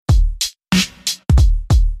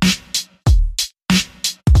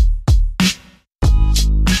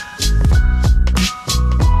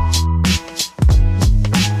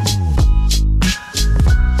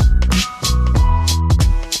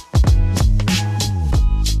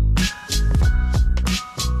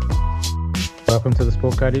Welcome to the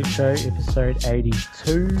Sport Code Show, episode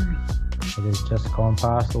 82. It has just gone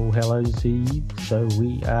past All Hallows Eve, so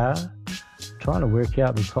we are trying to work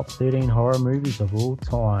out the top 13 horror movies of all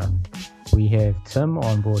time. We have Tim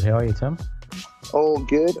on board. How are you, Tim? All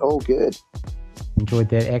good, all good. Enjoyed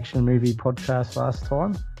that action movie podcast last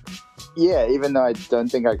time? Yeah, even though I don't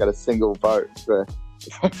think I got a single vote for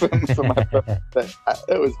my vote, but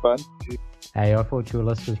it was fun. Hey, I thought your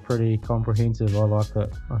list was pretty comprehensive. I liked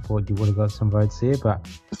it. I thought you would have got some votes there, but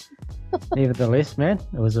nevertheless, man,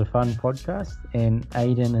 it was a fun podcast. And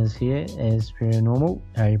Aiden is here as per normal.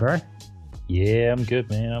 How are you, bro? Yeah, I'm good,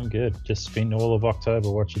 man. I'm good. Just spent all of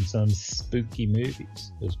October watching some spooky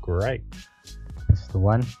movies. It was great. That's the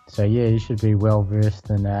one. So yeah, you should be well versed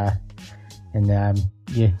in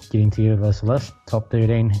getting together this list, top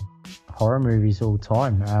 13 horror movies all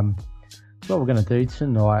time. So what we're going to do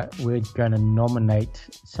tonight, we're going to nominate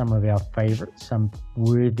some of our favourites, some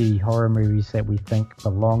worthy horror movies that we think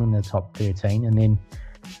belong in the top 13, and then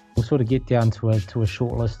we'll sort of get down to a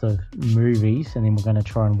short list of movies, and then we're going to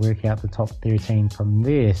try and work out the top 13 from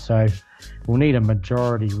there. So we'll need a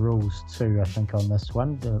majority rules too, I think, on this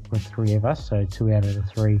one with three of us. So 2 out of the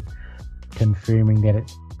 3 confirming that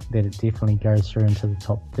it definitely goes through into the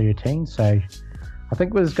top 13. So I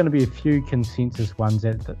think there's going to be a few consensus ones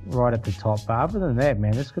right at the top. But other than that,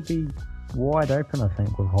 man, this could be wide open, I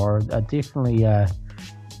think, with horror. Definitely,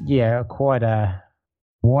 quite a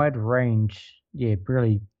wide range. Yeah,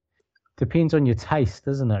 really depends on your taste,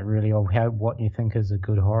 doesn't it, really, of what you think is a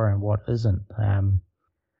good horror and what isn't.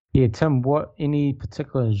 Tim, any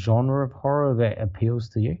particular genre of horror that appeals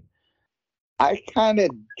to you? I kind of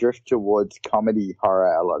drift towards comedy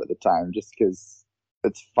horror a lot of the time just because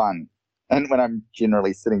it's fun. And when I'm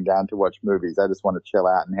generally sitting down to watch movies, I just want to chill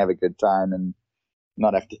out and have a good time and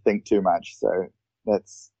not have to think too much. So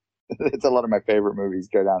that's a lot of my favorite movies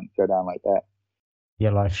go down like that.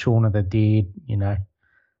 Yeah, like Shaun of the Dead, you know.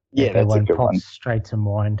 Yeah, that's a good one. Straight to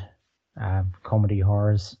mind. Comedy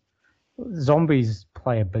horrors. Zombies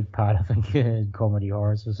play a big part, I think, in comedy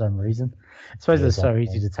horrors for some reason. I suppose they're so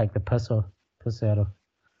easy to take the piss out of.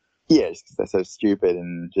 Yeah, because they're so stupid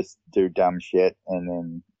and just do dumb shit, and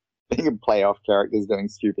then they can play off characters doing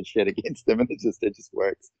stupid shit against them, and it just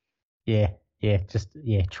works. Yeah,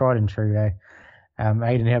 tried and true, eh?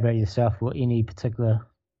 Aiden, how about yourself? Any particular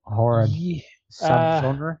horror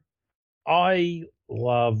subgenre? I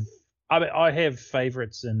have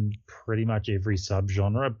favourites in pretty much every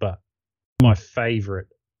subgenre, but my favourite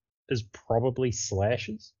is probably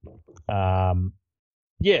slashers.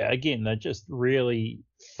 Again, they're just really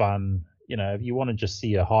fun. You know, if you want to just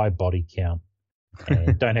see a high body count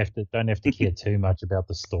and don't have to care too much about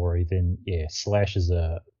the story, then yeah, slashers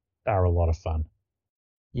are a lot of fun.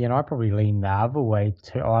 Yeah, and I probably lean the other way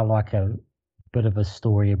too. I like a bit of a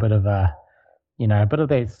story, a bit of that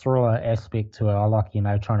thriller aspect to it. I like,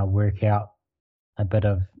 trying to work out a bit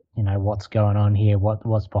of, what's going on here,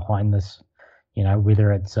 what's behind this,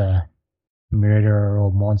 whether it's a murder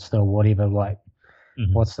or monster or whatever, like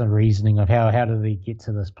what's the reasoning of how do they get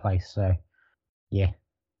to this place? So yeah,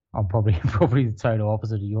 I'm probably the total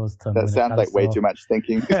opposite of yours, Tim. That sounds like way too much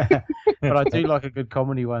thinking. But I do like a good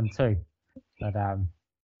comedy one too. But I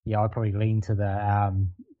probably lean to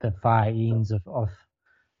the far ends of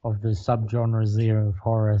the subgenres there of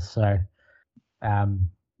horror. So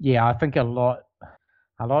I think a lot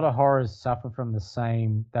of horrors suffer from the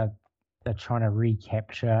same, that they're trying to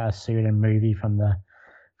recapture a certain movie from the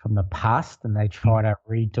past, and they try to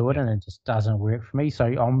redo it, and it just doesn't work for me. So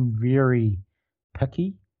I'm very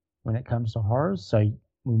picky when it comes to horrors, so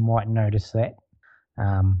we might notice that.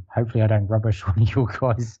 Hopefully I don't rubbish one of your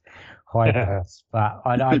guys' high points, but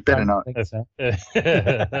I better don't not. think so.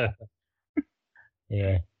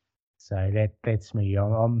 Yeah, so that's me.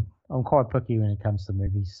 I'm quite picky when it comes to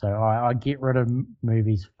movies, so I get rid of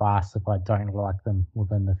movies fast if I don't like them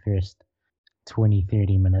within the first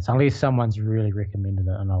 20-30 minutes, unless someone's really recommended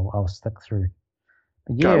it, and I'll stick through.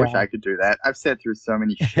 But yeah, God, I wish I could do that. I've sat through so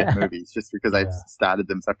many shit movies just because I've started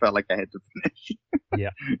them, so I felt like I had to finish.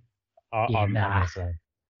 I'm the same.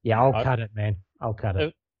 Yeah, I'll cut it, man. I'll cut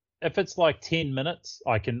it. If it's like 10 minutes,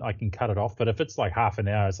 I can cut it off. But if it's like half an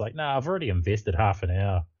hour, it's like, I've already invested half an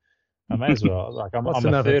hour. I may as well. Like I'm a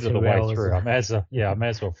third of the way through. I may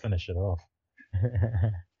as well finish it off.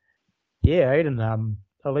 Yeah, Aiden.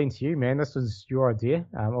 I'll lean to you, man. This was your idea.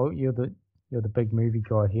 You're the big movie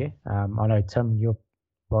guy here. I know, Tim, you're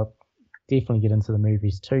definitely get into the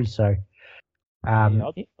movies too. So,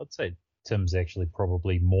 I'd say Tim's actually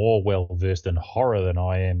probably more well versed in horror than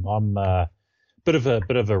I am. I'm bit of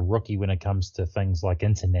a rookie when it comes to things like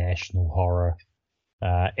international horror,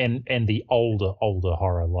 and the older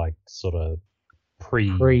horror, like sort of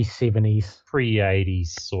pre-70s. pre-80s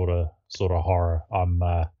sort of horror. I'm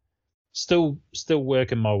still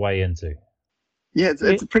working my way into. Yeah,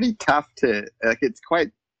 it's pretty tough to like. It's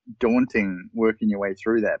quite daunting working your way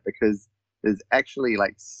through that because there's actually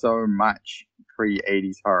like so much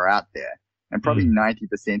pre-80s horror out there, and probably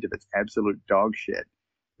 90% of it's absolute dog shit.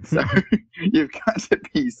 So you've got to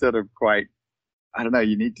be sort of quite, I don't know,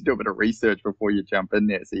 you need to do a bit of research before you jump in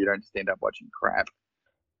there so you don't just end up watching crap.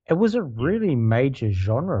 It was a really major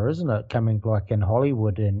genre, isn't it? Coming like in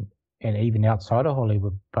Hollywood and even outside of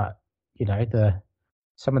Hollywood. But, you know,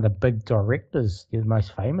 some of the big directors, the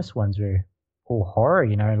most famous ones were all horror,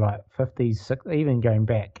 you know, like 50s, 60s, even going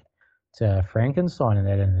back to Frankenstein and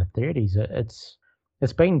that in the 30s.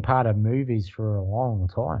 It's been part of movies for a long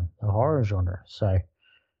time, the horror genre. So,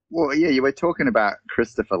 well, yeah, you were talking about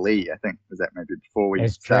Christopher Lee. I think was that maybe before we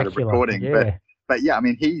as started Dracula, recording. yeah. But yeah, I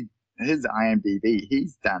mean, his IMDb,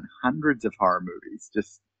 he's done hundreds of horror movies,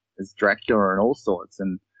 just as Dracula and all sorts.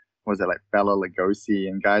 And was it like Bela Lugosi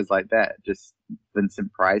and guys like that? Just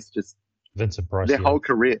Vincent Price, their whole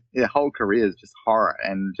career is just horror,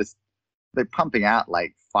 and just they're pumping out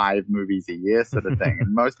like 5 movies a year sort of thing,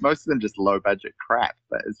 and most of them just low budget crap.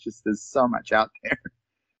 But it's just there's so much out there.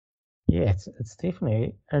 Yeah, it's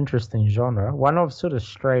definitely an interesting genre. One I've sort of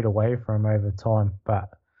strayed away from over time, but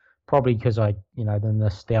probably because the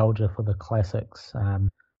nostalgia for the classics.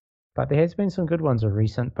 But there has been some good ones of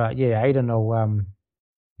recent. But yeah, Aidan, I'll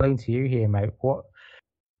lean to you here, mate. What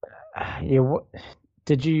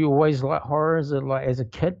did you always like horror as a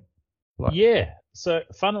kid? Yeah. So,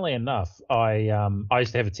 funnily enough, I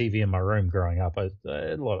used to have a TV in my room growing up.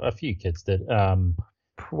 A few kids did.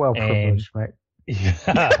 Well privileged, mate.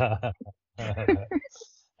 Yeah.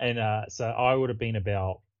 And so I would have been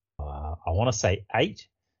about, I want to say 8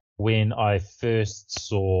 when I first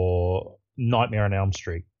saw Nightmare on Elm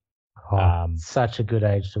Street. Such a good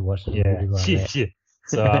age to watch a movie like that. Yeah.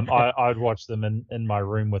 So I'd watch them in my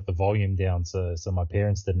room with the volume down so my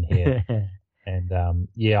parents didn't hear. And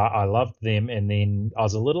I loved them. And then I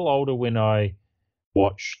was a little older when I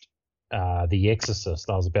watched The Exorcist.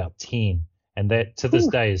 I was about 10. And that to this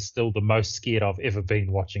day is still the most scared I've ever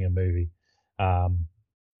been watching a movie. That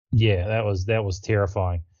was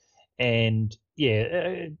terrifying. And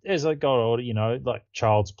as I got older, you know, like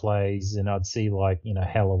Child's Plays, and I'd see like, you know,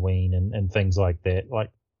 Halloween and things like that.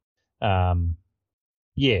 Like,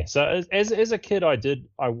 So as a kid,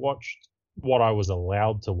 I watched what I was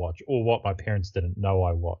allowed to watch, or what my parents didn't know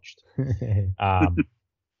I watched.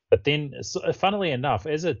 But then, funnily enough,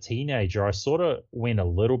 as a teenager, I sort of went a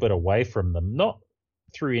little bit away from them, not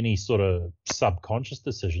through any sort of subconscious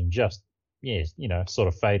decision, just, sort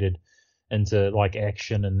of faded into like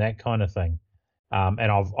action and that kind of thing.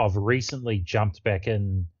 And I've recently jumped back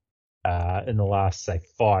in the last, say,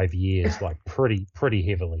 5 years, like pretty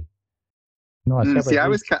heavily. Nice. See, I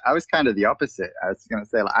was kind of the opposite. I was going to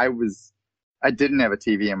say, like, I didn't have a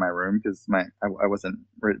TV in my room because I wasn't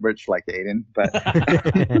rich like Aidan, but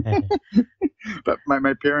but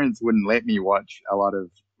my parents wouldn't let me watch a lot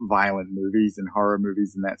of violent movies and horror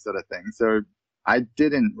movies and that sort of thing. So I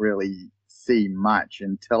didn't really see much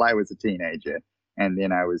until I was a teenager, and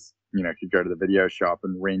then I was, could go to the video shop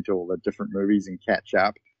and rent all the different movies and catch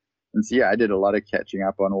up. And so I did a lot of catching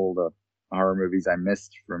up on all the horror movies I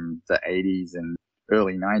missed from the 80s and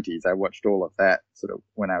early 90s. I watched all of that sort of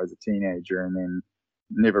when I was a teenager, and then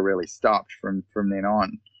never really stopped from then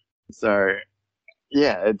on. So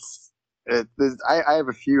I have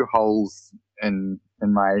a few holes in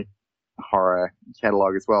my horror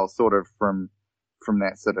catalog as well, sort of from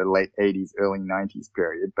that sort of late 80s, early 90s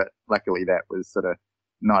period. But luckily that was sort of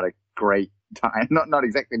not a great time, not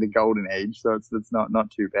exactly the golden age, so it's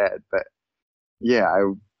not too bad. But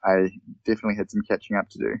I definitely had some catching up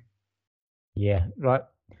to do. Yeah, like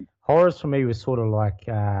horrors for me was sort of like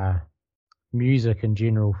music in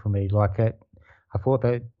general for me. Like I thought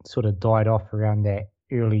that sort of died off around that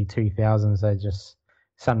early 2000s.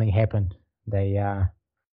 Something happened. They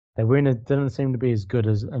didn't seem to be as good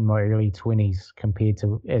as in my early 20s compared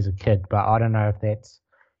to as a kid. But I don't know if that's,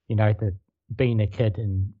 the being a kid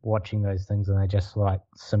and watching those things, and they just like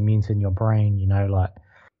cement in your brain, like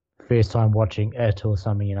first time watching it or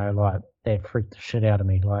something, like that freaked the shit out of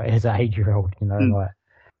me, like as an 8-year-old, like.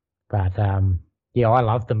 But I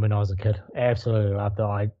loved them when I was a kid. Absolutely loved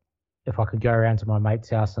it. If I could go around to my mate's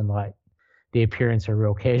house and like their parents are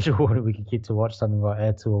real casual, and we could get to watch something like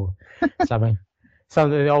it or something.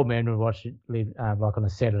 Something the old man would watch it like on a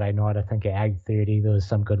Saturday night. I think at 8:30 there was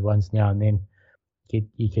some good ones now and then.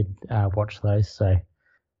 You could watch those. So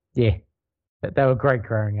yeah, they were great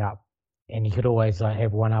growing up. And you could always like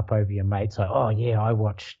have one up over your mates, like, oh yeah, I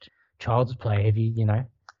watched Child's Play. Have you,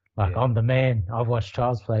 like I'm the man. I've watched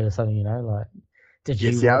Child's Play or something, like. Did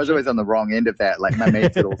you? Yeah, I was watch always on the wrong end of that. Like my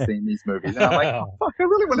mates had all seen these movies, and I'm like, oh, fuck, I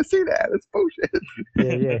really want to see that. That's bullshit.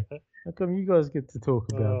 it? Yeah. How come you guys get to talk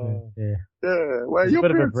about that? Yeah. Yeah, well, It's a your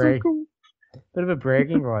bit of a parents so brag. cool. Bit of a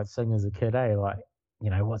bragging rights thing as a kid, eh? Like,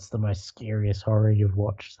 what's the most scariest horror you've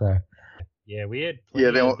watched? So. Yeah, we had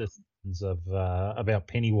plenty Yeah, of discussions of about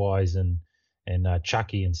Pennywise and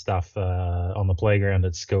Chucky and stuff on the playground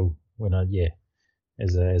at school when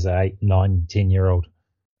as a 8, 9, 10-year-old.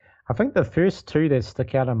 I think the first two that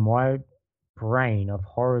stick out in my brain of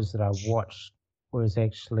horrors that I watched was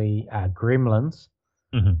actually Gremlins,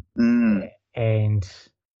 but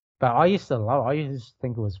I used to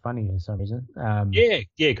think it was funny for some reason. Yeah,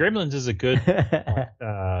 Gremlins is a good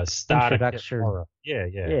start introduction horror.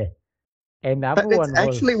 Yeah. And the other but one it's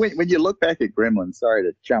actually was, when you look back at Gremlins, sorry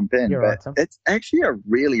to jump in, You're but right, Tom. it's actually a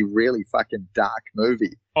really, really fucking dark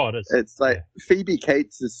movie. Oh, it is. It's like Phoebe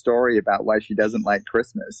Cates' story about why she doesn't like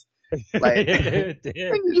Christmas. Like, and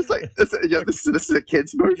you're just like, this is a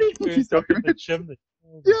kid's movie. She's talking about chimney.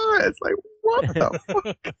 Yeah, it's like, what the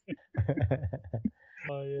fuck?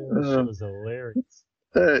 Oh yeah, that shit was hilarious.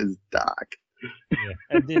 That is dark. Yeah,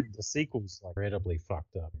 and then the sequel's like incredibly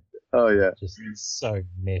fucked up. Oh yeah, just so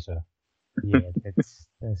meta. Yeah,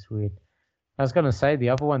 that's weird. I was going to say the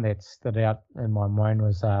other one that stood out in my mind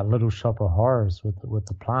was Little Shop of Horrors with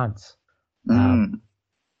the plants.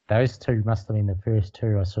 Those two must have been the first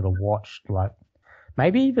two I sort of watched. Like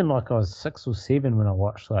maybe even like I was 6 or 7 when I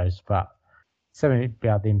watched those, but something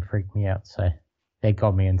about them freaked me out, so they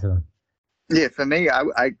got me into them. Yeah, for me,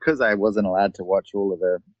 because I wasn't allowed to watch all of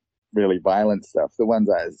the really violent stuff. The ones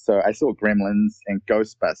I saw Gremlins and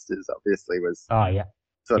Ghostbusters. Obviously, was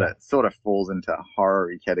sort of falls into a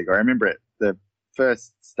horror category. I remember the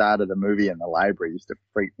first start of the movie in the library used to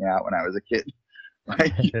freak me out when I was a kid.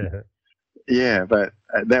 Like, yeah, but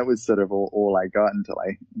that was sort of all I got until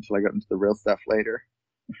I got into the real stuff later.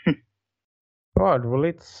 Right, well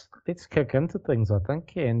let's kick into things, I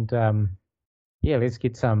think, and let's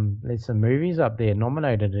get some movies up there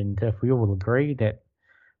nominated, and if we all agree that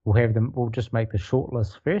we'll have them, we'll just make the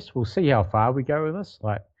shortlist first. We'll see how far we go with this.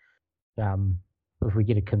 Like, if we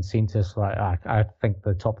get a consensus, like I think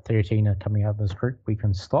the top 13 are coming out of this group, we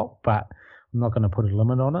can stop, but I'm not going to put a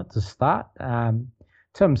limit on it to start.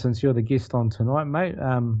 Tim, since you're the guest on tonight, mate,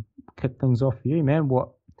 kick things off for you, man.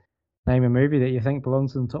 Name a movie that you think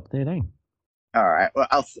belongs in the top 13? All right. Well,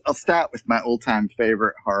 I'll start with my all-time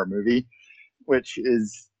favorite horror movie, which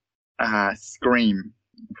is Scream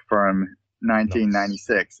from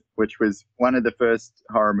 1996, which was one of the first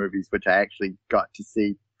horror movies which I actually got to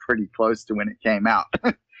see pretty close to when it came out.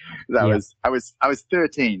 I was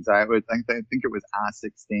 13, so I think it was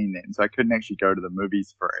R16 then, so I couldn't actually go to the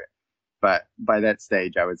movies for it. But by that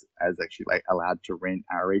stage, I was actually like allowed to rent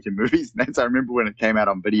R-rated movies. And so I remember when it came out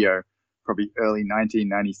on video, probably early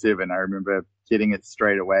 1997. I remember getting it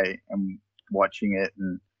straight away and watching it,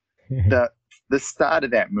 and the start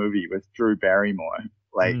of that movie with Drew Barrymore,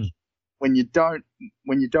 like when you don't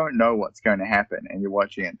know what's going to happen and you're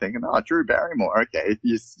watching it thinking, oh, Drew Barrymore, okay,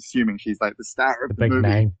 you're assuming she's like the star of the big movie.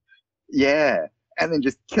 Name. Yeah, and then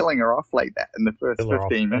just killing her off like that in the first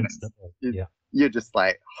 15 minutes. You're just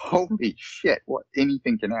like, holy shit,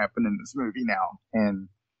 anything can happen in this movie now, and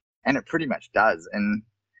it pretty much does. And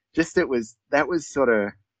just that was sort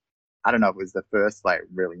of, I don't know if it was the first like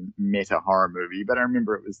really meta horror movie, but I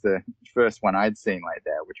remember it was the first one I'd seen like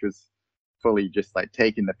that, which was fully just like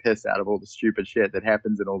taking the piss out of all the stupid shit that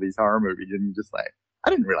happens in all these horror movies, and you're just like, I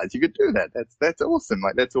didn't realize you could do that. That's awesome.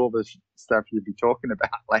 Like that's all the stuff you'd be talking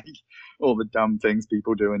about, like all the dumb things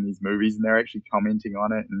people do in these movies, and they're actually commenting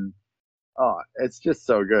on it, and it's just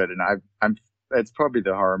so good. And it's probably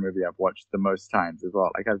the horror movie I've watched the most times as well.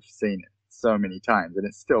 Like I've seen it so many times, and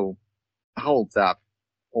it still holds up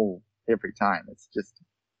every time. It's just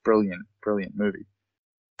brilliant movie.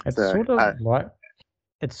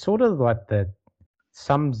 It's sort of like the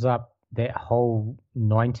sums up that whole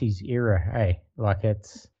 90s era, hey? Like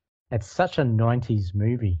it's such a 90s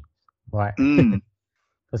movie. Like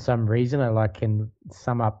for some reason it can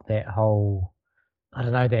sum up that whole, I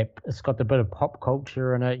don't know, that it's got a bit of pop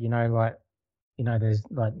culture in it, there's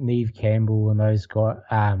like Neve Campbell and those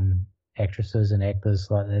actresses and actors,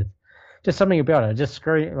 like there's just something about it. It just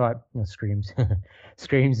screams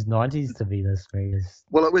 90s to me, this movie.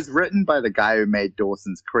 Well, it was written by the guy who made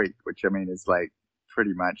Dawson's Creek, which I mean is like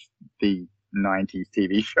pretty much the 90s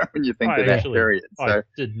TV show when you think of that period. So, I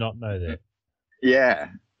did not know that. Yeah.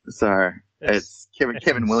 So it's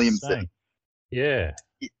Kevin Williamson. Yeah.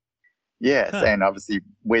 Yeah, and obviously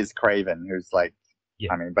Wes Craven, who's like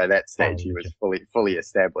Yeah. I mean, by that stage, he was fully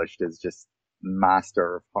established as just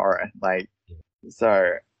master of horror. Like,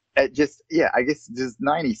 so it just, I guess just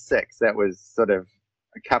 96, that was sort of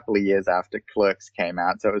a couple of years after Clerks came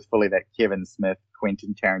out. So it was fully that Kevin Smith,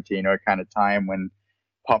 Quentin Tarantino kind of time when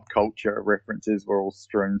pop culture references were all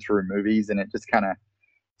strewn through movies, and it just kind of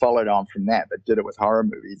followed on from that, but did it with horror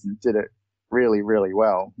movies and did it really, really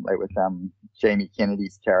well. Like with Jamie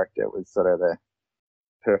Kennedy's character was sort of the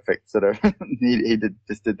perfect sort of he did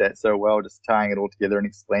that so well, just tying it all together and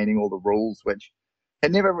explaining all the rules, which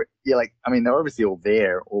had never like, I mean, they're obviously all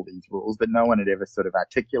there, all these rules, but no one had ever sort of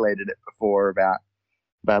articulated it before about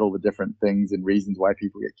all the different things and reasons why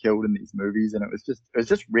people get killed in these movies. And it was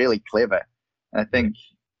just really clever. And I think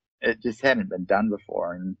it just hadn't been done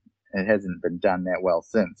before, and it hasn't been done that well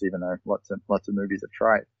since, even though lots of movies have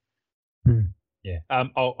tried. Yeah.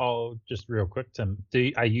 I'll just real quick, Tim.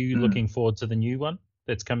 Are you looking forward to the new one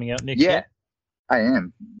that's coming out next year? Yeah, I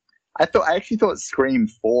am. I actually thought Scream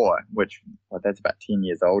 4, which that's about 10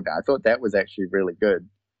 years old now. I thought that was actually really good.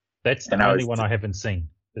 That's the only one I haven't seen.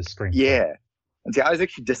 Is Scream 4. Yeah. And see, I was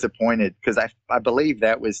actually disappointed because I believe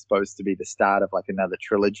that was supposed to be the start of like another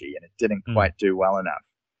trilogy, and it didn't quite do well enough.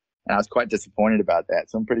 And I was quite disappointed about that.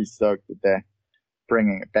 So I'm pretty stoked that they're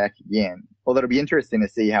bringing it back again. Although it'll be interesting to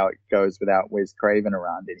see how it goes without Wes Craven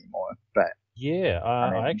around anymore. But yeah,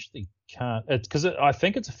 I actually can't. It's because I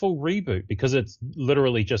think it's a full reboot because it's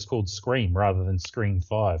literally just called Scream rather than Scream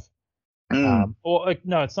 5. Or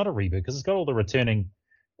no, it's not a reboot because it's got all the returning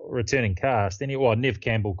cast. Nev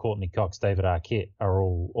Campbell, Courtney Cox, David Arquette are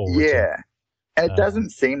all returning. And it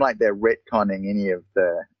doesn't seem like they're retconning any of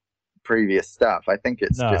the previous stuff. I think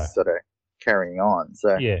it's just sort of carrying on.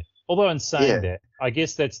 So yeah. Although in saying that, I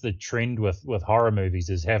guess that's the trend with horror movies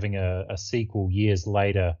is having a sequel years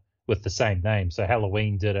later with the same name. So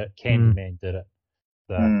Halloween did it, Candyman did it.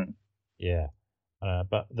 So yeah.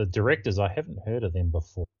 But the directors, I haven't heard of them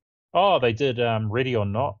before. Oh, they did Ready or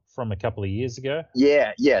Not from a couple of years ago.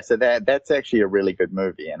 Yeah. So that's actually a really good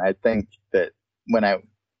movie, and I think that when I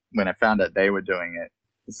found out they were doing it,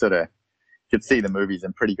 sort of could see the movie's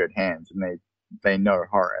in pretty good hands, and they know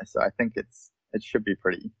horror, so I think it should be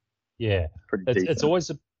pretty. Yeah, decent. It's always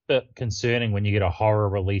a bit concerning when you get a horror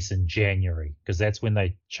release in January because that's when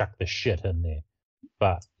they chuck the shit in there.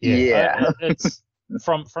 But it's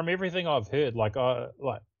from everything I've heard.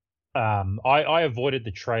 I avoided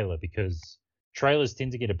the trailer because trailers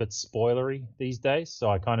tend to get a bit spoilery these days, so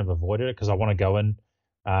I kind of avoided it because I want to go in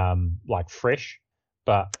fresh.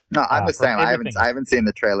 But no, I'm the same. I haven't seen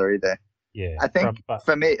the trailer either. Yeah, I think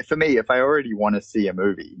for me, if I already want to see a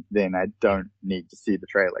movie, then I don't need to see the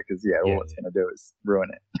trailer because all it's going to do is ruin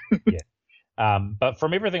it. But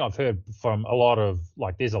from everything I've heard from a lot of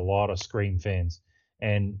there's a lot of Scream fans,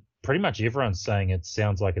 and pretty much everyone's saying it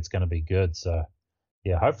sounds like it's going to be good. So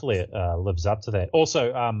yeah, hopefully it lives up to that.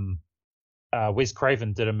 Also, Wes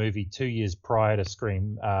Craven did a movie 2 years prior to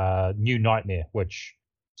Scream, New Nightmare, which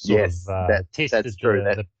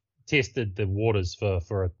tested the waters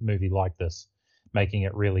for a movie like this, making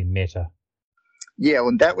it really meta. Yeah,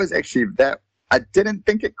 well, that was actually that. I didn't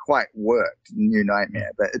think it quite worked, New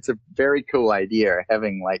Nightmare, but it's a very cool idea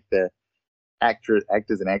having like the actors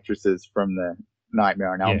and actresses from the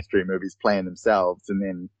Nightmare on Elm Street movies playing themselves and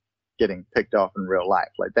then getting picked off in real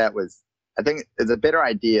life. Like that was, I think, it's a better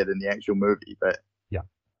idea than the actual movie, but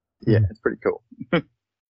it's pretty cool.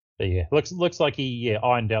 Yeah, looks like he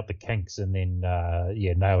ironed out the kinks and then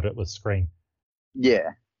nailed it with Scream.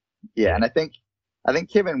 Yeah, and I think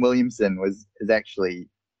Kevin Williamson is actually,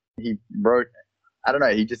 he wrote, I don't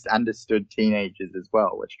know, he just understood teenagers as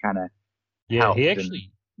well, which kind of helped. He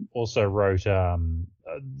actually also wrote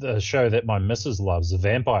the show that my missus loves, The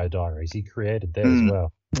Vampire Diaries. He created that as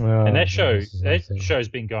well. And that show's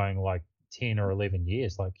been going like 10 or 11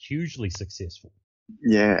 years, like hugely successful.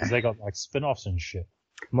 Yeah, 'cause they got like spin-offs and shit.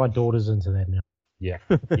 My daughter's into that now. Yeah.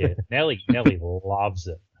 Nellie loves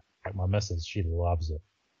it. Like my missus, she loves it.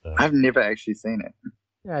 So, I've never actually seen it.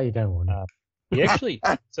 Yeah, you don't want it. He actually,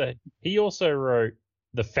 so he also wrote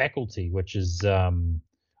The Faculty, which is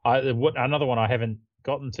another one I haven't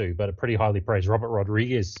gotten to, but a pretty highly praised Robert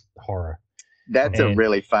Rodriguez horror. That's a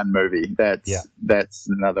really fun movie. That's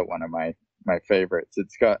another one of my favorites.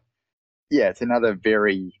 It's got, it's another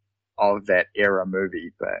very of that era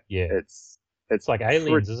movie, but it's like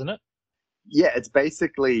Aliens, isn't it? Yeah, it's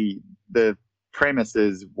basically the premise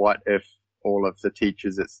is what if all of the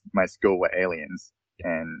teachers at my school were aliens,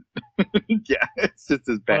 and it's just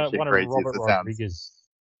as batshit crazy as it sounds.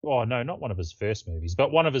 Oh no, not one of his first movies,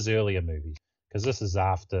 but one of his earlier movies, because this is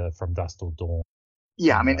after From Dusk Till Dawn.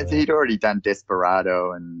 Yeah, I mean, he'd already done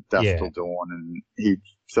Desperado and Dusk Till Dawn, and he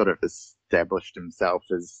sort of has established himself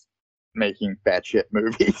as making bad shit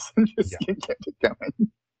movies and just kept it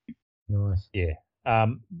going. Nice. Yeah.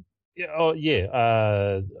 I've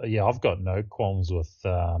got no qualms with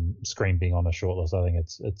Scream being on the shortlist. I think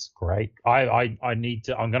it's great. I'm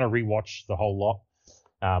gonna rewatch the whole lot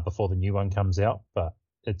before the new one comes out, but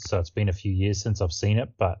it's been a few years since I've seen it,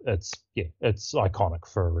 but it's iconic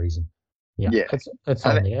for a reason. Yeah. It's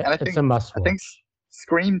on there. It's a must watch. I think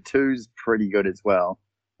Scream 2's pretty good as well,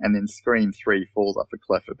 and then Scream 3 falls off a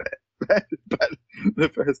cliff a bit. But the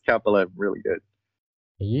first couple are really good.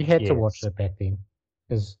 You had to watch it back then.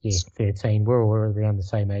 Because, 13, we're all around the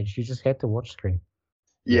same age. You just had to watch Scream.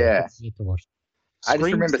 Yeah. You had to watch. I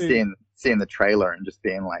just remember seeing the trailer and just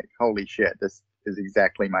being like, holy shit, this is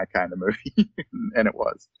exactly my kind of movie. And it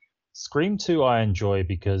was. Scream 2 I enjoy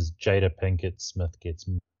because Jada Pinkett Smith gets...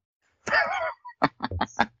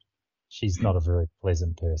 she's not a very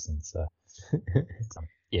pleasant person, so...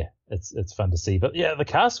 yeah, it's fun to see. But yeah, the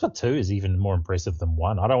cast for 2 is even more impressive than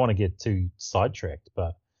 1. I don't want to get too sidetracked,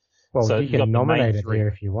 but... Well, so you can nominate it here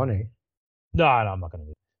if you want to. No, I'm not going to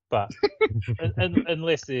do it. But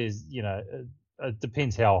unless there's, it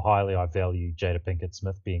depends how highly I value Jada Pinkett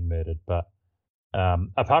Smith being murdered. But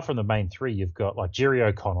apart from the main 3, you've got like Jerry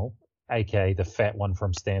O'Connell, a.k.a. the fat one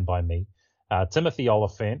from Stand By Me, Timothy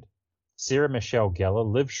Olyphant, Sarah Michelle Gellar,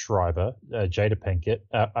 Liv Schreiber, Jada Pinkett,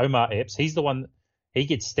 Omar Epps. He's the one, he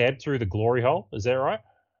gets stabbed through the glory hole. Is that right?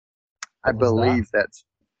 I believe that's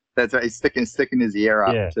right. He's sticking his ear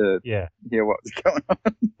up to hear what's going on.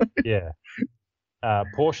 Yeah.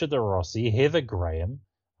 Portia de Rossi, Heather Graham,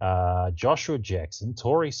 Joshua Jackson,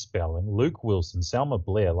 Tori Spelling, Luke Wilson, Selma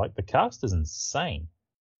Blair. Like, the cast is insane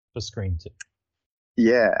for Scream 2.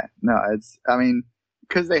 Yeah. No,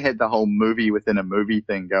 because they had the whole movie within a movie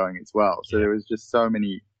thing going as well. So there was just so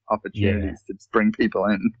many opportunities to bring people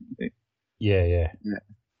in. Yeah.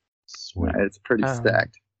 Sweet. No, it's pretty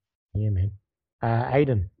stacked. Yeah, man.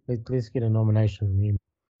 Aiden, let's get a nomination from you.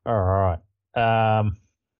 All right.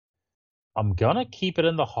 I'm gonna keep it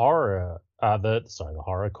in the horror. The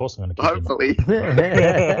horror. Of course, I'm gonna keep Hopefully.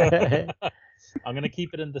 it. I'm gonna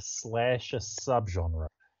keep it in the slasher subgenre,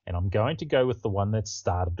 and I'm going to go with the one that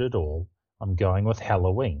started it all. I'm going with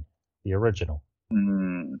Halloween, the original.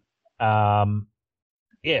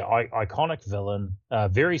 Iconic villain,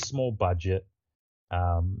 very small budget.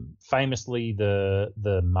 Famously,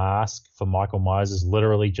 the mask for Michael Myers is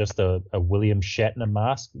literally just a William Shatner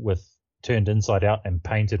mask with turned inside out and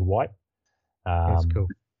painted white. That's cool.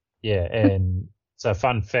 Yeah, and so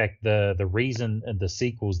fun fact, the reason in the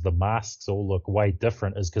sequels the masks all look way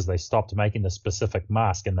different is because they stopped making the specific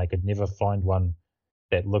mask and they could never find one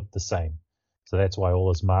that looked the same. So that's why all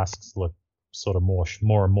his masks look sort of more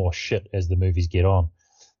and more shit as the movies get on.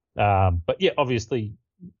 But yeah, obviously,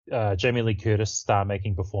 Jamie Lee Curtis,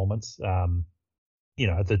 star-making performance.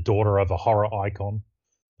 The daughter of a horror icon,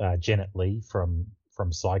 Janet Leigh from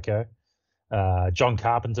Psycho. John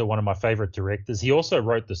Carpenter, one of my favorite directors. He also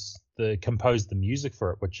composed the music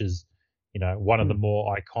for it, which is, one of the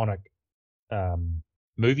more iconic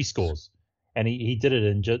movie scores. And he did it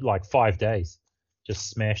in just like 5 days, just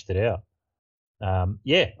smashed it out.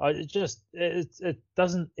 It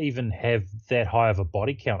doesn't even have that high of a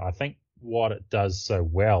body count. I think what it does so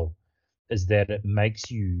well is that it makes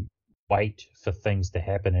you wait for things to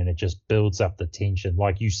happen, and it just builds up the tension.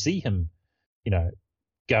 Like, you see him,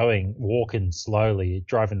 walking slowly,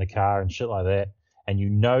 driving the car and shit like that,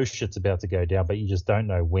 and shit's about to go down, but you just don't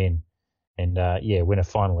know when. And when it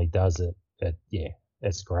finally does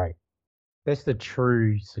it's great. That's the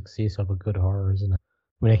true success of a good horror, isn't it?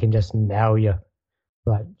 When it can just nail you,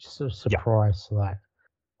 like, just a surprise, like,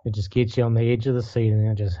 it just gets you on the edge of the seat and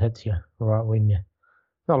it just hits you right when you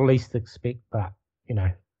not least expect, but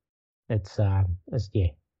it's a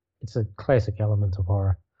classic element of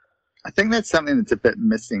horror. I think that's something that's a bit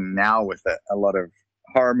missing now with a lot of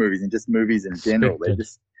horror movies and just movies in general.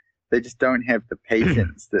 They just don't have the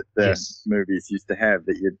patience that the movies used to have,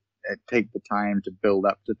 that you take the time to build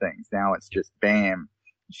up to things. Now it's just bam,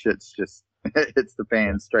 shit's just hits the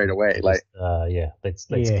fan straight away. Let's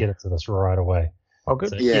get into this right away. Oh,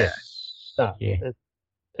 good. There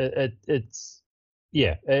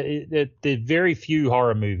very few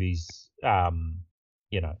horror movies,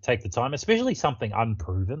 take the time, especially something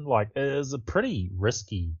unproven. Like, it was a pretty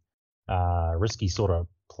risky sort of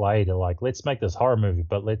play to, like, let's make this horror movie,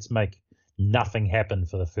 but let's make nothing happen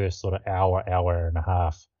for the first sort of hour and a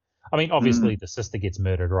half. I mean, obviously the sister gets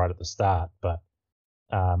murdered right at the start, but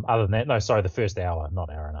other than that, the first hour,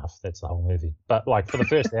 not hour and a half. That's the whole movie. But like, for the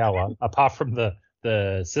first hour, apart from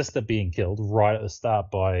the sister being killed right at the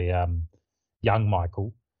start by young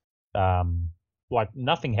Michael, like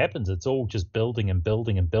nothing happens. It's all just building and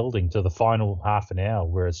building and building to the final half an hour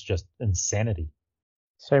where it's just insanity.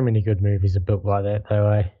 So many good movies are built like that,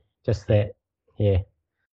 though. Just that, yeah.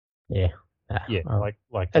 Yeah, like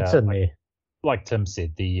it's in there. Like Tim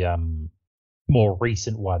said, the more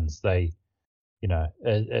recent ones, they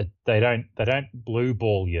don't blue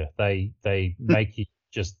ball you. They make you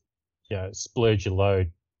just splurge your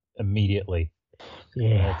load immediately.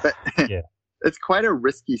 Yeah. Yeah. It's quite a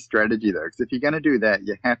risky strategy, though, because if you're going to do that,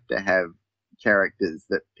 you have to have characters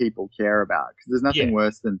that people care about. Because there's nothing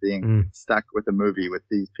worse than being stuck with a movie with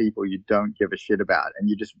these people you don't give a shit about, and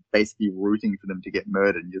you're just basically rooting for them to get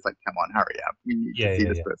murdered. And you're just like, come on, hurry up. We need to see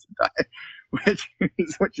this person die.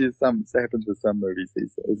 which is happens with some movies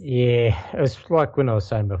these days. Yeah, it's like when I was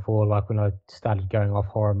saying before, like when I started going off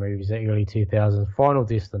horror movies in the early 2000s, Final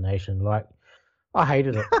Destination, like, I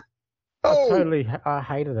hated it. I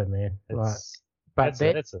hated it, man. That's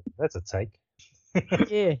a take.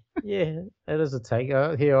 yeah, it is a take.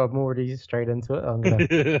 Here, I'm already straight into it. I'm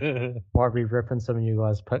gonna might be ripping some of you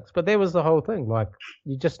guys' picks, but that was the whole thing. Like,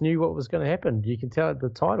 you just knew what was going to happen. You can tell at the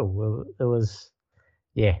title. It was,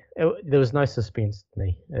 there was no suspense to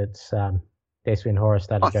me. It's that's when horror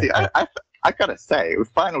started going. I gotta say, with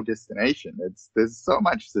Final Destination, there's so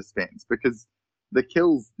much suspense because the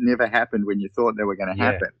kills never happened when you thought they were going to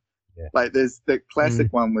happen. Yeah. Like there's the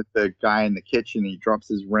classic one with the guy in the kitchen. He drops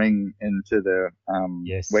his ring into the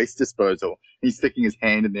waste disposal. He's sticking his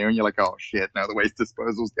hand in there, and you're like, "Oh shit! Now the waste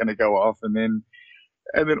disposal's gonna go off." And then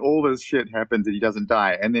all this shit happens, and he doesn't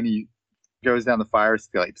die. And then he goes down the fire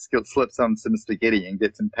escape, slips on some spaghetti, and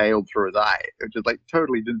gets impaled through his eye. Which is like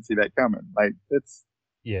totally didn't see that coming. Like it's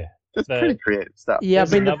pretty creative stuff. Yeah, I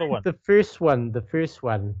mean the first one,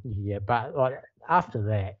 yeah, but like after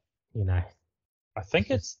that, I think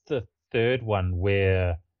it's the third one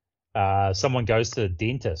where someone goes to the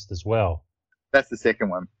dentist as well. That's the second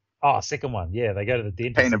one. Oh, second one. Yeah, they go to the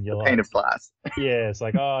dentist. Pane of glass. Yeah, it's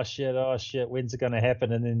like, oh shit, when's it going to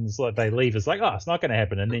happen? And then it's like they leave. It's like, oh, it's not going to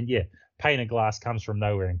happen. And then, pane of glass comes from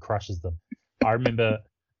nowhere and crushes them. I remember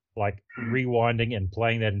like rewinding and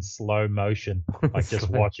playing that in slow motion. Like just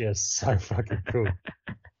watch it. It's so fucking cool.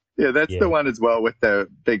 Yeah, that's the one as well with the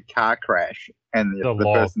big car crash and the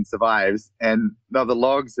person survives. And no, the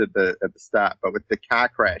logs at the start, but with the car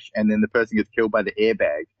crash and then the person gets killed by the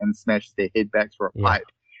airbag and smashes their head back through a pipe.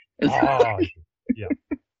 Oh, yeah.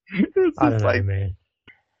 I don't know, man.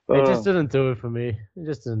 It just didn't do it for me. It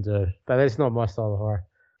just didn't do it. But that's not my style of horror.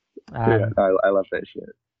 I love that shit.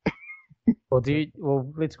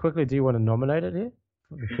 Well, let's quickly. Do you want to nominate it here?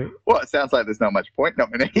 Well, it sounds like there's not much point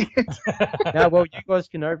nominating it. No, well, you guys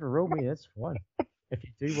can overrule me. That's fine. If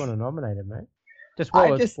you do want to nominate it, mate. Just while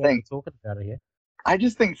we're talking about it here. I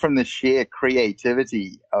just think from the sheer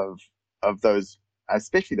creativity of those,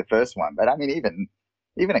 especially the first one, but I mean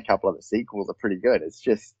even a couple of the sequels are pretty good. It's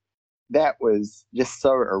just that was just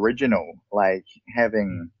so original. Like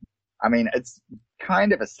it's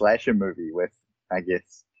kind of a slasher movie with, I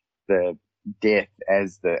guess, the death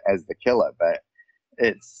as the killer, but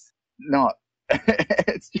it's not.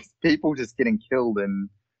 It's just people just getting killed in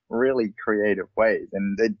really creative ways,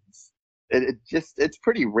 and it's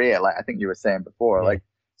pretty rare. Like I think you were saying before, like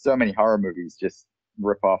so many horror movies just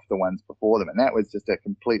rip off the ones before them, and that was just a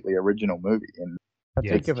completely original movie. And I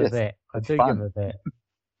do give it that.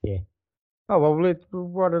 Yeah. Oh well, we'll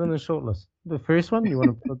write it in the shortlist. The first one, you want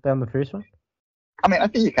to put down the first one? I mean, I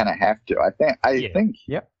think you kind of have to. I think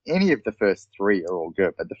any of the first three are all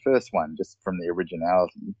good, but the first one, just from the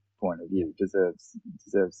originality point of view, deserves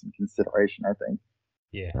some consideration, I think.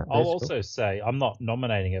 Yeah, I'll also say I'm not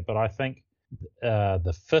nominating it, but I think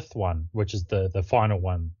the fifth one, which is the final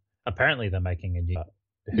one, apparently they're making a new.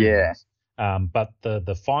 But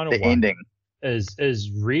the final one ending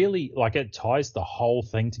is really like it ties the whole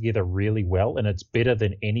thing together really well, and it's better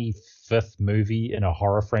than any fifth movie in a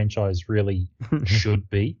horror franchise really should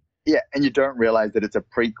be. Yeah, and you don't realize that it's a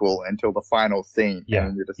prequel until the final scene,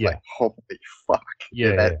 and you're just like, holy fuck.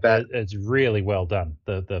 It's really well done,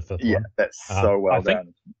 the fifth one. Yeah, that's so well done. I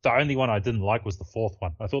think the only one I didn't like was the fourth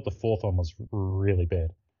one. I thought the fourth one was really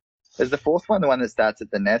bad. Is the fourth one the one that starts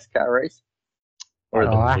at the NASCAR race?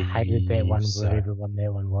 I hated that one, whatever one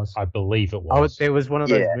that one was. I believe it was. There was one of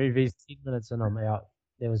those movies, 10 minutes and I'm out.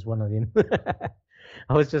 There was one of them.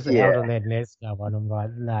 I was just out on that NASCAR one. I'm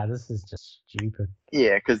like, nah, this is just stupid.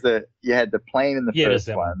 Yeah, because you had the plane in the first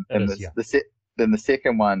one, and then the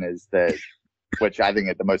second one is which I think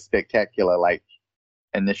is the most spectacular, like,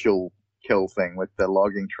 initial kill thing with the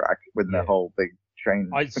logging truck with the whole big train.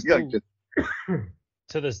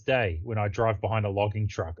 to this day, when I drive behind a logging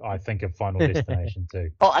truck, I think of Final Destination 2.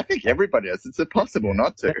 Oh, I think everybody does. It's impossible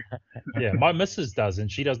not to. Yeah, my missus does,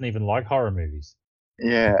 and she doesn't even like horror movies.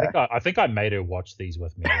 Yeah. I think I made her watch these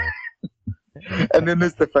with me. And then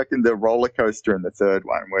there's the roller coaster in the third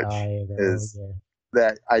one, which is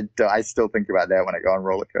that I still think about that when I go on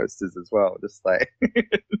roller coasters as well. Just like this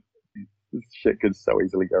shit could so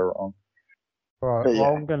easily go wrong. Right,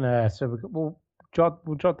 well, I'm gonna we'll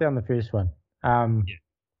jot down the first one.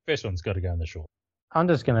 First one's got to go in the short. I'm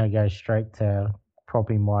just gonna go straight to it's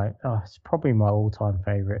probably my all-time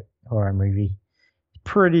favorite horror movie.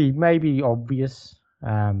 Pretty maybe obvious.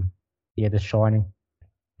 The Shining.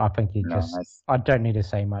 I think I don't need to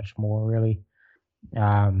say much more really.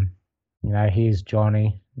 Here's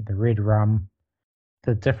Johnny, the red rum,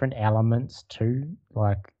 the different elements too,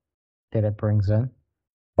 like that it brings in,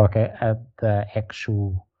 like the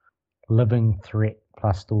actual living threat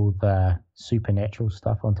plus all the supernatural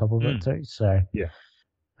stuff on top of it too. So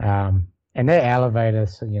and that elevator,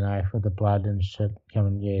 with the blood and shit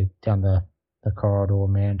coming down the corridor,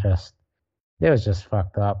 man, that was just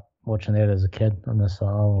fucked up watching that as a kid. I'm just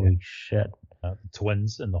like, holy shit. The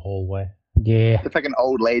twins in the hallway. Yeah. The fucking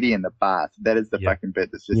old lady in the bath. That is the fucking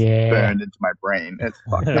bit that's just burned into my brain. It's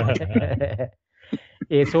fucked up.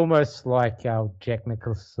 It's almost like Jack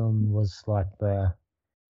Nicholson was like the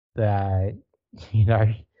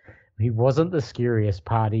he wasn't the scariest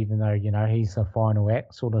part, even though, he's the final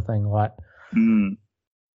act sort of thing. Like,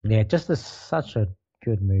 yeah, just such a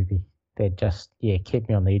good movie that just, kept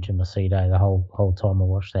me on the edge of my seat the whole time I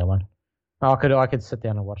watched that one. I could sit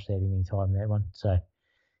down and watch that any time, that one. So,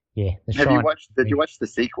 yeah. Did you watch the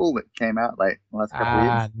sequel that came out like last couple of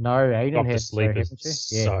years? No, Aiden Dr. Sleep is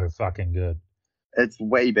so fucking good. It's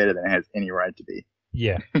way better than it has any right to be.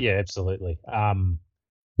 Yeah, absolutely. I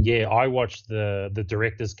watched the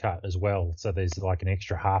director's cut as well, so there's like an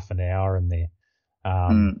extra half an hour in there.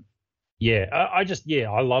 I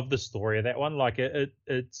love the story of that one. Like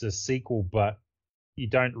it's a sequel, but you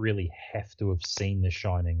don't really have to have seen The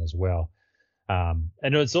Shining as well. And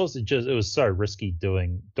it's also it was so risky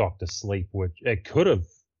doing Dr. Sleep, which it could have,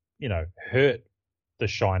 hurt The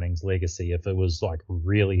Shining's legacy if it was like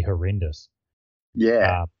really horrendous.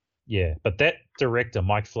 Yeah. But that director,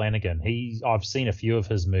 Mike Flanagan, I've seen a few of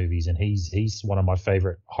his movies, and he's one of my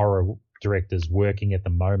favorite horror directors working at the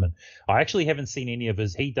moment. I actually haven't seen any of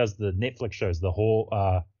his. He does the Netflix shows, The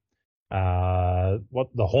Haunting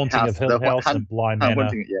of Hill House and Blind Manor.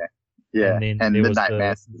 Yeah. And then there was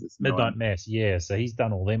Midnight Mass. Yeah, so he's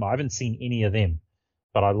done all them. I haven't seen any of them,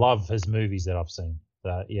 but I love his movies that I've seen.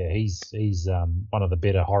 He's one of the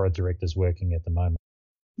better horror directors working at the moment.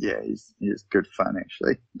 Yeah, he's good fun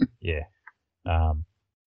actually. Yeah.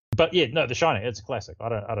 But The Shining, it's a classic. I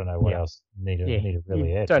don't know what else need to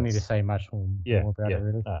really add. Don't need to say much more about it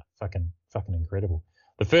really. Fucking incredible.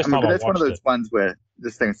 The first time I watched that's one of those ones where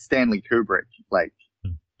this thing, Stanley Kubrick, like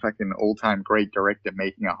fucking all-time great director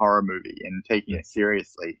making a horror movie and taking it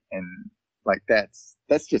seriously, and like that's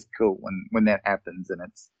just cool when that happens, and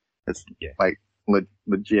it's like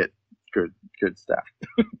legit good stuff.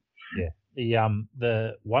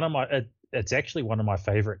 It's actually one of my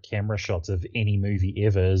favorite camera shots of any movie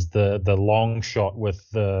ever is the long shot with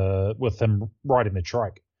him riding the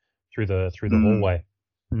trike through the hallway.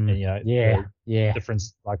 And the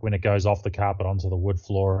difference, like when it goes off the carpet onto the wood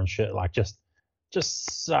floor and shit, like just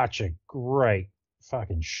such a great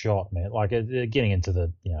fucking shot, man. Like getting into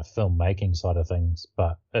the filmmaking side of things,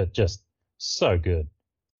 but it just so good.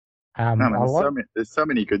 There's so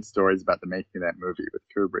many good stories about the making of that movie with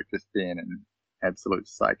Kubrick just being an absolute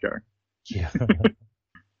psycho. Yeah.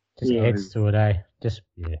 Just adds to it, Just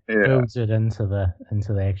builds it into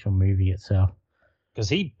the actual movie itself. Because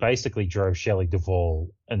he basically drove Shelley Duvall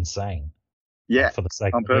insane. Yeah. For the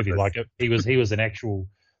sake of the movie. Like he was an actual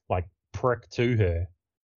like prick to her.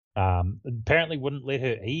 Apparently wouldn't let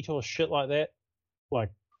her eat or shit like that.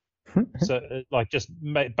 Like so like just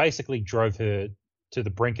basically drove her to the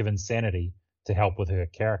brink of insanity to help with her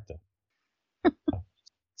character.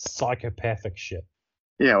 Psychopathic shit.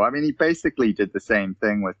 Yeah, well, I mean, he basically did the same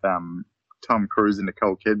thing with Tom Cruise and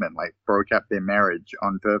Nicole Kidman, like broke up their marriage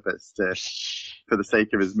on purpose for the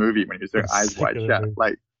sake of his movie when he was doing Eyes Wide Shut.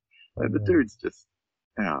 Like the dude's just,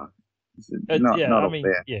 not fair.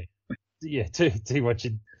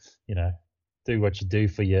 Do what you do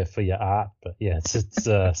for your art, but it's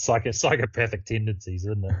psychopathic tendencies,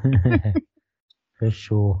 isn't it? For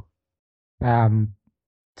sure. Tim,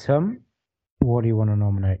 what do you want to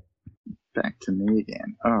nominate? Back to me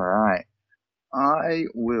again. All right. I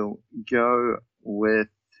will go with,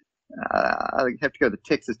 I have to go the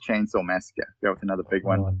Texas Chainsaw Massacre. Go with another big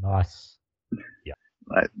one. Oh, nice. Yeah.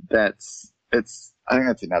 Like I think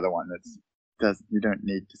that's another one you don't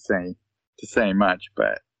need to say much,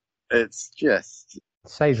 but it's just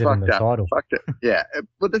Says it in the fucked up. title. Fucked it. Yeah.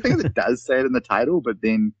 But the thing is, it does say it in the title, but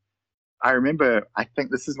then I remember, I think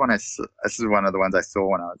this is one of the ones I saw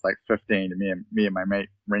when I was like 15, and me and my mate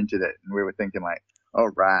rented it, and we were thinking like, oh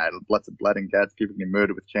right, lots of blood and guts, people getting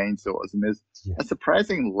murdered with chainsaws, and there's a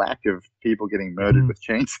surprising lack of people getting murdered with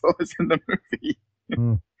chainsaws in the movie.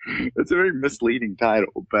 It's a very misleading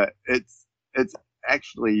title, but it's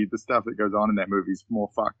actually the stuff that goes on in that movie is more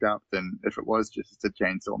fucked up than if it was just a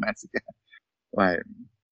chainsaw massacre. Like,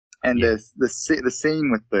 and the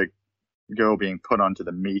scene with the girl being put onto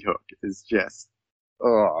the meat hook is just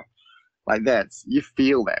like you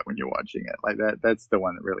feel that when you're watching it. Like that's the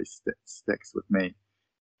one that really sticks with me.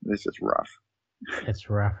 It's just rough. It's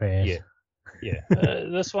rough ass. Yeah.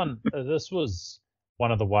 This was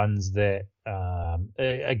one of the ones that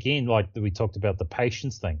again, like we talked about the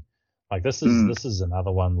patience thing. Like this is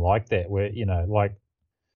another one like that where like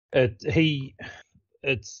it's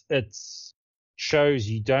shows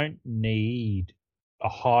you don't need a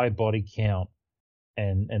high body count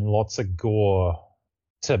and lots of gore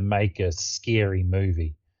to make a scary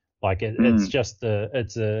movie. Like it's just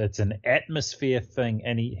it's an atmosphere thing,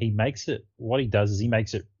 and he makes it. What he does is he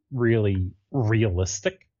makes it really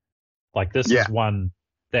realistic. Like this is one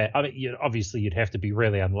that obviously you'd have to be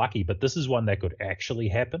really unlucky, but this is one that could actually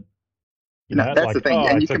happen. That's like, the thing,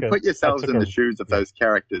 and you can put yourselves in the shoes of those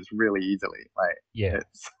characters really easily. Like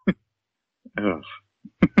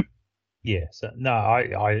Yeah, so no,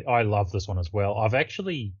 I love this one as well. I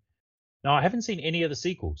haven't seen any of the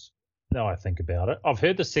sequels. Now I think about it, I've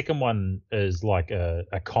heard the second one is like a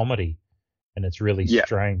comedy, and it's really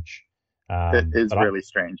strange. It is really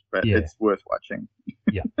strange, but it's worth watching.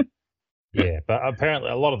 Yeah, but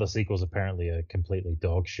apparently a lot of the sequels are completely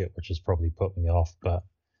dog shit, which has probably put me off. But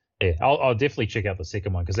yeah, I'll definitely check out the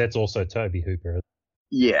second one because that's also Toby Hooper.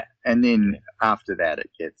 Yeah, and then after that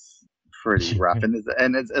it gets pretty rough, and there's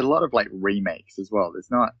a lot of like remakes as well.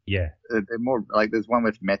 There's not they're more like there's one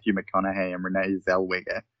with Matthew McConaughey and Renee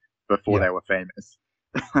Zellweger before they were famous.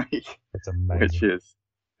 Like, it's amazing. Which is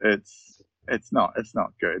it's not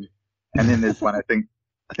good. And then there's one I think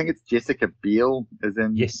it's Jessica Biel is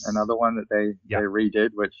in another one that they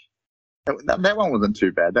redid, which that one wasn't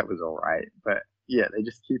too bad. That was all right, but yeah, they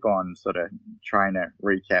just keep on sort of trying to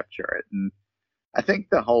recapture it. And I think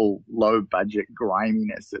the whole low budget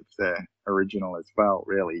griminess of the original as well,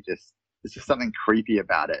 really it's just something creepy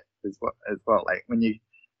about it as well. Like when you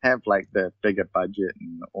have like the bigger budget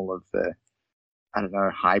and all of the, I don't know,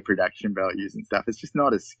 high production values and stuff, it's just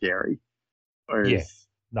not as scary. Whereas,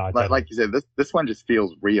 like you said, this one just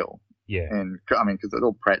feels real. Yeah. And I mean, because it's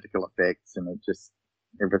all practical effects and it just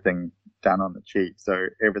everything done on the cheap, so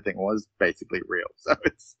everything was basically real. So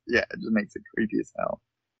it just makes it creepy as hell.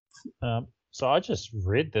 So I just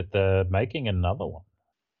read that they're making another one.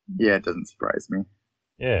 Yeah, it doesn't surprise me.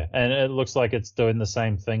 Yeah, and it looks like it's doing the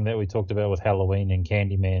same thing that we talked about with Halloween and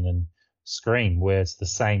Candyman and Scream, where it's the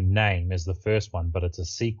same name as the first one, but it's a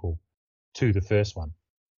sequel to the first one.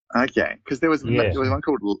 Okay, because there was one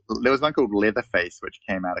called Leatherface, which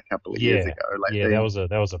came out a couple of years ago. Like that was a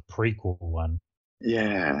prequel one.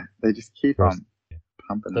 Yeah, they just keep on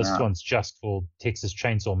pumping. This one's just called Texas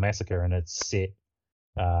Chainsaw Massacre, and it's set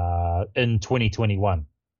in 2021.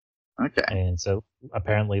 Okay. And so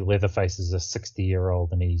apparently Leatherface is a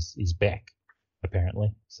 60-year-old and he's back,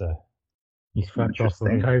 apparently. So he's fucked off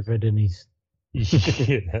with COVID and he's It's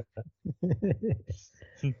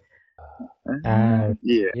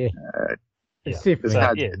definitely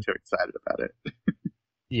hard to get too excited about it.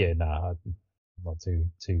 Yeah, no, I'm not too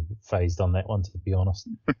phased on that one, to be honest.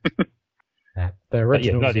 The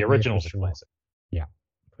original. The original's a classic. Yeah,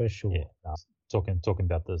 for sure. Yeah, no, talking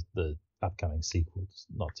about the upcoming sequels,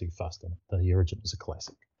 not too fussed on it. The original's a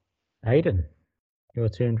classic. Aiden, your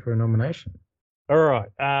turn for a nomination. All right.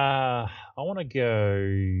 I want to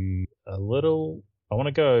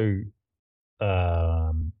go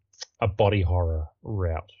a body horror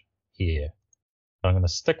route here. I'm going to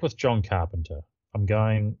stick with John Carpenter. I'm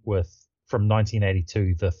going with, from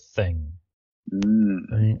 1982, The Thing.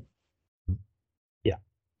 Yeah.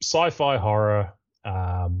 Sci-fi horror.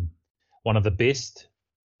 One of the best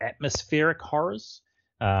atmospheric horrors.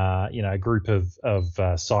 A group of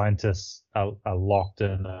scientists are locked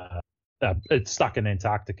in, it's stuck in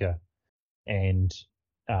Antarctica, and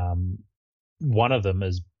one of them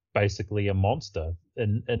is basically a monster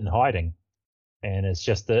in hiding, and it's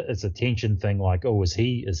just it's a tension thing. Like, oh, is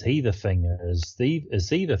he the thing? Is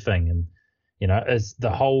he the thing? And as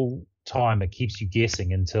the whole time it keeps you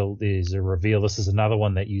guessing until there's a reveal. This is another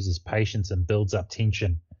one that uses patience and builds up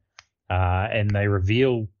tension. And they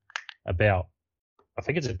reveal about, I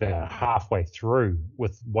think it's about halfway through,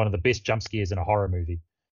 with one of the best jump scares in a horror movie,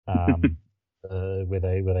 where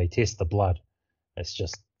they test the blood. It's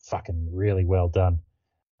just fucking really well done.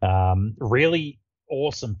 Really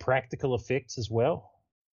awesome practical effects as well,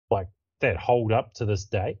 like that hold up to this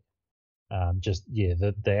day.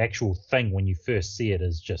 The actual thing when you first see it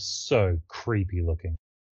is just so creepy looking.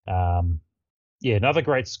 Another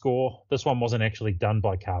great score. This one wasn't actually done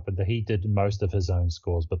by Carpenter. He did most of his own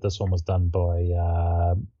scores, but this one was done by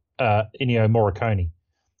Ennio Morricone,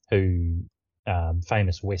 who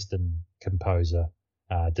famous Western composer,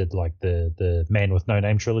 did like the Man with No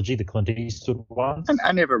Name trilogy, the Clint Eastwood ones. And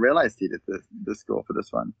I never realized he did the score for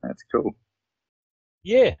this one. That's cool.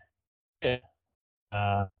 Yeah. And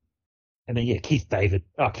then Keith David.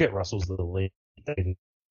 Oh, Kurt Russell's the lead. David,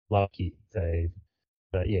 love Keith David.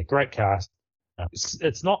 But yeah, great cast.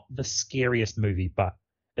 It's not the scariest movie, but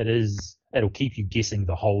it'll keep you guessing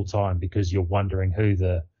the whole time because you're wondering who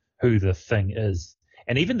the thing is,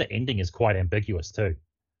 and even the ending is quite ambiguous too.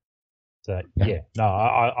 So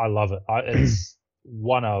I love it. It's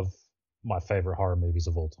one of my favorite horror movies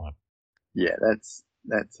of all time. Yeah, that's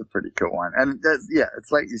a pretty cool one, and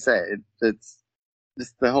it's like you say, it's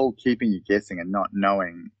just the whole keeping you guessing and not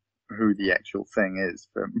knowing who the actual thing is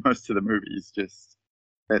for most of the movies. Just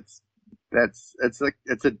it's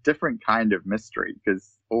a different kind of mystery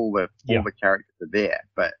because all the characters are there,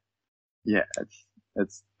 but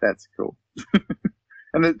that's cool.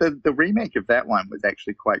 And the remake of that one was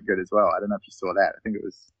actually quite good as well. I don't know if you saw that. I think it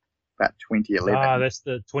was about 2011. Ah, that's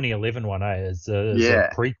the 2011 one. It's a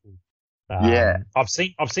prequel. I've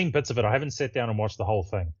seen bits of it. I haven't sat down and watched the whole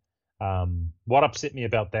thing. What upset me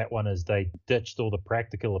about that one is they ditched all the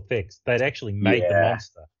practical effects. They'd actually made the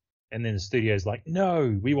monster, and then the studio's like,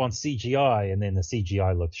 "No, we want CGI," and then the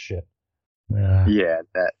CGI looked shit.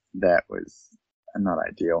 That was not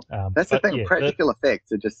ideal. That's the thing. Practical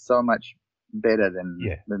effects are just so much better than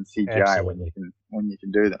CGI absolutely. when you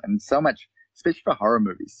can do them, and so much, especially for horror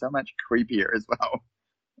movies, so much creepier as well.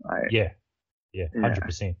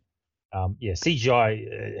 100%.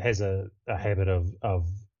 CGI has a habit of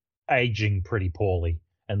aging pretty poorly,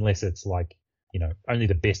 unless it's like, only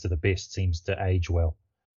the best of the best seems to age well.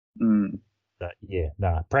 But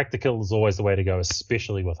practical is always the way to go,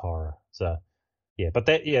 especially with horror. So but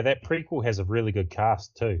that prequel has a really good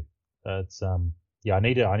cast too. It's I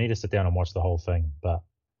need to sit down and watch the whole thing. But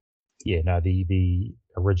the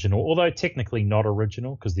original, although technically not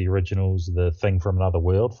original, because the original's The Thing from Another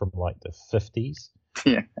World from like the 50s.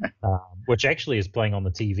 Which actually is playing on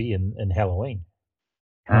the TV in Halloween.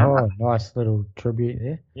 Oh, nice little tribute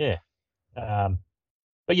there. Yeah.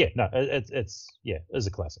 But it's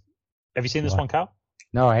a classic. Have you seen this one, Carl?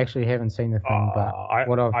 No, I actually haven't seen the thing, but I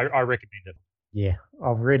recommend it. Yeah,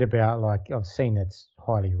 I've read about, I've seen it's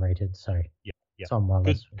highly rated, so it's on my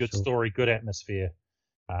list. Good story, good atmosphere.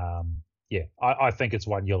 I think it's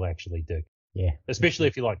one you'll actually dig. Yeah. Especially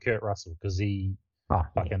if you like Kurt Russell, because he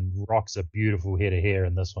fucking rocks a beautiful head of hair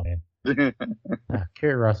in this one, man.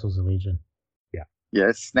 Kurt Russell's a legend. Yeah,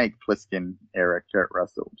 Snake Plissken era Kurt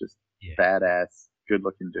Russell, just badass,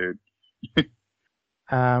 good-looking dude. Right,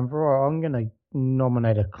 I'm going to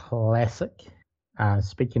nominate a classic.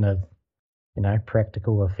 Speaking of,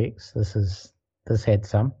 practical effects, this had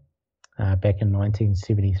some back in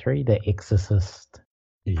 1973. The Exorcist,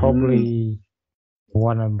 probably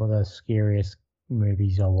one of the scariest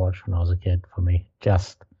movies I watched when I was a kid. For me,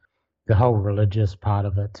 just the whole religious part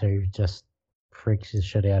of it too, just freaks the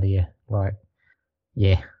shit out of you.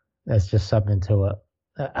 There's just something to it.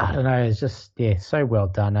 I don't know. It's just so well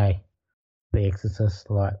done, eh? The Exorcist,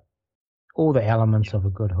 all the elements of a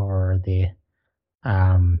good horror are there.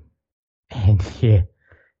 And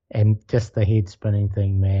just the head spinning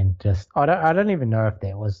thing, man. Just I don't even know if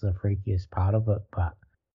that was the freakiest part of it, but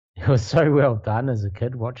it was so well done as a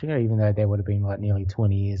kid watching it, even though that would have been nearly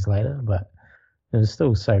 20 years later. But it was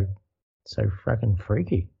still so fucking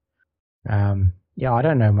freaky. I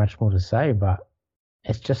don't know much more to say, but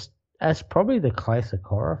it's probably the classic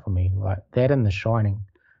horror for me. Like that and The Shining,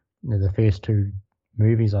 the first two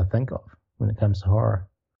movies I think of when it comes to horror.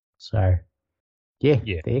 So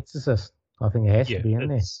The Exorcist, I think it has to be in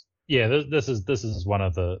there. Yeah, this is one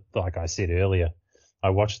of the, like I said earlier, I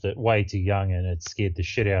watched it way too young and it scared the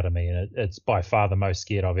shit out of me, and it's by far the most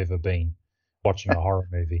scared I've ever been watching a horror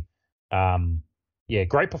movie.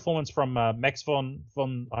 Great performance from Max von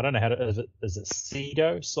I don't know how to, is it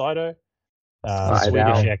Sydow?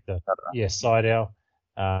 Swedish actor. Yeah, Sydow.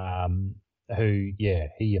 Who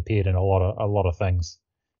he appeared in a lot of things.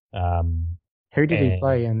 Who did he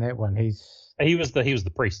play and in that one? he was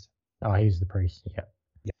the priest. Oh, he's the priest. Yeah.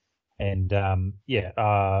 And I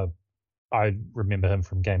remember him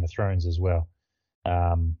from Game of Thrones as well.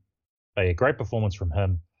 But yeah, great performance from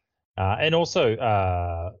him, and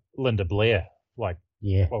also Linda Blair. Like,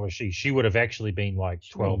 Yeah. what was she? She would have actually been like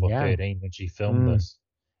She 12 was or young. 13 when she filmed this,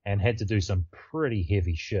 and had to do some pretty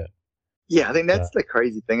heavy shit. Yeah, I think that's the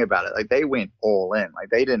crazy thing about it. Like, they went all in. Like,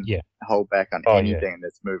 they didn't hold back on anything in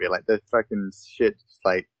this movie. Like, the fucking shit,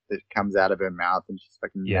 like, that comes out of her mouth, and she's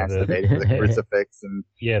fucking masturbating with a crucifix, and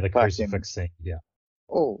the crucifix scene. Yeah,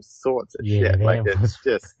 all sorts of shit. Like, it's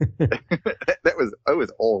just it was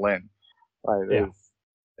all in. Like, it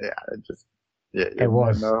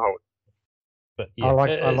was. No hold. But I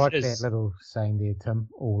like that little saying there, Tim.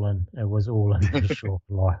 All in. It was all in for sure.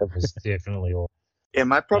 It was definitely all. Yeah,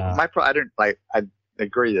 my problem. I don't like. I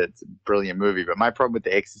agree that it's a brilliant movie, but my problem with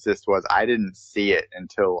The Exorcist was I didn't see it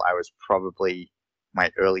until I was probably my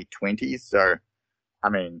early 20s. So, I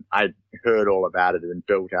mean, I heard all about it and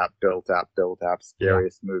built up,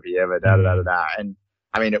 scariest movie ever, and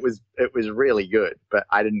I mean, it was really good, but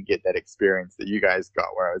I didn't get that experience that you guys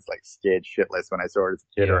got, where I was like scared shitless when I saw it as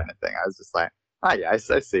a kid or anything. I was just like, oh yeah, I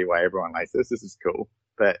see why everyone likes this. This is cool,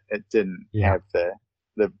 but it didn't have the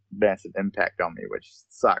massive impact on me, which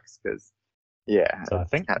sucks because so I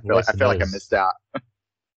feel like I missed out.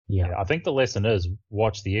 Yeah, I think the lesson is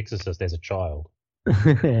watch The Exorcist as a child.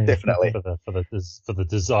 Definitely for the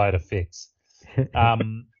desired effects.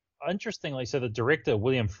 Interestingly, so the director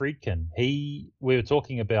William Friedkin, we were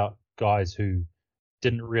talking about guys who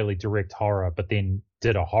didn't really direct horror, but then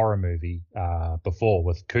did a horror movie before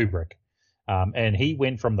with Kubrick, and he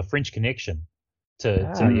went from The French Connection to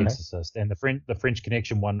The Exorcist, and the French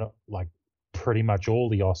Connection won like pretty much all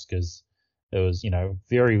the Oscars. It was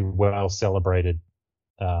very well celebrated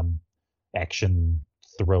action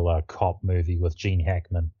thriller cop movie with Gene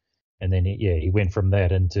Hackman. And then he went from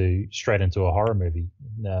that straight into a horror movie.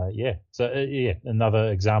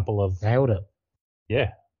 Another example of nailed it.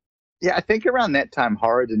 Yeah, I think around that time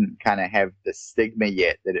horror didn't kind of have the stigma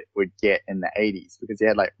yet that it would get in the 80s, because you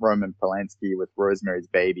had like Roman Polanski with Rosemary's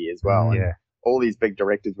Baby as well. And all these big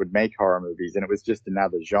directors would make horror movies, and it was just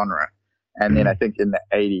another genre. And then I think in the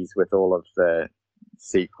 80s, with all of the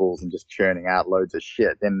sequels and just churning out loads of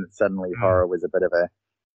shit, then suddenly horror was a bit of a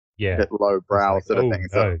bit lowbrow sort of thing.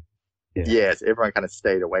 So yes, everyone kind of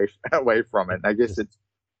stayed away from it. And I guess it's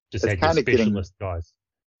kind of specialist guys.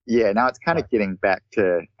 Yeah, now it's kind of getting back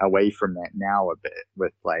to away from that now a bit,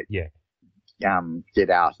 with like Get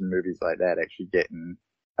Out and movies like that actually getting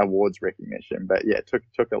awards recognition. But yeah, it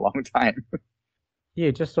took a long time.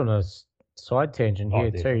 Yeah, just on a side tangent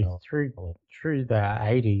here too, through the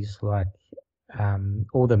 80s, like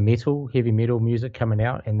all the heavy metal music coming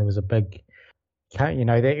out, and there was a big, the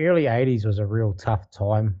early 80s was a real tough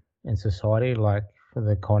time in society, like for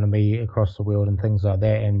the economy across the world and things like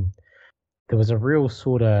that, and there was a real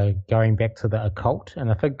sort of going back to the occult, and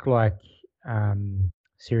I think like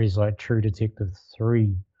series like True Detective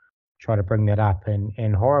 3 try to bring that up,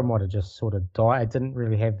 and horror might have just sort of died. It didn't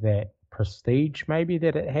really have that prestige maybe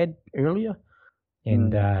that it had earlier,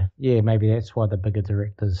 and maybe that's why the bigger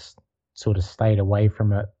directors sort of stayed away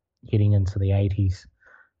from it getting into the 80s,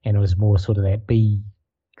 and it was more sort of that B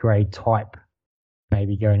grade type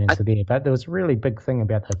maybe going into there. But there was a really big thing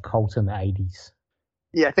about the occult in the 80s.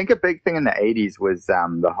 Yeah, I think a big thing in the 80s was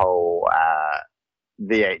the whole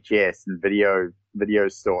VHS and video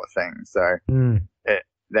store thing. So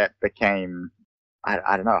that became,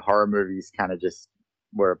 I don't know, horror movies kind of just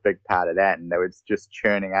were a big part of that, and they were just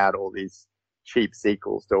churning out all these cheap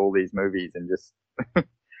sequels to all these movies, and just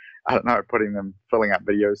I don't know, filling up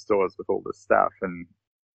video stores with all this stuff. And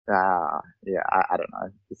I don't know.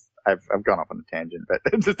 I've gone off on a tangent, but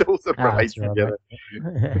it just all sort of relates together.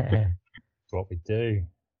 That's what we do.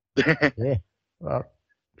 Yeah. Well,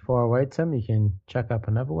 before I wait, Tim, you can chuck up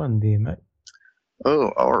another one there, mate.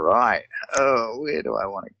 Oh, all right. Oh, where do I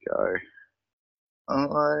want to go?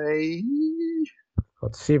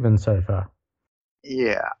 Got 7 so far.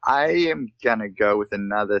 Yeah, I am gonna go with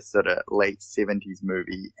another sort of late 70s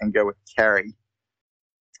movie and go with Carrie,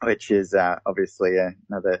 which is obviously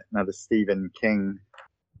another Stephen King.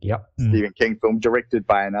 Yep. Stephen King film, directed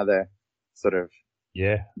by another sort of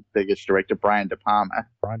biggest director, Brian De Palma.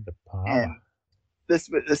 And this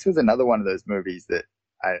was another one of those movies that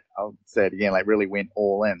I'll say it again, like really went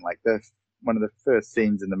all in. Like one of the first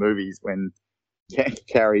scenes in the movies when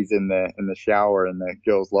Carrie's in the shower in the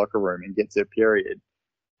girls' locker room and gets her period,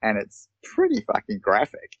 and it's pretty fucking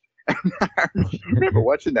graphic. I remember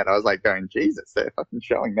watching that, I was like going, Jesus, they're fucking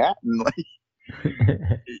showing that, and like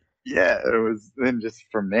yeah, it was. Then just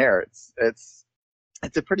from there, it's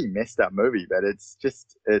a pretty messed up movie, but it's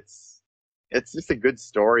just a good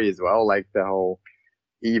story as well. Like the whole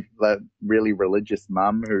the really religious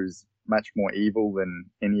mum who's much more evil than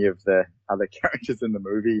any of the other characters in the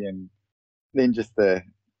movie, and then just the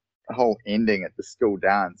whole ending at the school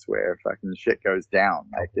dance where fucking shit goes down.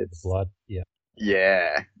 Like The it's blood. Yeah.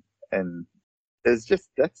 yeah, and it's just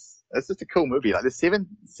a cool movie. Like the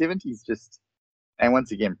seventies just, and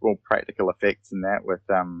once again all practical effects and that with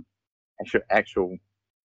actual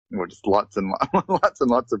well, just lots and lots and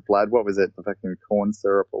lots of blood. What was it? The fucking corn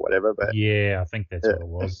syrup or whatever. But Yeah, I think that's uh, what it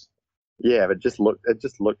was. yeah, but it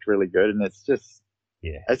just looked really good, and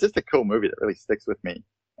Yeah. it's just a cool movie that really sticks with me,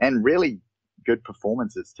 and really good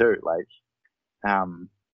performances too. Like Sissy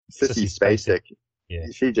Sissy Spacek. Spacek, Yeah.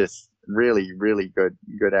 she just really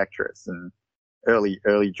good actress, and early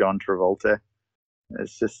John Travolta.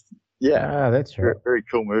 It's just yeah, That's right. very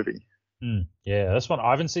cool movie. Yeah, this one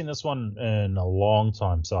I haven't seen this one in a long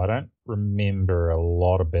time, so I don't remember a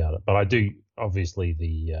lot about it. But I do obviously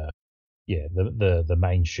the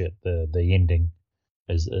main shit, the ending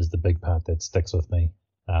is the big part that sticks with me.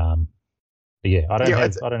 But yeah, I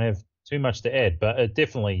don't have too much to add, but it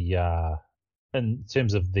definitely in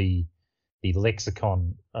terms of the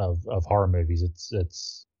lexicon of horror movies,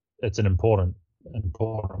 it's an important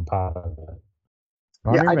part of it.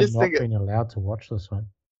 I Yeah, I remember just not think being allowed to watch this one.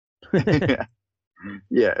 yeah,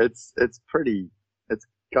 yeah, it's pretty. It's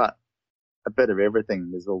got a bit of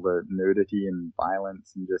everything. There's all the nudity and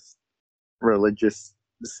violence and just religious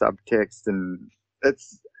subtext, and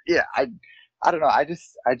it's yeah. I don't know. I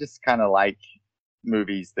just kind of like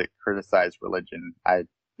movies that criticize religion. I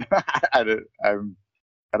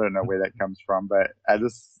don't know where that comes from, but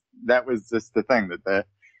that was just the thing that the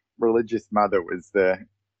religious mother was the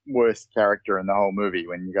worst character in the whole movie.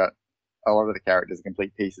 When you got a lot of the characters are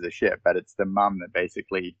complete pieces of shit, but it's the mum that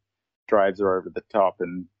basically drives her over the top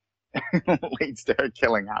and leads to her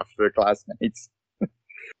killing half of her classmates. For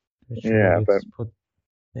sure, Yeah, but let's put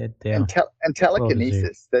that down. and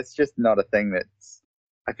telekinesis, that's just not a thing that's.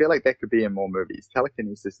 I feel like that could be in more movies.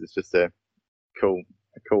 Telekinesis is just a cool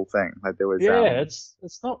thing. Like there was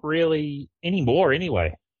It's not really anymore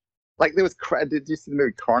anyway. like there was did you see the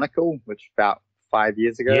movie Chronicle, which about 5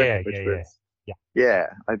 years ago, which was yeah,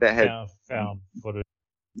 like that had found footage.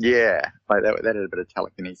 yeah, like that had a bit of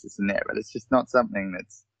telekinesis in there, but it's just not something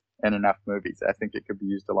that's in enough movies. I think it could be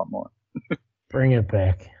used a lot more. Bring it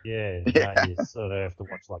back. Yeah, Yeah. no, you sort of have to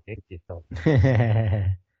watch like Exit.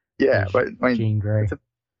 Yeah, but I mean, Jean Grey.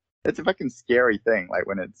 it's a fucking scary thing, like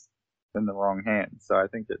when it's in the wrong hands. So I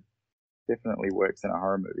think it definitely works in a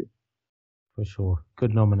horror movie. For sure.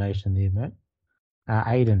 Good nomination there, mate.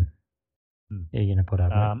 Aiden. You're going to put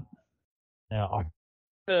up, mate. Now,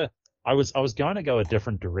 I was going to go a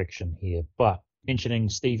different direction here, but mentioning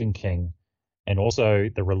Stephen King and also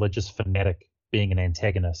the religious fanatic being an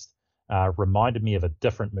antagonist reminded me of a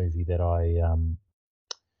different movie that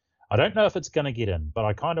I don't know if it's going to get in, but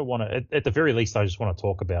I kind of want to, at the very least, I just want to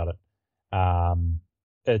talk about it.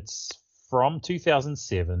 It's from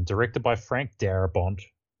 2007, directed by Frank Darabont,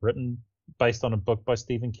 based on a book by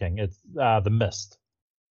Stephen King. It's The Mist.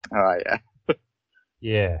 Oh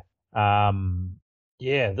yeah.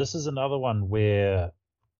 Yeah. This is another one where,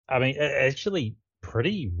 I mean, actually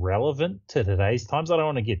pretty relevant to today's times. I don't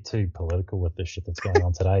want to get too political with the shit that's going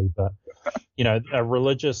on today, but, a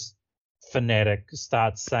religious fanatic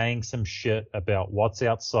starts saying some shit about what's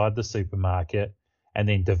outside the supermarket and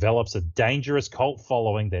then develops a dangerous cult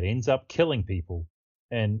following that ends up killing people.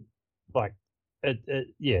 And, like, I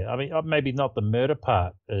mean, maybe not the murder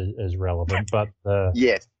part is relevant, but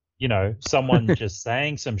yes. Someone just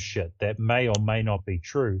saying some shit that may or may not be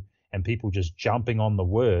true and people just jumping on the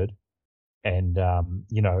word and,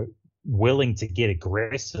 willing to get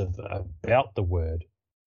aggressive about the word,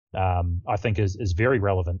 I think is very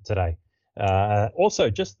relevant today. Also,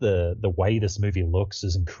 just the way this movie looks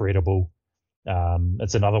is incredible.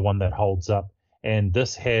 It's another one that holds up. And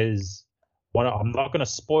this has I'm not going to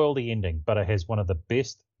spoil the ending, but it has one of the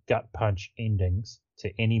best gut punch endings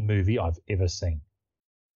to any movie I've ever seen.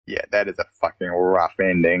 Yeah, that is a fucking rough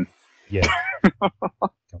ending. Yeah.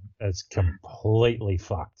 It's completely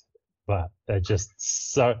fucked. But it just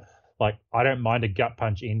so, like, I don't mind a gut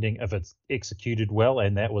punch ending if it's executed well,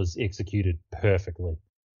 and that was executed perfectly.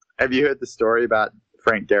 Have you heard the story about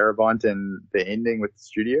Frank Darabont and the ending with the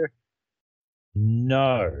studio?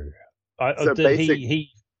 No.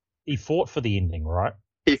 He fought for the ending, right?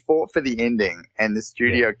 He fought for the ending, and the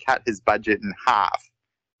studio cut his budget in half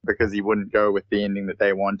because he wouldn't go with the ending that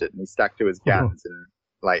they wanted, and he stuck to his guns and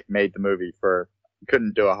like made the movie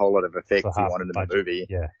couldn't do a whole lot of effects he wanted in the movie.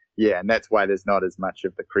 Yeah. Yeah, and that's why there's not as much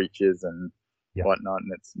of the creatures and Yeah. whatnot,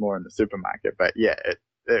 and it's more in the supermarket. But yeah,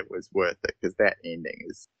 it was worth it because that ending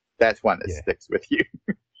that's one that Yeah. sticks with you.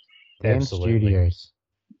 Damn Absolutely. studios.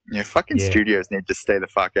 Yeah, fucking Yeah. studios need to stay the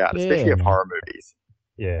fuck out, especially Yeah, of man. horror movies.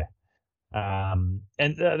 Yeah. And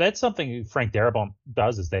that's something Frank Darabont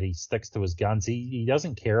does, is that he sticks to his guns. He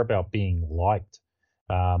doesn't care about being liked.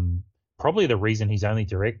 Probably the reason he's only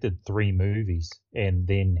directed 3 movies, and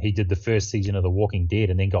then he did the first season of The Walking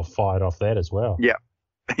Dead and then got fired off that as well. Yeah.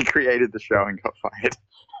 He created the show and got fired.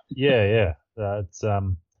 Yeah. It's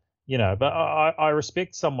but I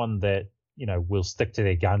respect someone that, will stick to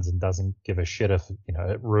their guns and doesn't give a shit if,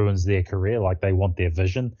 it ruins their career. Like, they want their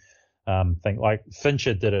vision. Think like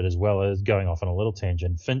Fincher did it as well. As going off on a little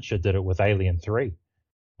tangent, Fincher did it with Alien 3.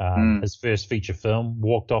 His first feature film,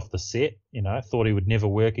 walked off the set, thought he would never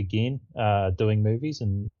work again doing movies,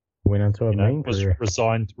 and Went into a main was career.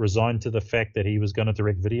 resigned to the fact that he was going to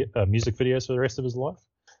direct music videos for the rest of his life,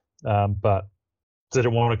 but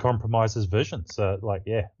didn't want to compromise his vision. So,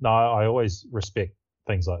 I always respect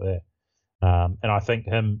things like that, and I think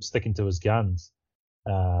him sticking to his guns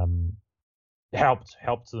helped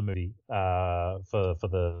the movie for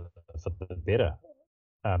the better,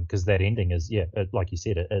 because that ending is like you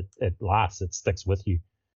said, it lasts, it sticks with you.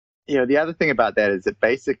 The other thing about that is that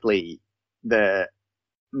basically the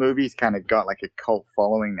movie's kind of got like a cult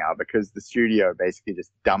following now because the studio basically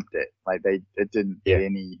just dumped it. Like it didn't get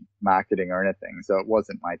any marketing or anything, so it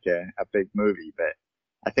wasn't like a big movie. But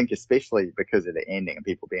I think especially because of the ending and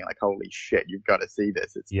people being like, "Holy shit, you've got to see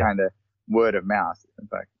this!" It's kind of word of mouth. In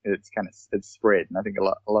fact, it's spread, and I think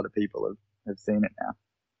a lot of people have seen it now.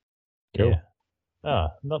 Cool. Yeah. Oh,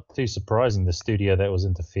 not too surprising. The studio that was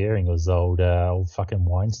interfering was old fucking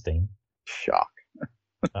Weinstein. Shock.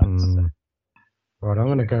 Right, I'm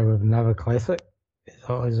going to go with another classic,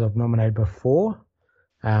 as I've nominated before.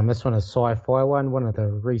 This one is a sci-fi one of the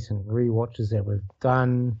recent rewatches that we've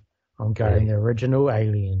done. I'm going the original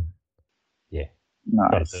Alien. Yeah.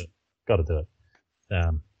 Nice. Got to do it.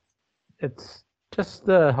 It's just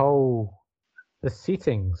the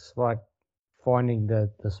settings, like finding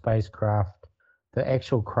the spacecraft, the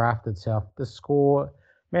actual craft itself, the score.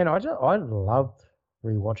 Man, I loved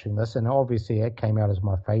rewatching this, and obviously it came out as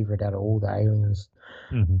my favorite out of all the Aliens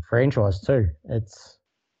franchise too. It's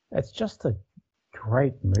just a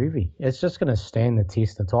great movie. It's just going to stand the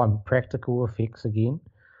test of time. Practical effects again,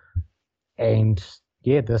 and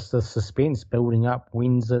the suspense building up.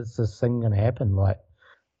 When's this thing going to happen?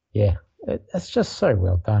 It's just so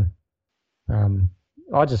well done.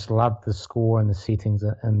 I just love the score and the settings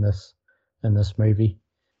in this movie.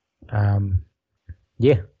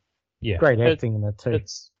 Great acting in it too.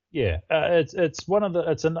 It's one of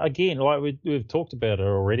the again, like we've talked about it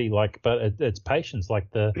already, but it's patience. Like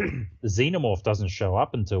the xenomorph doesn't show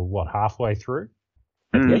up until halfway through,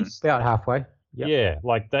 at least. About halfway. Yep. Yeah,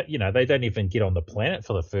 like that. They don't even get on the planet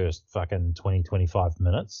for the first fucking 20-25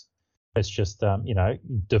 minutes. It's just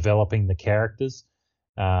developing the characters.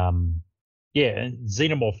 And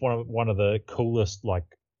xenomorph, one of the coolest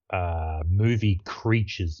movie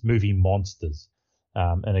creatures, movie monsters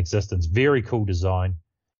in existence. Very cool design.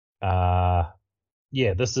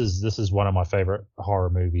 This is one of my favorite horror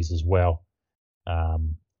movies as well.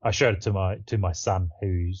 I showed it to my son,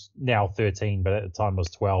 who's now 13, but at the time was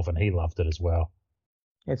 12, and he loved it as well.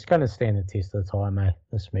 It's going to stand the test of time,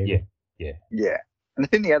 this movie. Yeah. And I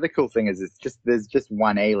think the other cool thing is there's just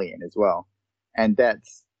one alien as well, and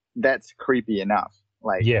that's creepy enough.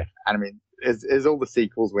 I mean, as all the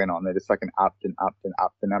sequels went on, they just fucking upped and upped and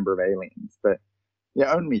upped the number of aliens, but you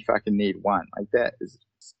only fucking need one. Like, that is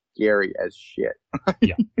scary as shit.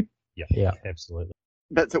 Yeah, absolutely.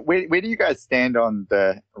 But so where do you guys stand on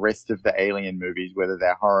the rest of the Alien movies, whether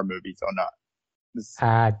they're horror movies or not?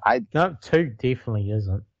 No, 2 definitely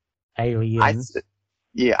isn't. Aliens.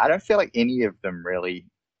 I don't feel like any of them really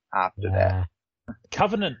after that.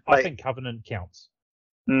 Covenant, I think Covenant counts.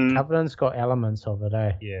 Covenant's got elements of it,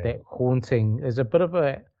 eh? Yeah. That haunting is a bit of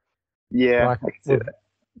a... Yeah, I can see that.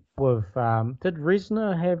 Did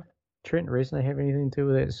Trent Reznor have anything to do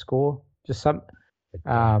with that score? Just some...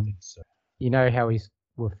 I don't think so. You know how he's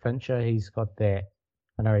with Fincher, he's got that...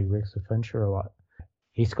 I know he works with Fincher a lot.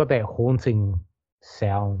 He's got that haunting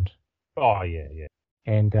sound. Oh, yeah.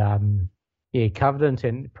 And, Covenant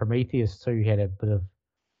and Prometheus too had a bit of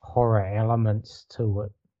horror elements to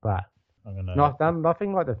it, but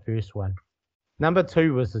nothing like the first one. Number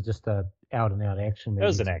 2 was just a out-and-out action movie. It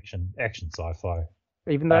was an action sci-fi.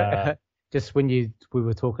 Even though, just when we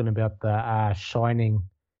were talking about the Shining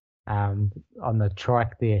on the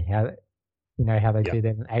trike there, how they do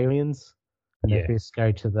that in Aliens, when they first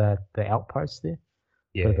go to the outpost there.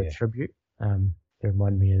 Yeah, bit of a tribute. It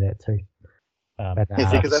reminded me of that too. But Yeah,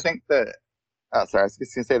 see, because I think sorry, I was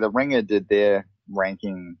just gonna say the Ringer did their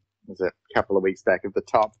ranking was it a couple of weeks back of the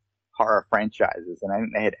top horror franchises, and I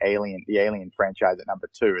think they had the Alien franchise at number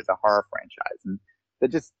 2 as a horror franchise, and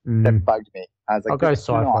that bugged me. I was like, I'll go this is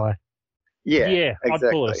not- sci-fi. Yeah, yeah, exactly.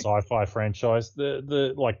 I'd call it a sci-fi franchise.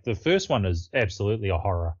 The first one is absolutely a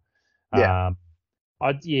horror. Yeah.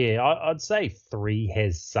 I'd say 3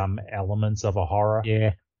 has some elements of a horror.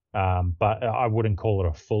 Yeah. But I wouldn't call it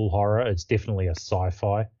a full horror. It's definitely a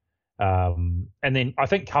sci-fi. And then I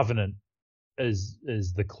think Covenant is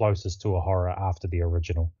the closest to a horror after the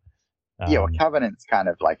original. Well, Covenant's kind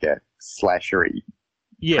of like a slashery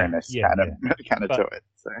premise kind of to it.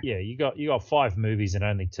 So. Yeah, you got 5 movies and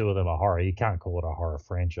only 2 of them are horror. You can't call it a horror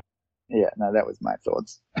franchise. Yeah, no, that was my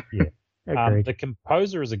thoughts. Yeah. The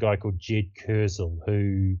composer is a guy called Jed Kurzel,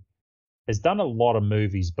 who has done a lot of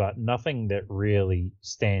movies, but nothing that really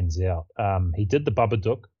stands out. He did The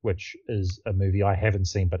Babadook, which is a movie I haven't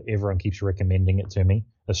seen, but everyone keeps recommending it to me.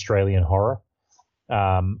 Australian horror.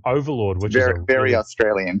 Overlord, which is very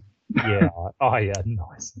Australian. Yeah. Oh, yeah.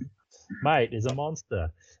 Nice. Mate is a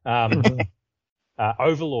monster.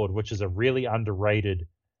 Overlord, which is a really underrated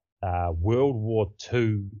World War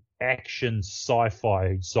II action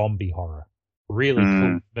sci-fi zombie horror. Really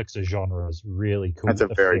cool mix of genres. Really cool. That's a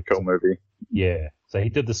very cool movie. Yeah. So he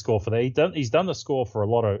did the score for that. He's done the score for a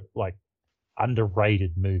lot of like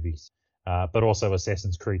underrated movies, but also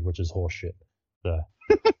Assassin's Creed, which is horseshit. So.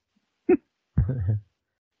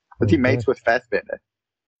 Was he mates with Fassbender?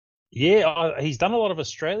 Yeah, he's done a lot of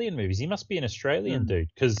Australian movies. He must be an Australian dude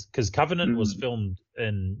because Covenant was filmed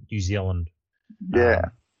in New Zealand. Yeah.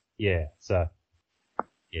 So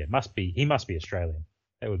he must be Australian.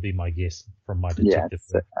 That would be my guess from my detective.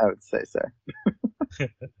 Yeah, I would say so.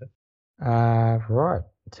 Right,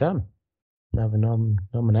 Tim, another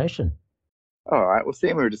nomination. All right. Well,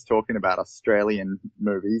 seeing we were just talking about Australian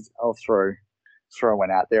movies, I'll throw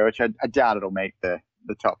one out there, which I doubt it'll make the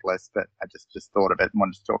top list, but I just thought of it and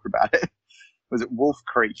wanted to talk about it. Was it Wolf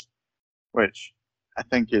Creek, which I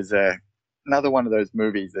think is another one of those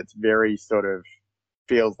movies that's very sort of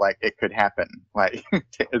feels like it could happen. Like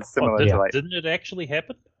it's similar to like. Didn't it actually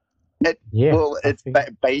happen? Well, it's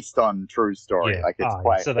based on true story. Yeah. Like it's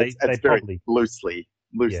quite. So it's very probably loosely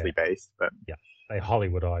based, but they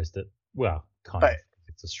Hollywoodized it. Well, kind of.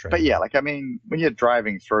 It's Australian. But yeah, like I mean, when you're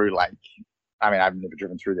driving through, like, I mean, I've never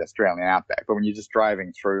driven through the Australian outback, but when you're just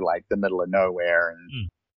driving through like the middle of nowhere, and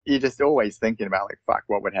you're just always thinking about like, fuck,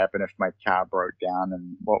 what would happen if my car broke down,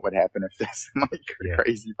 and what would happen if there's some like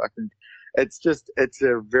crazy fucking. It's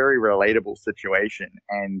a very relatable situation,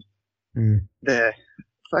 and the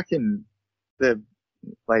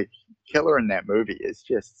like killer in that movie is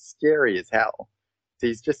just scary as hell.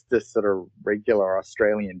 He's just this sort of regular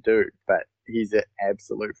Australian dude, but he's an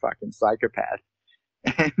absolute fucking psychopath.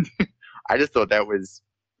 And I just thought that was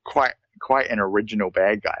quite an original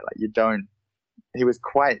bad guy. Like he was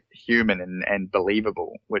quite human and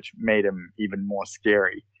believable, which made him even more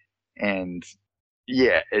scary. And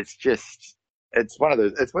yeah, it's one of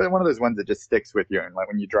those ones that just sticks with you. And like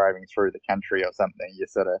when you're driving through the country or something, you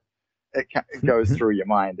sort of it goes through your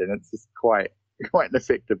mind, and it's just quite an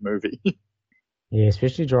effective movie. Yeah,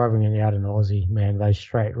 especially driving it out in Aussie, man. Those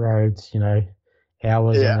straight roads,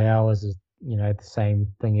 hours and hours is, the same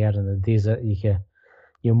thing out in the desert.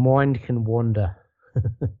 Your mind can wander.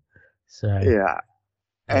 So yeah.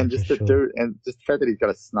 And just the fact that he's got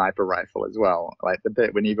a sniper rifle as well, like the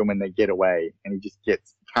bit when they get away and he just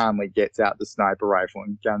calmly gets out the sniper rifle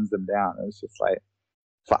and guns them down. It's just like,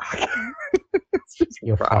 fuck. It's just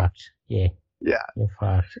you're fucked. Yeah. Yeah. You're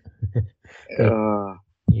fucked.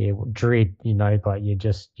 Yeah, dread, but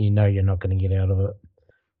you're not going to get out of it.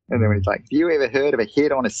 And then when he's like, "Do you ever heard of a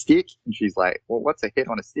head on a stick?" And she's like, "Well, what's a head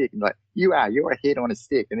on a stick?" And he's like, you're a head on a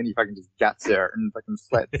stick. And then he fucking just guts her and fucking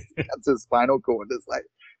cuts her spinal cord. It's like,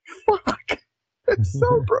 fuck. It's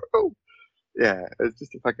so brutal. Yeah, it's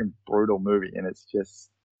just a fucking brutal movie. And it's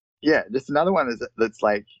just another one that's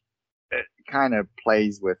like, it kind of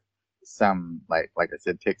plays with some, like I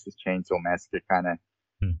said, Texas Chainsaw Massacre kind of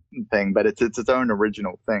thing, but it's its own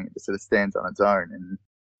original thing. It sort of stands on its own. And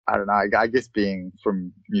I don't know, I guess being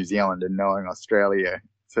from New Zealand and knowing Australia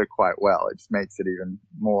so quite well, it just makes it even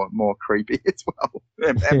more creepy as well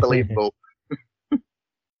and believable.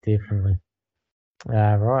 Definitely.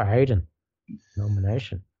 Right, Hayden,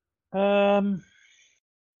 nomination. I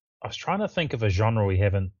was trying to think of a genre we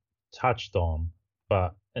haven't touched on,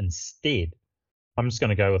 but instead, I'm just going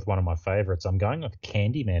to go with one of my favorites. I'm going with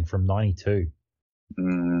Candyman from '92.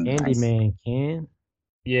 Candyman,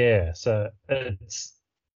 Yeah, so it's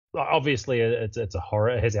obviously it's a horror.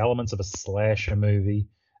 It has elements of a slasher movie.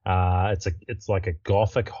 It's like a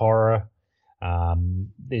gothic horror.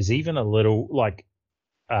 There's even a little like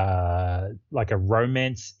a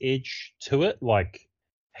romance edge to it. Like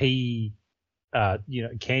he,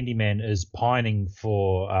 Candyman is pining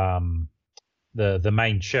for the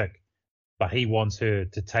main chick, but he wants her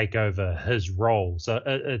to take over his role. So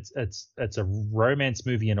it's a romance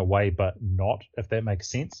movie in a way, but not, if that makes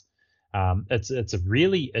sense. It's a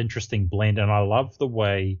really interesting blend, and I love the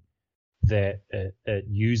way that it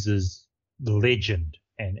uses legend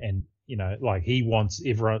and like he wants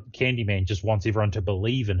everyone. Candyman just wants everyone to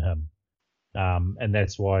believe in him, and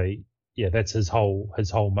that's why, yeah, that's his whole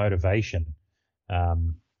motivation.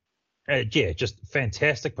 Yeah, just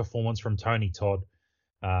fantastic performance from Tony Todd.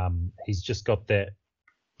 He's just got that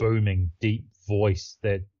booming, deep voice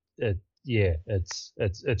that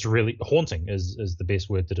it's really haunting is the best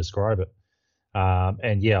word to describe it.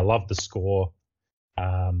 And yeah, I love the score.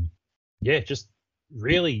 Yeah, just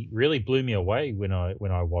really, really blew me away when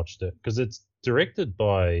I watched it, because it's directed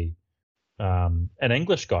by an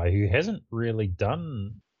English guy who hasn't really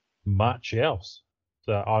done much else.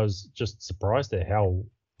 So I was just surprised at how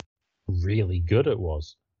really good it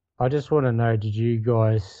was. I just want to know, did you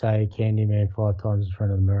guys say Candyman 5 times in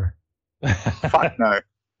front of the mirror? Fuck no.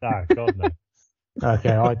 No, God no.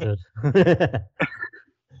 Okay, I did.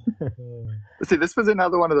 See, this was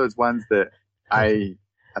another one of those ones that I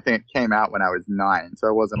think it came out when I was 9, so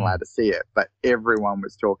I wasn't allowed to see it, but everyone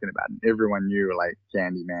was talking about it. And everyone knew like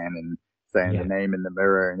Candyman and saying the name in the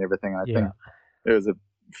mirror and everything. I think it was a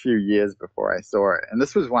few years before I saw it. And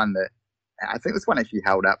this was one that I think this one actually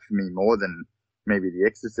held up for me more than maybe The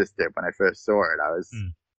Exorcist did when I first saw it. I was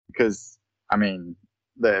because I mean,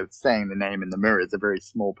 the saying the name in the mirror is a very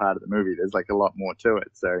small part of the movie. There's like a lot more to it.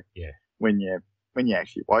 So when you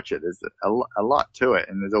actually watch it, there's a lot to it,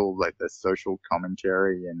 and there's all like the social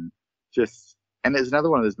commentary and there's another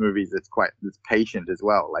one of those movies that's patient as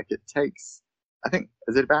well. Like it takes, I think,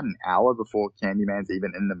 is it about an hour before Candyman's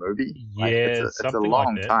even in the movie? Yeah, like it's a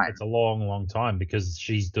long time. It's a long, long time because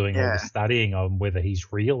she's doing all the studying on whether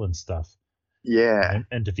he's real and stuff. Yeah, and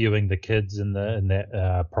interviewing the kids in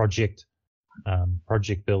that project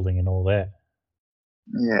building and all that.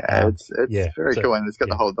 Yeah, it's very cool, and it's got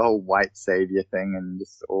the whole white savior thing and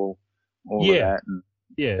just all of that. And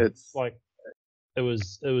it's like it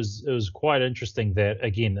was quite interesting that,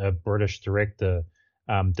 again, a British director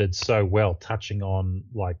did so well touching on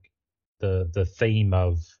like the theme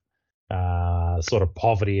of sort of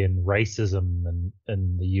poverty and racism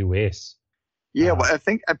in the US. Yeah, well,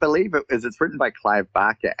 I believe it's written by Clive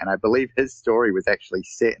Barker, and I believe his story was actually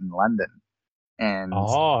set in London. And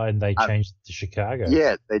they changed it to Chicago.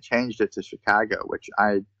 Yeah, they changed it to Chicago, which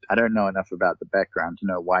I don't know enough about the background to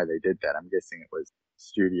know why they did that. I'm guessing it was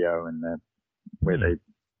studio and where they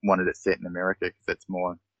wanted it set in America because it's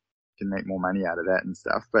more, can make more money out of that and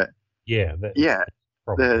stuff. But the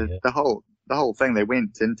whole thing, they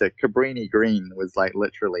went into Cabrini Green was like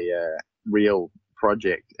literally a real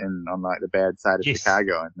project on like the bad side of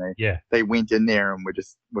Chicago, and they went in there and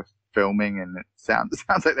were filming, and it sounds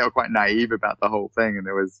like they were quite naive about the whole thing, and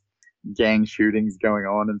there was gang shootings going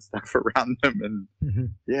on and stuff around them, and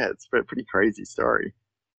it's a pretty crazy story.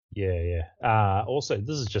 Also,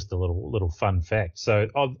 this is just a little fun fact. So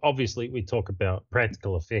obviously we talk about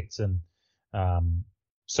practical effects, and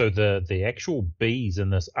so the actual bees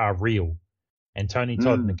in this are real, and Tony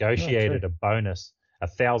Todd negotiated a bonus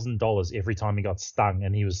 $1,000 every time he got stung,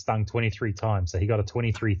 and he was stung 23 times, so he got a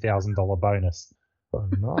 $23,000 bonus. Oh,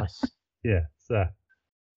 nice. So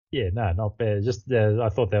not bad. Just I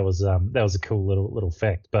thought that was a cool little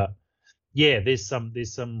fact. But there's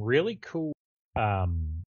some really cool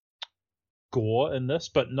gore in this,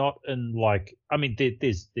 but not in like, I mean,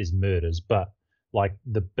 there's murders, but like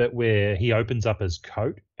the bit where he opens up his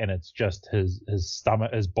coat and it's just his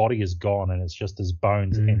stomach, his body is gone, and it's just his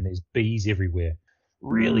bones, and there's bees everywhere.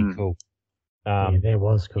 Really cool. That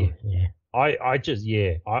was cool. I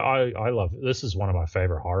love it. This is one of my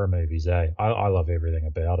favorite horror movies. I love everything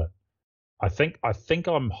about it. I think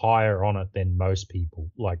I'm higher on it than most people.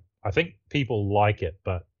 Like, I think people like it,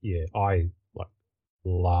 but I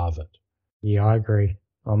love it. Yeah, I agree.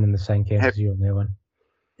 I'm in the same camp as you on that one.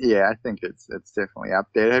 Yeah, I think it's definitely up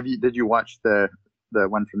there. Did you watch the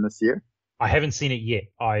one from this year? I haven't seen it yet.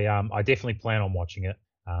 I definitely plan on watching it.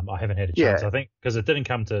 I haven't had a chance. I think because it didn't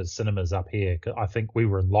come to cinemas up here. I think we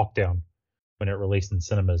were in lockdown when it released in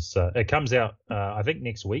cinemas. So it comes out, I think,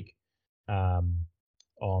 next week on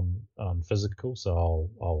physical. So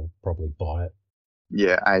I'll probably buy it.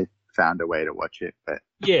 Yeah, I found a way to watch it, but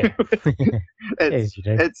yeah,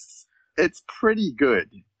 it's pretty good.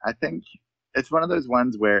 I think it's one of those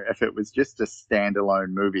ones where if it was just a standalone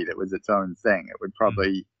movie that was its own thing, it would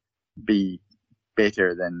probably be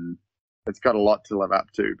better than. It's got a lot to live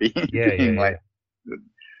up to, being like,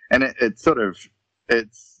 and it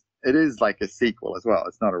is like a sequel as well.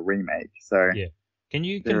 It's not a remake, so yeah. Can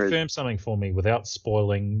you confirm something for me without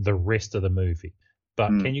spoiling the rest of the movie? But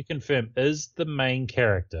can you confirm, is the main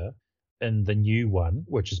character in the new one,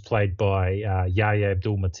 which is played by Yahya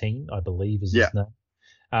Abdul-Mateen, I believe is his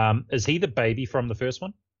name, is he the baby from the first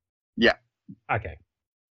one? Yeah. Okay.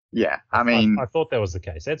 Yeah, I mean, I thought that was the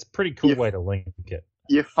case. That's a pretty cool way to link it.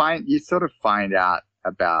 You sort of find out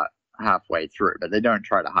about halfway through, but they don't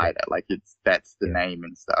try to hide it. Like that's the name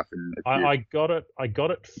and stuff. And I got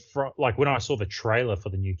it from like when I saw the trailer for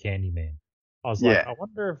the new Candyman. I was like, I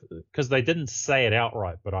wonder if, because they didn't say it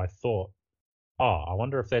outright, but I thought, I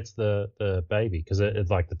wonder if that's the baby, because it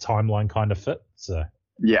like the timeline kind of fit. So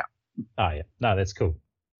yeah. Oh yeah, no, that's cool.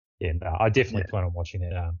 Yeah, no, I definitely plan on watching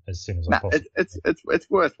it as soon as I possibly. It's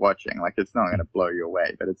worth watching. Like it's not going to blow you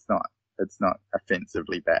away, but it's not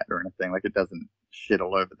offensively bad or anything. Like it doesn't shit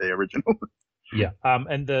all over the original. Yeah.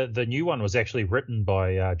 And the new one was actually written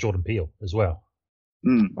by Jordan Peele as well.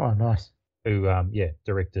 Oh, nice. Who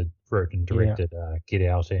wrote and directed Get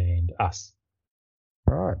Out and Us.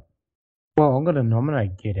 Right. Well, I'm going to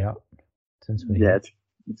nominate Get Out since we. Yeah,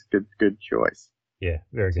 it's a good choice. Yeah,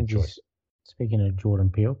 very good choice. Speaking of Jordan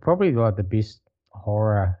Peele, probably like the best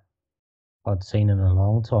horror I'd seen in a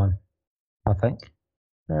long time, I think.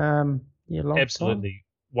 Absolutely time.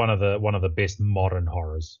 one of the best modern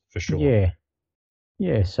horrors for sure.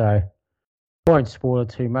 Yeah. So I won't spoil it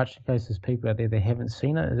too much in case there's people out there that haven't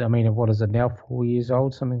seen it. I mean, what is it now? 4 years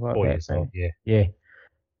old, something like 4 that. Years old, yeah.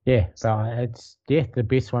 Yeah. But it's the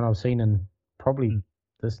best one I've seen in probably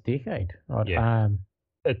this decade.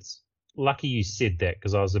 It's lucky you said that,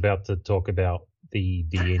 because I was about to talk about the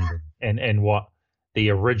ending and what the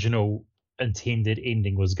original intended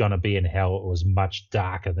ending was going to be, and how it was much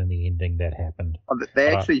darker than the ending that happened.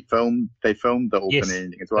 They actually filmed the alternate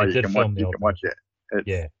ending as well. You can watch it.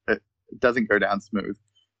 It doesn't go down smooth.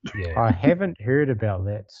 Yeah. I haven't heard about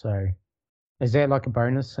that. So is that like a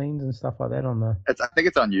bonus scenes and stuff like that on the? I think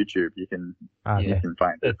it's on YouTube. You can find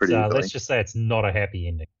it pretty easily. Let's just say it's not a happy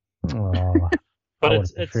ending. Oh, but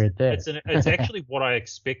it's actually what I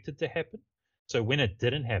expected to happen. So when it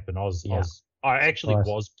didn't happen, I actually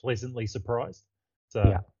was pleasantly surprised.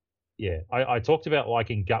 So I talked about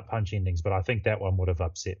liking gut punch endings, but I think that one would have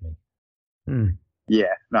upset me.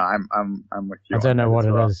 Yeah, no, I'm with you. I don't know what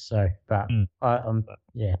it is, so but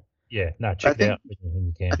Yeah, no, check it out when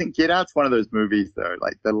you can. I think Get Out's one of those movies though.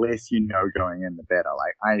 Like the less you know going in, the better.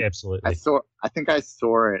 Like absolutely. I think I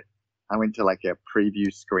saw it. I went to like a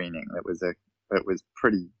preview screening. It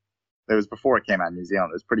was before it came out in New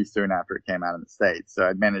Zealand. It was pretty soon after it came out in the States. So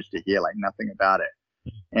I'd managed to hear like nothing about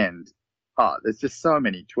it. And there's just so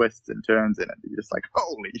many twists and turns in it. You're just like,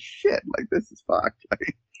 holy shit, like this is fucked.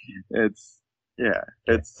 Like it's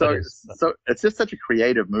just such a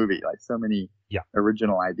creative movie. Like so many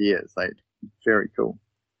original ideas. Like very cool.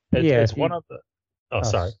 It's one of the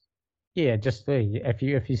sorry. Yeah, just if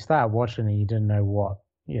you start watching it, you didn't know what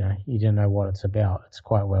it's about. It's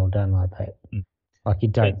quite well done like that. Like you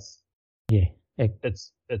don't.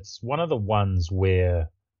 It's one of the ones where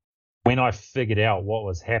when I figured out what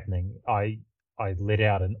was happening, I let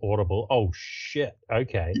out an audible, oh shit,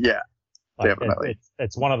 okay. Yeah, definitely.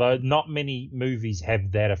 It's one of those. Not many movies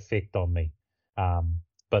have that effect on me,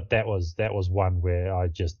 but that was one where I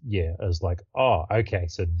just it was like, oh okay,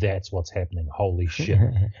 so that's what's happening. Holy shit.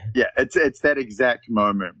 Yeah, it's that exact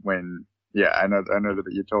moment when I know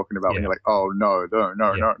that you're talking about when you're like, oh no.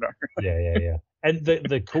 Yeah. And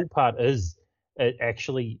the cool part is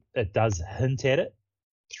it does hint at it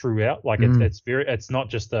throughout. Like it's not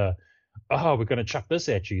just we're going to chuck this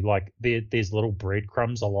at you. Like there's little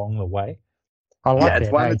breadcrumbs along the way. I like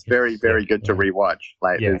it's one that's very, very good to rewatch.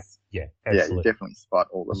 Like absolutely. You definitely spot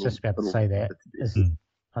all the. I was just about to say that.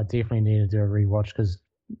 I definitely need to do a rewatch, because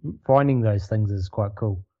finding those things is quite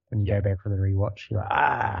cool when you go back for the rewatch. You're like,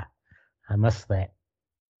 I missed that.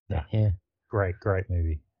 Yeah. Great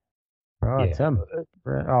movie. Right, Tim.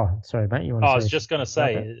 Sorry, mate. You want? I was just going to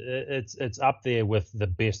say it's up there with the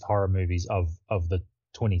best horror movies of the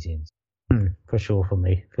 2010s. For sure, for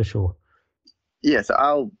me, for sure. Yeah, so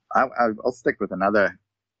I'll stick with another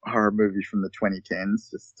horror movie from the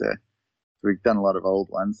 2010s. We've done a lot of old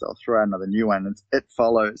ones, so I'll throw out another new one. It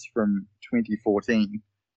Follows from 2014,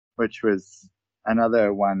 which was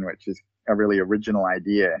another one which is a really original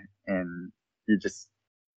idea, and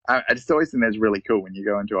I just always think that's really cool when you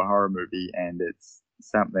go into a horror movie and it's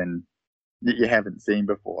something that you haven't seen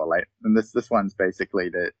before. Like, and this one's basically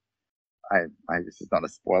that I this is not a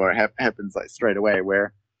spoiler. It happens like straight away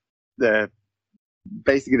where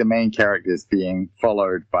basically the main character is being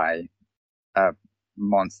followed by a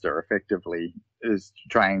monster. Effectively, is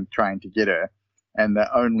trying to get her, and the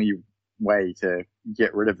only way to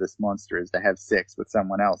get rid of this monster is to have sex with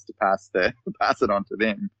someone else to pass it on to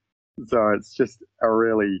them. So it's just a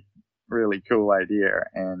really, really cool idea,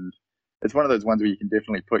 and it's one of those ones where you can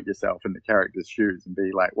definitely put yourself in the character's shoes and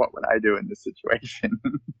be like, what would I do in this situation?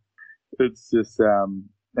 It's just and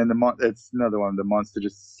it's another one. The monster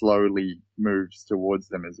just slowly moves towards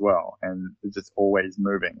them as well, and it's just always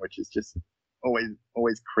moving, which is just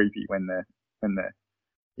always creepy when the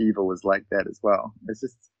evil is like that as well. It's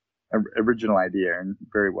just an original idea and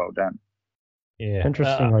very well done. Yeah,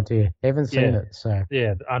 Interesting idea. Haven't seen it, so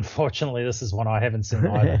yeah. Unfortunately, this is one I haven't seen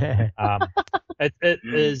either.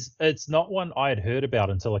 It's not one I had heard about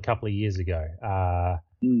until a couple of years ago.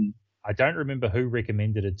 I don't remember who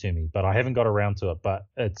recommended it to me, but I haven't got around to it. But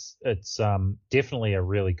it's definitely a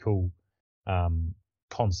really cool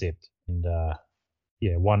concept, and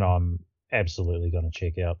one I'm absolutely going to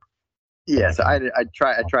check out. Yeah, so I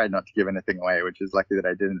tried not to give anything away, which is lucky that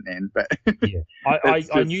I didn't end. But yeah,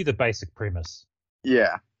 I knew the basic premise.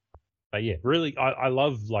 Yeah, but yeah, really, I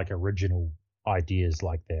love like original ideas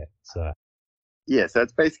like that. So yeah, so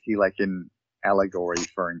it's basically like an allegory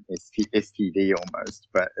for an STD almost,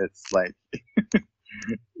 but it's like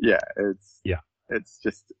it's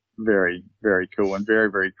just very, very cool and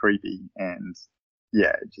very, very creepy, and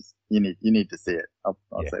yeah, just you need to see it. I'll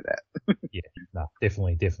say that. Yeah, no,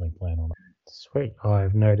 definitely plan on it. Sweet,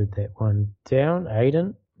 I've noted that one down.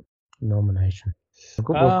 Aiden, nomination. We've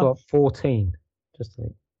got 14. Just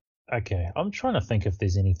think. Okay, I'm trying to think if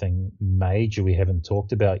there's anything major we haven't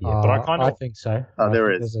talked about yet, but I think so.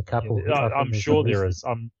 There is. There's a couple. Yeah, I'm sure there is.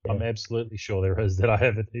 I'm absolutely sure there is that I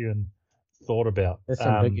haven't even thought about. There's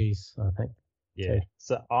some biggies, I think. Yeah. Too.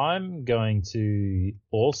 So I'm going to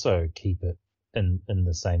also keep it in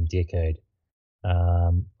the same decade.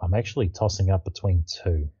 I'm actually tossing up between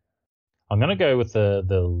two. I'm going to go with the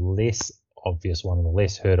less obvious one, the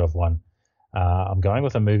less heard of one. I'm going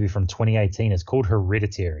with a movie from 2018. It's called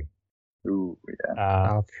Hereditary. Ooh,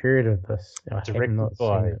 yeah. I've heard of this. Directed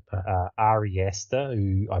by Ari Aster,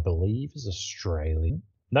 who I believe is Australian.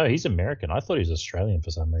 No, he's American. I thought he was Australian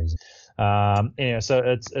for some reason. So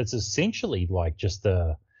it's essentially like just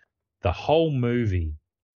the whole movie.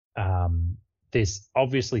 There's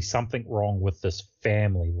obviously something wrong with this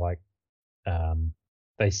family. Like,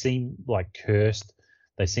 they seem like cursed.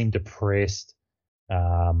 They seem depressed.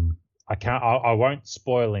 I won't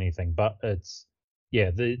spoil anything, but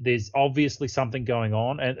there's obviously something going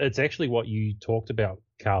on, and it's actually what you talked about,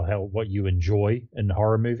 Carl, what you enjoy in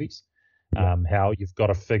horror movies, how you've got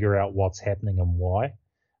to figure out what's happening and why.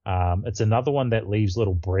 It's another one that leaves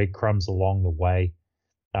little breadcrumbs along the way,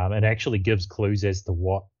 and actually gives clues as to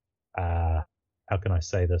what, how can I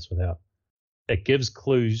say this without, it gives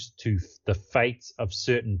clues to the fates of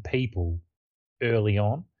certain people early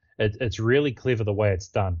on. It's really clever the way it's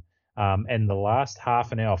done. And the last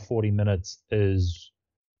half an hour, 40 minutes is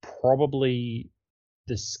probably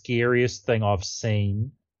the scariest thing I've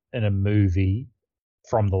seen in a movie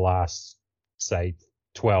from the last, say,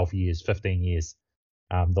 12 years, 15 years.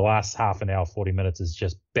 The last half an hour, 40 minutes is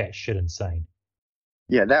just batshit insane.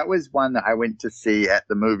 Yeah, that was one that I went to see at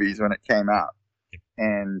the movies when it came out.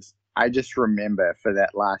 And I just remember for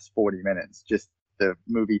that last 40 minutes, just the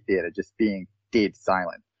movie theater just being dead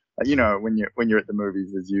silent. You know, when you're at the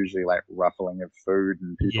movies, there's usually like ruffling of food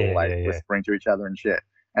and people whispering to each other and shit.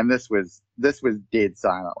 And this was dead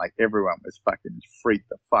silent. Like everyone was fucking freaked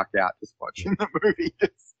the fuck out just watching the movie.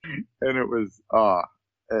 And it was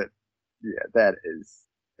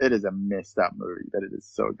it is a messed up movie, but it is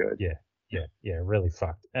so good. Yeah, really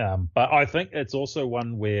fucked. But I think it's also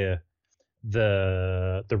one where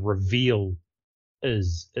the reveal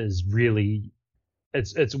is really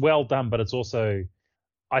it's well done, but it's also,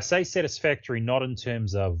 I say satisfactory not in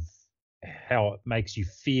terms of how it makes you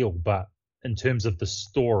feel, but in terms of the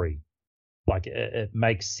story. Like it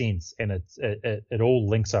makes sense, and it all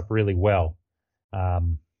links up really well.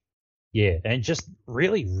 And just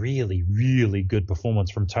really, really, really good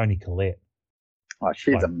performance from Toni Collette. Oh,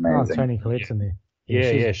 she's amazing. Oh, Toni Collette's in there.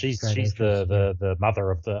 Yeah, she's the mother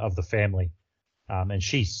of the family, and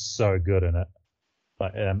she's so good in it.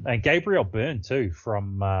 But and Gabriel Byrne too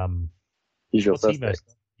from Usual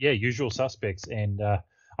Suspects. Usual Suspects, and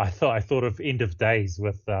I thought of End of Days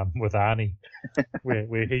with Arnie,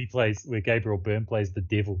 where Gabriel Byrne plays the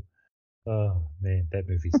devil. Oh man, that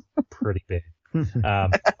movie's pretty bad.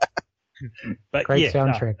 But great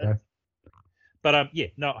soundtrack though. yeah,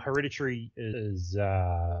 no, Hereditary is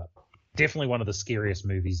definitely one of the scariest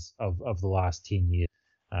movies of the last 10 years.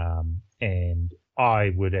 And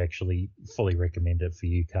I would actually fully recommend it for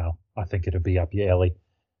you, Carl. I think it'd be up your alley.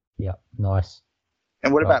 Yeah, nice.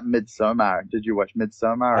 And what about Midsommar? Did you watch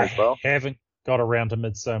Midsommar as well? I haven't got around to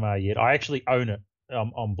Midsommar yet. I actually own it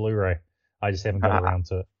on Blu-ray. I just haven't got around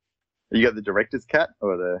to it. You got the director's cut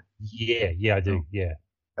or the? Yeah, I do. Yeah.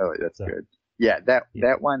 Oh, that's good. Yeah,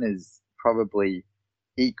 that one is probably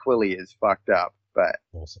equally as fucked up, but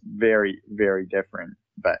awesome. Very, very different.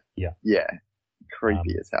 But yeah,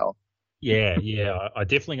 creepy as hell. Yeah. I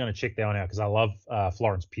definitely going to check that one out because I love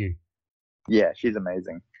Florence Pugh. Yeah, she's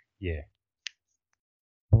amazing. Yeah.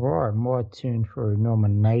 All right, my turn for a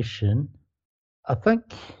nomination. I think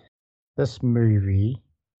this movie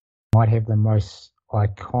might have the most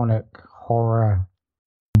iconic horror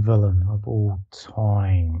villain of all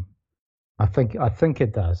time. I think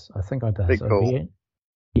it does. I think it does. Big call.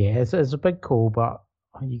 Yeah, it's a big call, but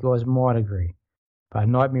you guys might agree. But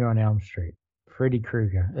Nightmare on Elm Street, Freddy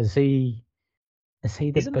Krueger, is he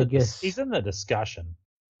the biggest? He's in the discussion.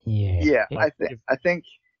 Yeah. I think.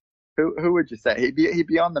 Who would you say he'd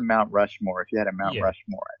be on the Mount Rushmore if you had a Mount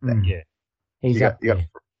Rushmore? I think. Yeah, he's up there. You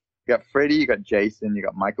got Freddy, you got Jason, you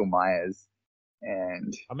got Michael Myers,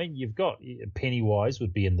 and I mean you've got Pennywise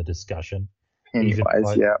would be in the discussion.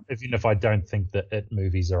 Pennywise, even if I don't think that It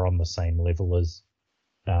movies are on the same level as,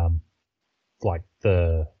 like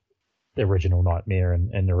the original Nightmare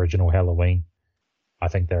and the original Halloween, I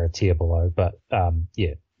think they're a tier below. But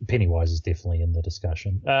Pennywise is definitely in the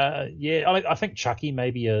discussion. I think Chucky may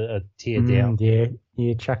be a tier down. Yeah,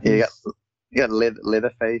 Chucky. Yeah, you got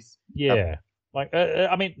Leatherface. Yeah,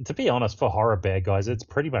 I mean, to be honest, for horror bad guys, it's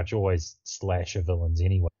pretty much always slasher villains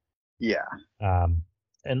anyway. Yeah.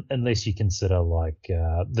 And unless you consider like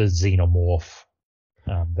the Xenomorph,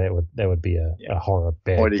 that would be a horror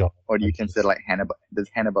bad guy. Or do you consider like Hannibal? Does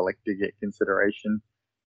Hannibal Lecter get consideration?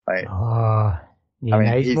 Like, yeah, I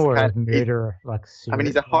mean, he's more a murderer. He's I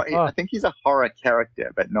think he's a horror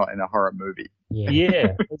character, but not in a horror movie.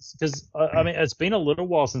 Yeah, because I mean, it's been a little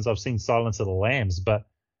while since I've seen Silence of the Lambs, but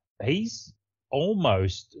he's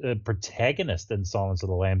almost a protagonist in Silence of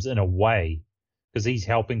the Lambs in a way, because he's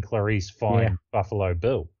helping Clarice find Buffalo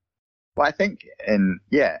Bill. Well, I think and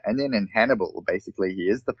then in Hannibal, basically, he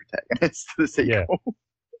is the protagonist of the sequel.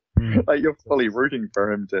 Yeah. Like, you're fully rooting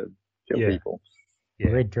for him to kill people.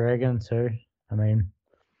 Yeah. Red Dragon too. I mean,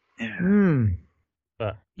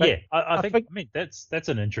 but I think I mean that's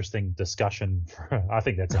an interesting discussion. I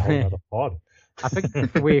think that's a whole other pod. I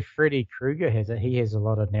think where Freddy Krueger has it, he has a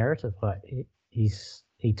lot of narrative. Like he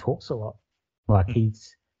talks a lot. Like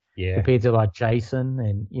he's compared to like Jason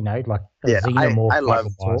and like Xenomorph. I love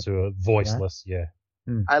guys who are voiceless.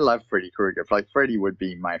 I love Freddy Krueger. Like, Freddy would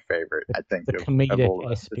be my favorite. I think the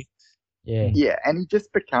comedic aspects. Yeah, and he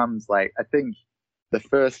just becomes like, I think the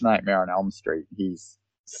first Nightmare on Elm Street, he's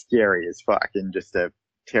scary as fuck and just a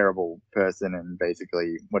terrible person and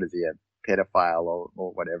basically, what is he, a pedophile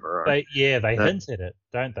or whatever? They hint at it,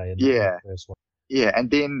 don't they? In the first one. Yeah, and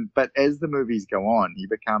then, but as the movies go on, he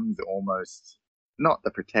becomes almost not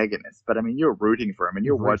the protagonist, but I mean, you're rooting for him and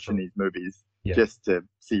you're watching these movies just to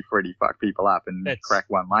see Freddy fuck people up and crack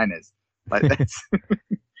one-liners. Like, that's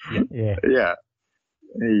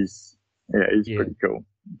he's pretty cool.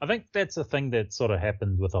 I think that's a thing that sort of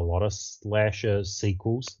happened with a lot of slasher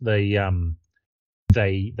sequels. They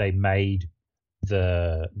made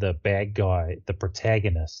the bad guy the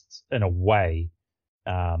protagonist in a way,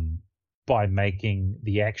 by making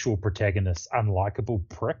the actual protagonists unlikable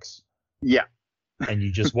pricks. Yeah. And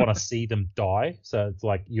you just want to see them die. So it's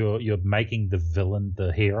like you're making the villain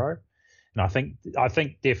the hero. And I think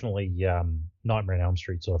definitely Nightmare on Elm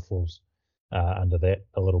Street sort of falls under that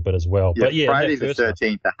a little bit as well. But Friday the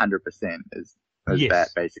 13th, 100% is that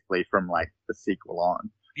basically from like the sequel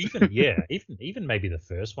on. Even maybe the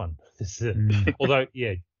first one. Although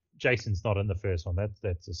Jason's not in the first one.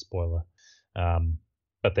 That's a spoiler.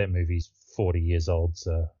 But that movie's 40 years old,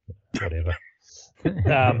 so whatever.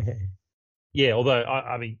 Although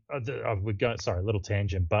I mean, we're going. Sorry, a little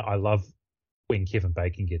tangent, but I love when Kevin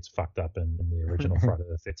Bacon gets fucked up in the original Friday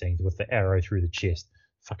the 13th with the arrow through the chest.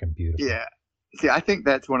 Fucking beautiful. Yeah. See, I think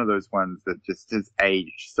that's one of those ones that just has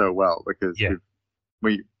aged so well because you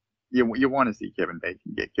want to see Kevin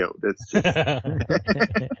Bacon get killed. It's just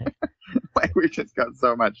like we've just got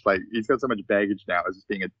so much, like he's got so much baggage now as just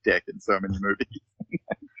being a dick in so many movies.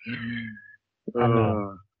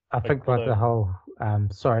 I think like the whole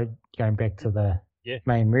going back to the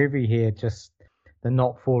main movie here, just the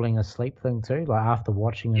not falling asleep thing too. Like after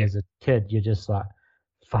watching it as a kid, you're just like,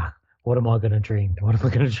 fuck, what am I going to dream? What am I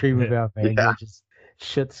going to dream about, man? Yeah. You're just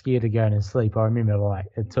shit scared of going to sleep. I remember, like,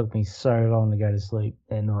 it took me so long to go to sleep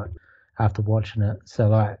that night after watching it. So,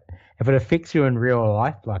 like, if it affects you in real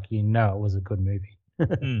life, like, you know it was a good movie.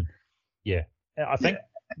 Mm, yeah. And I think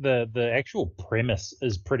the actual premise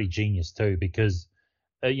is pretty genius too, because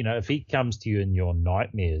if he comes to you in your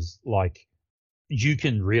nightmares, like you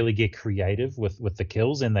can really get creative with the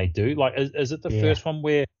kills, and they do. Like, is it the Yeah. first one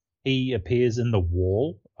where he appears in the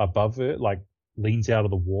wall above her, like leans out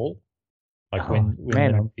of the wall, like when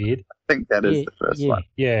man, in bed? I think that is yeah, the first yeah. one.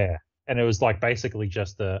 Yeah, and it was like basically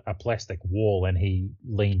just a plastic wall, and he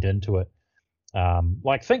leaned into it.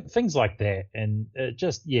 Like things like that, and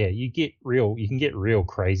you can get real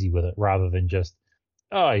crazy with it rather than just,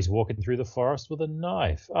 oh, he's walking through the forest with a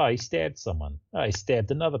knife. Oh, he stabbed someone. Oh, he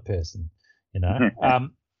stabbed another person. You know.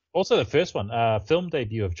 Also the first one, film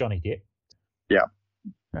debut of Johnny Depp. Yeah.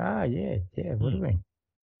 Yeah, would have Hmm. been.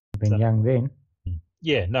 Been So- young then.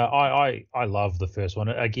 Yeah, no, I love the first one.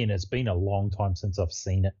 Again, it's been a long time since I've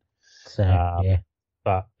seen it. So, yeah.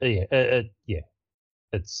 But it's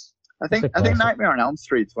I It's a think classic. Nightmare on Elm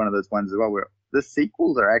Street's one of those ones as well where the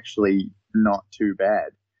sequels are actually not too bad.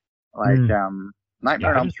 Like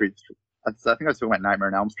Nightmare on Elm Street. I think I was talking about Nightmare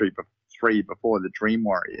on Elm Street 3 before the Dream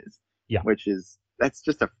Warriors. Yeah. That's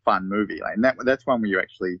just a fun movie. Like that's one where you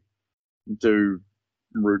actually do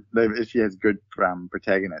root. She has good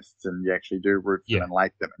protagonists, and you actually do root for them and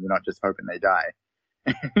like them, and you're not just hoping they die.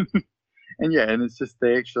 and it's just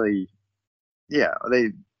they actually,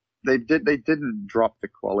 they didn't drop the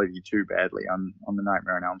quality too badly on the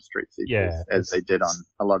Nightmare on Elm Street sequels as they did on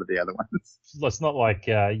a lot of the other ones. It's not like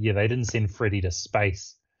they didn't send Freddy to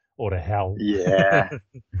space or to hell. Yeah,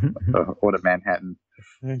 or to Manhattan.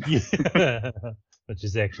 Yeah. Which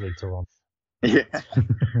is actually Toronto. Yeah.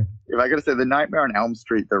 If I gotta say, the Nightmare on Elm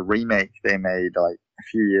Street, the remake they made like a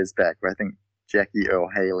few years back, where I think Jackie Earle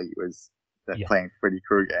Haley was playing Freddy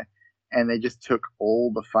Krueger, and they just took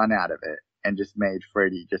all the fun out of it and just made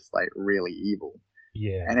Freddy just like really evil.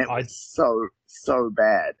 Yeah, and it was so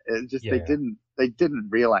bad. It just they didn't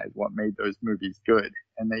realize what made those movies good,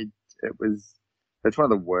 and it's one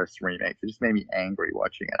of the worst remakes. It just made me angry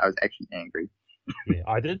watching it. I was actually angry. Yeah,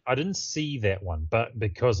 I didn't see that one, but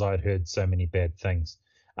because I'd heard so many bad things.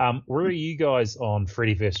 Where are you guys on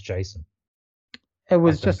Freddy vs. Jason? It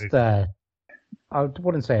was just I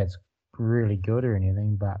wouldn't say it's really good or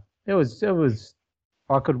anything, but it was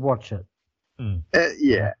I could watch it.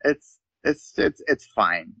 It's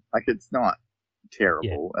fine. Like, it's not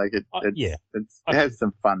terrible. Like it has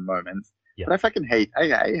some fun moments. Yeah. But I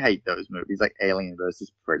hate those movies like Alien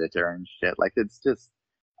versus Predator and shit. Like, it's just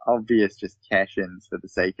obvious just cash-ins for the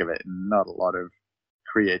sake of it, and not a lot of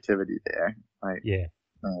creativity there. Like,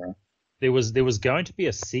 there was going to be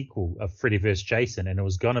a sequel of Freddy vs. Jason, and it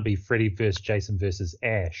was going to be Freddy vs. Jason versus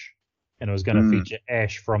Ash, and it was going to feature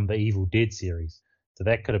Ash from the Evil Dead series. So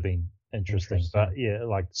that could have been interesting. But yeah,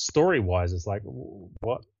 like story-wise, it's like,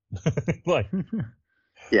 what? Like,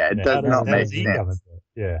 it does not make sense.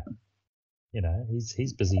 Yeah,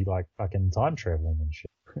 he's busy like fucking time traveling and shit.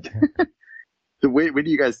 So where do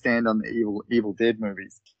you guys stand on the Evil Dead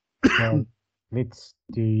movies? Well,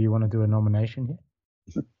 do you want to do a nomination here?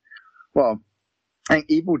 Well, I think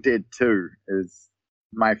Evil Dead 2 is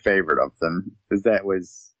my favorite of them, because that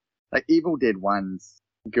was like Evil Dead 1's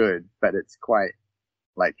good, but it's quite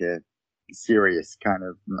like a serious kind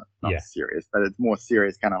of not serious, but it's more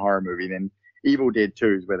serious kind of horror movie. Than Evil Dead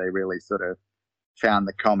 2 is where they really sort of found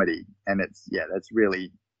the comedy, and that's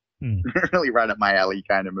really really right up my alley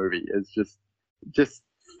kind of movie. It's just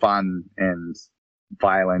fun and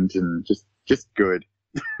violent and just good.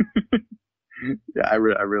 Yeah, I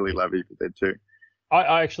really love Evil Dead 2.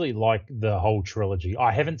 I actually like the whole trilogy.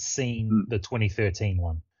 I haven't seen the 2013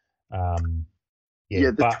 one.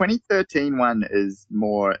 The 2013 one is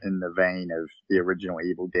more in the vein of the original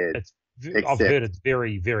Evil Dead. I've heard it's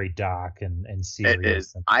very, very dark and serious. It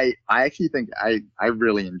is. I actually think I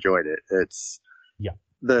really enjoyed it.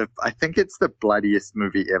 I think it's the bloodiest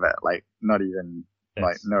movie ever. Like, not even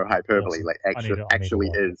like no hyperbole. Awesome. Like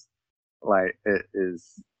actually is. Like, it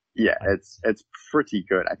is. Yeah, it's pretty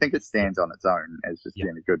good. I think it stands on its own as just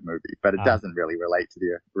being a good movie, but it doesn't really relate to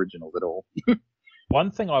the originals at all.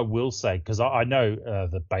 One thing I will say, because I know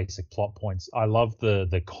the basic plot points, I love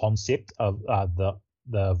the concept of the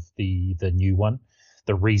new one.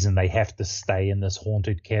 The reason they have to stay in this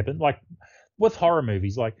haunted cabin, like with horror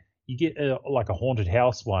movies, like you get like a haunted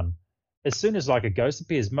house one. As soon as like a ghost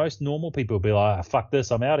appears, most normal people will be like, "Fuck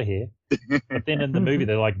this, I'm out of here." But then in the movie,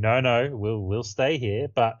 they're like, "No, we'll stay here."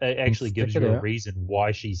 But it actually gives you a reason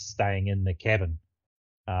why she's staying in the cabin.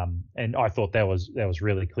 And I thought that was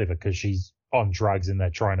really clever because she's on drugs and they're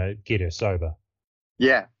trying to get her sober.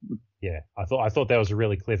 Yeah, Yeah, I thought that was a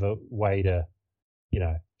really clever way to,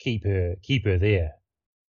 keep her there.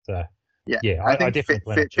 So yeah. yeah, I I think definitely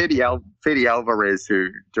plan to check that out. Fede Alvarez, who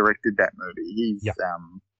directed that movie, he's Yep. I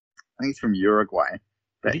think he's from Uruguay.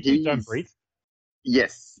 But Did you do Don't Breathe?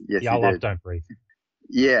 Yes, Yeah, I he love did. Don't Breathe.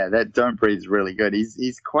 Yeah, that Don't Breathe is really good. He's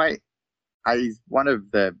one of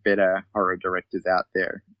the better horror directors out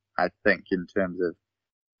there, I think, in terms of.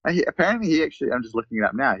 Apparently, he actually. I'm just looking it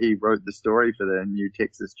up now. He wrote the story for the new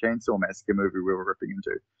Texas Chainsaw Massacre movie we were ripping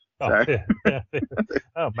into. Oh, So yeah.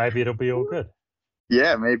 Oh, maybe it'll be all good.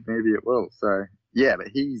 yeah, maybe it will. So yeah, but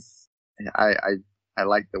I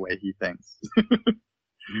like the way he thinks.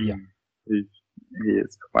 Yeah. he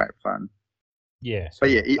is quite fun. Yeah. But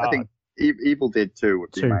yeah, I think Evil Dead 2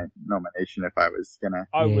 would be 2. my nomination if I was gonna.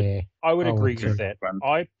 I would I agree would with too. that. Fun.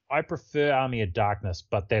 I prefer Army of Darkness,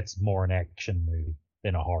 but that's more an action movie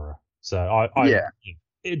than a horror. So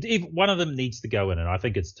one of them needs to go in, and I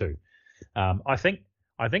think it's 2. I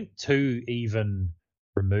think 2 even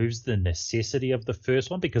removes the necessity of the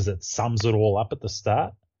first one because it sums it all up at the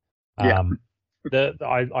start. Yeah.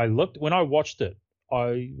 I looked when I watched it.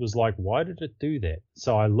 I was like, why did it do that?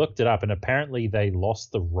 So I looked it up, and apparently they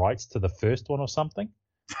lost the rights to the first one or something.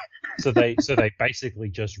 So they basically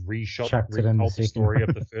just retold the story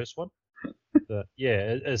of the first one. So,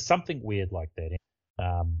 yeah, it's something weird like that.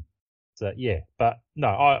 So yeah, but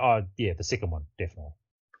no, the second one definitely.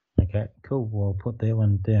 Okay, cool. We'll put that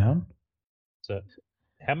one down. So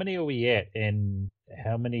how many are we at, and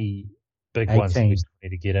how many big ones do we 18. need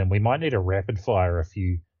to get in? We might need a rapid fire a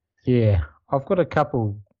few. Yeah, I've got a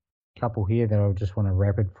couple here that I just want to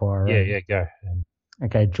rapid fire. Yeah, go.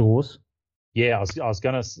 Okay, Jaws. Yeah, I was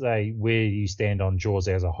gonna say, where do you stand on Jaws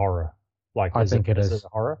as a horror? Like, I think it is a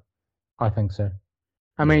horror. I think so.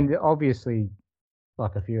 I mean, obviously,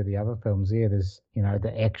 like a few of the other films, there's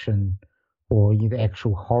the action or the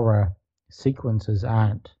actual horror sequences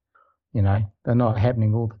aren't, they're not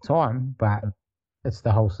happening all the time, but it's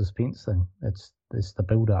the whole suspense thing. It's the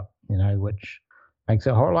build up, which makes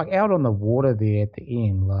it horror. Like out on the water there at the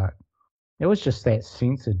end, like it was just that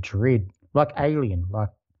sense of dread, like Alien, like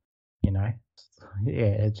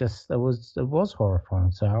it was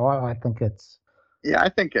horrifying. So I think it's. Yeah, I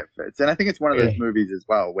think it fits, and I think it's one of those movies as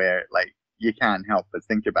well where like you can't help but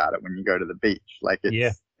think about it when you go to the beach. Like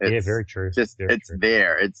it's very true. Just it's true.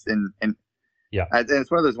 there. It's in yeah, and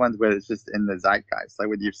it's one of those ones where it's just in the zeitgeist. Like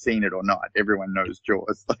whether you've seen it or not, everyone knows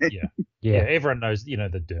Jaws. Like, yeah, everyone knows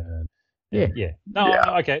the Dern. Yeah. No,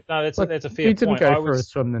 okay, no, that's a fair point. You didn't go for a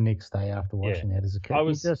swim the next day after watching that as a kid.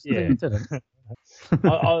 You didn't.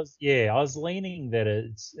 I was leaning that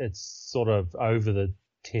it's sort of over the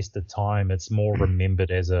test of time. It's more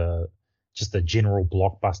remembered as just a general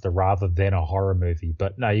blockbuster rather than a horror movie.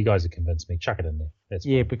 But no, you guys have convinced me. Chuck it in there. That's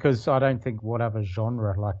fine. Because I don't think whatever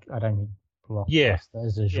genre, like I don't think blockbuster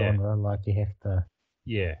is a genre. Like you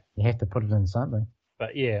have to put it in something.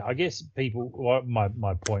 But yeah, I guess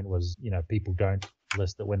my point was, people don't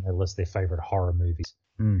list it when they list their favorite horror movies.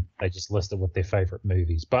 They just list it with their favorite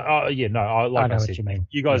movies. But I know what you mean.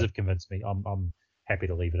 You guys have convinced me. I'm happy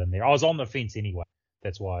to leave it in there. I was on the fence anyway.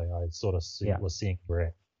 That's why I sort of was seeing where we're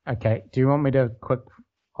at. Okay. Do you want me to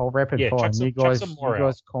I'll rapid fire. You guys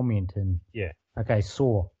comment and Okay,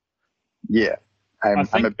 Saw. Yeah.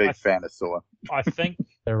 I'm a big fan of Saw. I think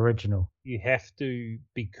the original. You have to,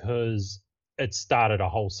 because it started a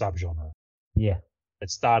whole subgenre. Yeah. It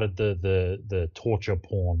started the torture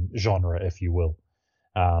porn genre, if you will.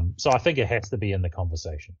 So I think it has to be in the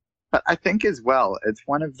conversation. But I think as well, it's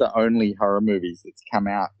one of the only horror movies that's come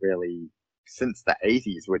out really since the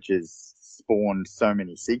 80s, which has spawned so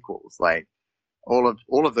many sequels. Like all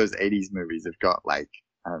of those 80s movies have got like,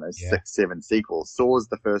 I don't know, 6, 7 sequels. Saw's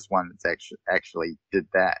the first one that's actually did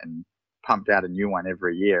that and pumped out a new one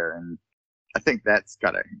every year. And I think that's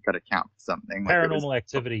got to count for something. Paranormal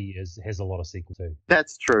Activity has a lot of sequels too.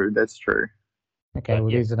 That's true. Okay,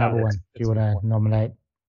 there's another one. Do you want to nominate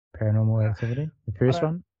Paranormal Activity? The first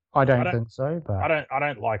one? I don't think so, but I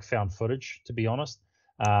don't like found footage, to be honest.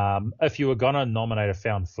 If you were gonna nominate a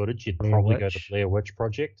found footage, you'd probably go the Blair Witch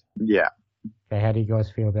Project. Yeah. Okay, how do you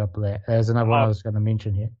guys feel about Blair? There's another one I was going to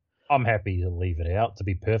mention here. I'm happy to leave it out, to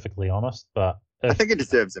be perfectly honest, but I think it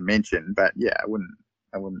deserves a mention. But yeah, I wouldn't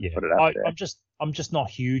put it up there. I'm just not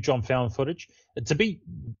huge on found footage. To be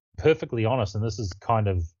perfectly honest, and this is kind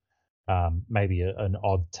of maybe an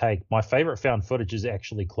odd take, my favorite found footage is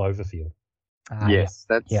actually Cloverfield. Yes,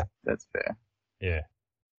 that's fair. Yeah.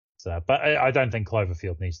 So, but I don't think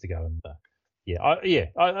Cloverfield needs to go in there.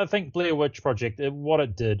 I think Blair Witch Project, what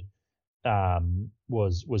it did,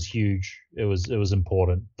 was huge. It was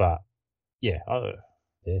important, but yeah,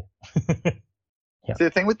 yeah. Yeah. So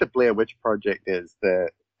the thing with the Blair Witch Project is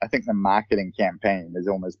I think the marketing campaign is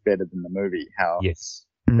almost better than the movie. How Yes,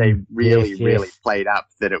 they really, Yes, really yes. played up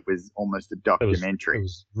that it was almost a documentary. it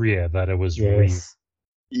was that it was real. Yes.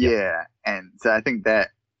 Yeah, and so I think that,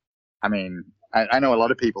 I mean, I know a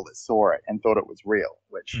lot of people that saw it and thought it was real,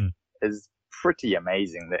 which is pretty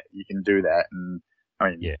amazing that you can do that. And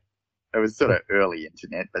I mean, Yeah. it was sort of early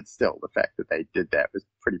internet, but still, the fact that they did that was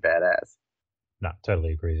pretty badass. No,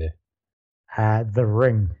 totally agree there. The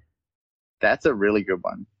Ring. That's a really good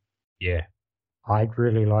one. Yeah, I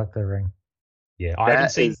really like The Ring. yeah. I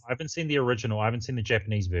haven't seen the original. I haven't seen the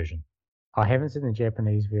Japanese version. I haven't seen the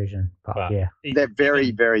Japanese version, but yeah. They're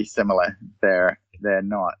very, very similar. They're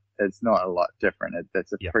not. It's not a lot different.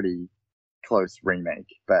 It's a pretty close remake,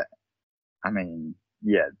 but I mean,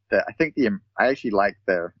 yeah. I think I actually like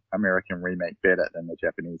the American remake better than the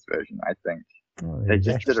Japanese version. I think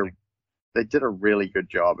they did a really good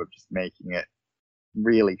job of just making it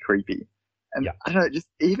really creepy. And I don't know, just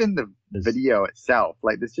even the video itself,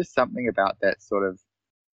 like there's just something about that sort of,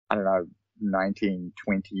 I don't know,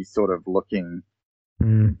 1920s sort of looking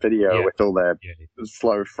video with all the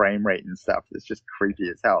slow frame rate and stuff. It's just creepy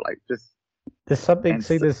as hell. Like there's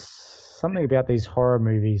something about these horror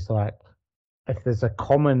movies, like if there's a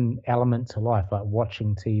common element to life, like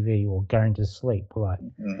watching TV or going to sleep,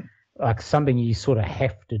 like something you sort of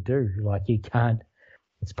have to do, like you can't,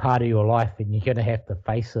 it's part of your life and you're gonna have to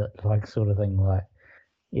face it, like sort of thing. Like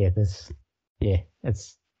it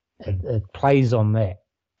plays on that.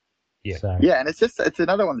 Yeah. So. Yeah, and it's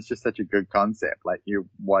another one that's just such a good concept. Like you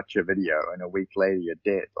watch a video and a week later you're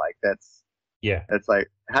dead. Like it's like,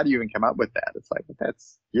 how do you even come up with that? It's like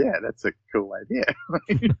that's a cool idea.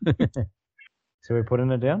 So we're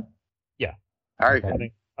putting it down? Yeah. All right.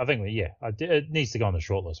 I think it needs to go on the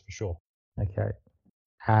short list for sure. Okay.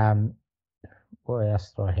 What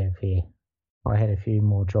else do I have here? I had a few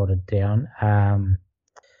more jotted down.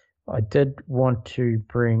 I did want to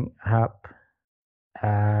bring up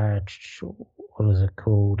what is it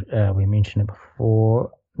called? We mentioned it before.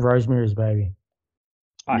 Rosemary's Baby.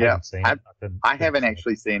 I haven't seen it. I haven't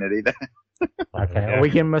actually seen it either. Okay, we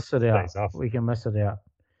can miss it out. We can miss it out.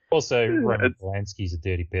 Also, Roman Polanski's a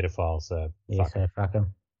dirty pedophile, so fuck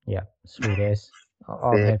him. Yeah, sweet ass.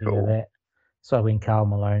 I'm happy with that. So when Karl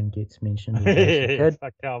Malone gets mentioned,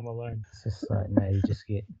 fuck Karl Malone. It's just like, no, you just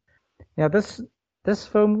get. Now this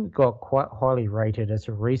film got quite highly rated. It's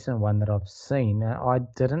a recent one that I've seen. Now, I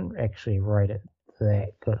didn't actually rate it that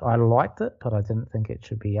good. I liked it, but I didn't think it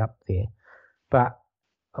should be up there. But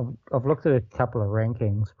I've looked at a couple of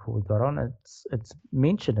rankings before we got on. It's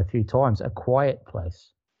mentioned a few times. A Quiet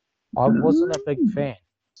Place. I wasn't a big fan.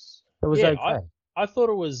 It was okay. I thought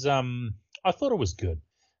it was good.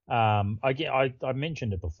 I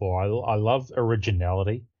mentioned it before. I love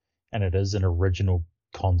originality, and it is an original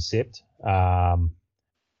concept.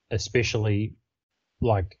 Especially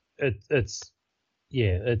like it's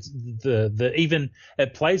the even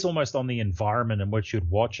it plays almost on the environment in which you'd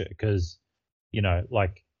watch it, because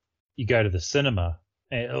like you go to the cinema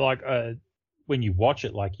and when you watch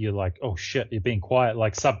it, like you're like, oh shit, you're being quiet,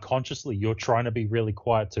 like subconsciously you're trying to be really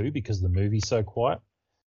quiet too because the movie's so quiet.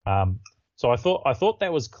 So I thought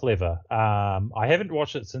that was clever. I haven't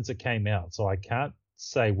watched it since it came out, so I can't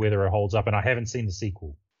say whether it holds up, and I haven't seen the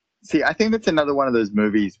sequel. See, I think that's another one of those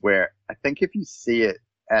movies where I think if you see it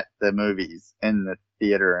at the movies in the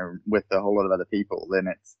theater and with a whole lot of other people, then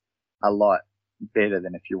it's a lot better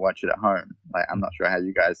than if you watch it at home. Like, I'm not sure how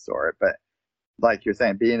you guys saw it, but like you're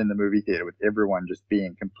saying, being in the movie theater with everyone just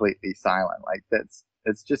being completely silent, like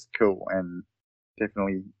it's just cool, and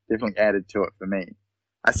definitely added to it for me.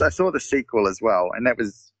 I saw the sequel as well, and that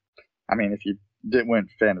was, I mean, if you weren't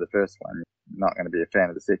a fan of the first one, you're not going to be a fan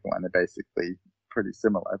of the second one. They're basically pretty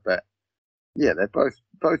similar, but yeah, they're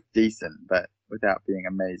both decent, but without being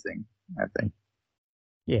amazing, I think.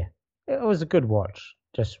 Yeah, it was a good watch.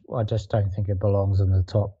 I just don't think it belongs in the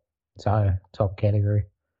top category.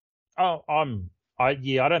 Oh, I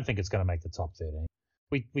don't think it's going to make the top 13.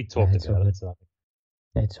 We talked about it. So.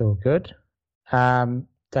 That's all good.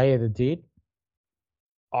 Day of the Dead.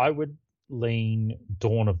 I would lean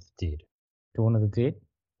Dawn of the Dead. Dawn of the Dead?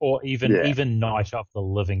 Or even Night of the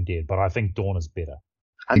Living Dead, but I think Dawn is better.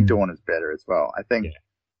 I think Dawn is better as well. I think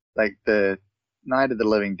like the Night of the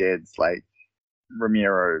Living Dead's like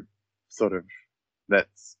Romero sort of,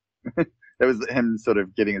 that's that was him sort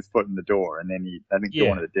of getting his foot in the door, and then I think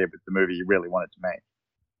Dawn of the Dead was the movie he really wanted to make.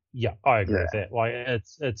 Yeah, I agree with that. Like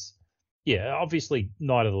it's obviously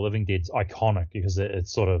Night of the Living Dead's iconic because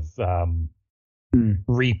it's sort of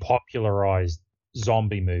repopularized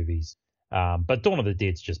zombie movies. But Dawn of the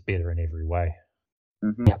Dead's just better in every way.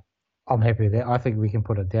 Mm-hmm. Yeah, I'm happy with that. I think we can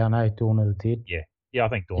put it down, Dawn of the Dead. Yeah, I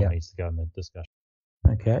think Dawn needs to go in the discussion.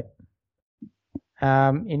 Okay.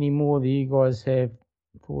 Any more that you guys have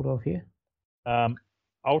thought of here?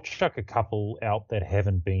 I'll chuck a couple out that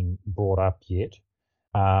haven't been brought up yet.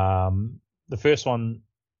 The first one,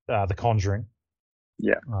 The Conjuring.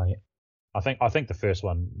 Yeah. Oh, yeah. I think the first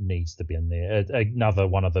one needs to be in there. Another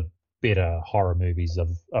one of the better horror movies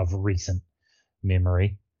of recent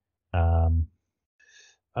memory.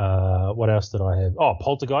 What else did I have? Oh,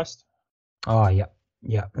 Poltergeist. Oh, yeah.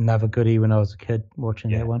 Yeah, another goodie when I was a kid watching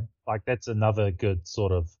that one. Like, that's another good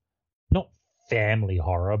sort of, not family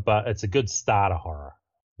horror, but it's a good starter horror.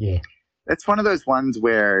 Yeah. It's one of those ones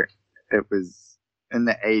where it was in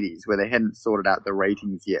the 80s where they hadn't sorted out the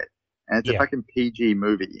ratings yet. And it's a fucking PG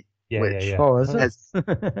movie. Yeah. Oh, is it?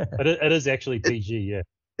 It is actually PG, yeah.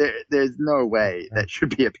 There's no way that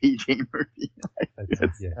should be a PG movie.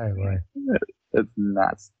 It's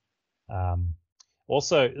nuts.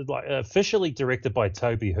 Also, like, officially directed by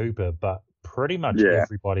Tobe Hooper, but pretty much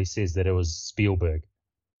everybody says that it was Spielberg.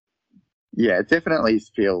 Yeah, it definitely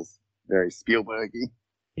feels very Spielbergy.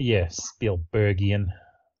 Yeah, Spielbergian.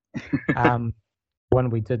 One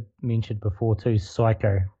we did mention before too,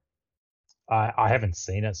 Psycho. I haven't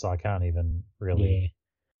seen it, so I can't even really.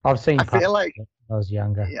 Yeah. I've seen. I feel like when I was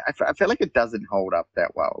younger. Yeah, I feel like it doesn't hold up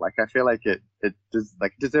that well. Like, I feel like it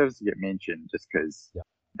deserves to get mentioned just because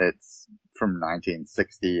it's from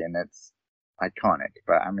 1960 and it's iconic.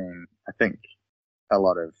 But I mean, I think a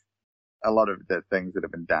lot of the things that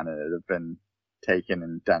have been done in it have been taken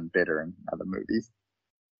and done better in other movies.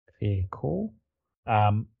 Fair call.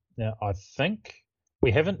 Now I think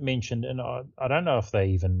we haven't mentioned, and I don't know if they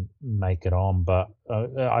even make it on, but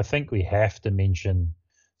I think we have to mention.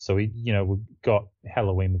 So we've got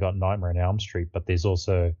Halloween, we've got Nightmare on Elm Street, but there's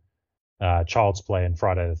also Child's Play and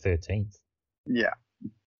Friday the 13th. Yeah.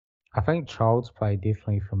 I think Child's Play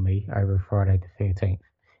definitely for me over Friday the 13th.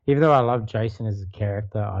 Even though I love Jason as a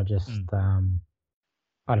character, I just, I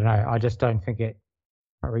don't know, I just don't think it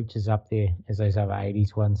reaches up there as those other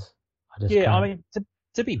 80s ones. I mean,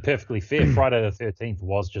 to be perfectly fair, Friday the 13th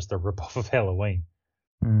was just a rip-off of Halloween.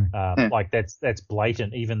 Like, that's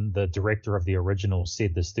blatant. Even the director of the original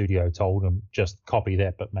said the studio told him, just copy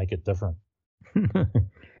that, but make it different.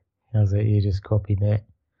 How's it? You just copied that.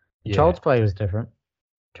 Yeah. Child's Play was different.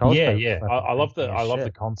 I love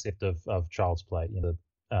the concept of Child's Play.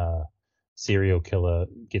 The serial killer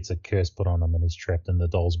gets a curse put on him and he's trapped in the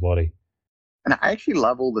doll's body. And I actually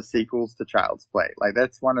love all the sequels to Child's Play. Like,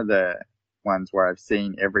 that's one of the ones where I've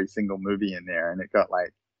seen every single movie in there, and it got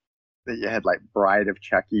like, you had like Bride of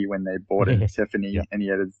Chucky when they bought in Tiffany, and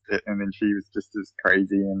and then she was just as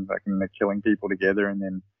crazy and fucking they're killing people together. And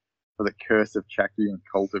then for the Curse of Chucky and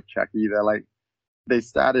Cult of Chucky, they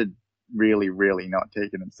started really, really not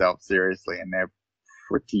taking themselves seriously, and they're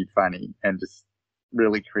pretty funny and just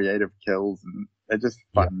really creative kills, and they're just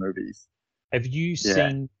fun movies. Have you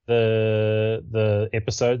seen the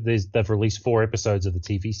episode? They've released 4 episodes of the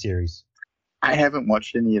TV series. I haven't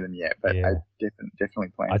watched any of them yet, but I definitely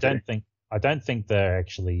plan to. I don't think they're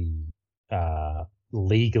actually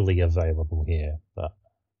legally available here, but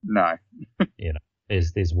no,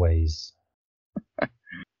 there's ways.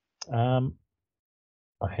 I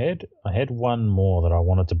had one more that I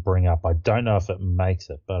wanted to bring up. I don't know if it makes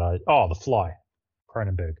it, but The Fly,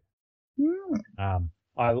 Cronenberg.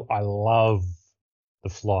 I love The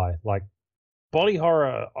Fly. Like, body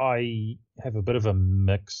horror, I have a bit of a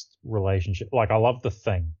mixed relationship. Like, I love The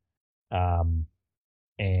Thing, but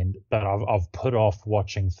I've put off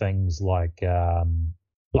watching things like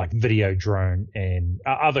Videodrome and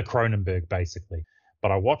other Cronenberg, basically.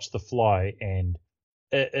 But I watched The Fly, and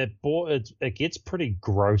it gets pretty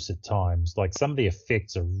gross at times. Like, some of the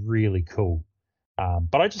effects are really cool,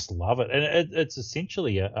 but I just love it, and it's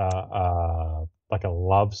essentially a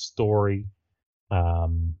love story,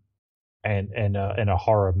 and a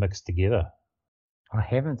horror mixed together. I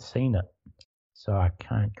haven't seen it, so I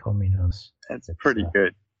can't comment on this. It's pretty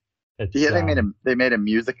good. They made a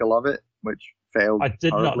musical of it, which failed. I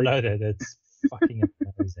did horribly. not know that. It's fucking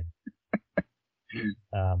amazing.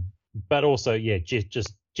 But also,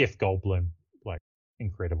 Jeff Goldblum, like,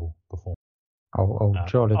 incredible performance. I'll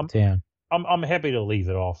jot it down. I'm happy to leave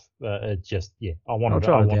it off. It just I wanted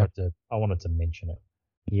to mention it.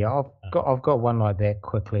 Yeah, I've got one like that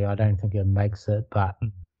quickly. I don't think it makes it, but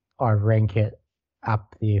I rank it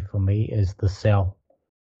up there for me as The Cell.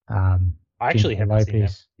 I actually Jennifer haven't seen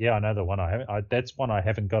Lopez. that. Yeah, I know the one. That's one I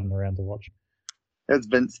haven't gotten around to watching. It's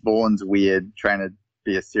Vince Vaughn's weird trying to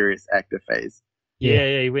be a serious actor phase.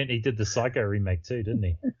 Yeah, he did the Psycho remake too, didn't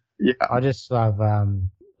he? Yeah. I just love how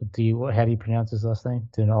do you pronounce his last name?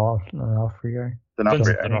 D'Onofrio.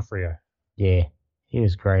 D'Onofrio. Yeah, he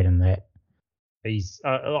was great in that. He's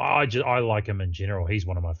I like him in general. He's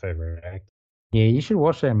one of my favorite actors. Yeah, you should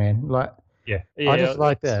watch that, man. Like, yeah, I just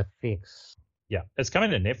like the effects. Yeah, it's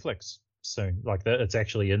coming to Netflix soon. Like it's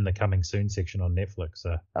actually in the coming soon section on Netflix.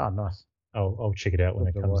 So Oh, nice. I'll check it out when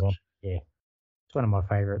it Good to comes on. watch. Yeah, it's one of my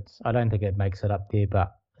favorites. I don't think it makes it up there,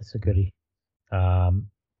 but it's a goodie.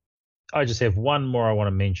 I just have one more I want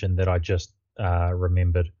to mention that I just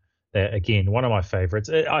remembered. That again, one of my favorites.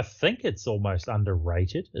 I think it's almost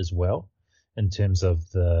underrated as well in terms of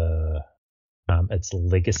its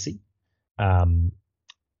legacy.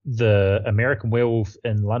 The American Werewolf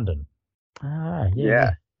in London. Ah,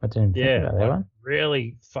 yeah. I didn't think about that one.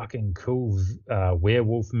 Really fucking cool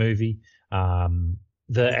werewolf movie.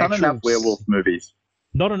 There's not enough werewolf movies.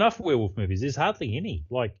 Not enough werewolf movies. There's hardly any.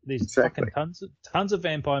 Like there's fucking tons of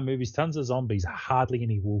vampire movies, tons of zombies, hardly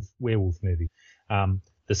any werewolf movie.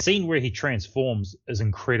 The scene where he transforms is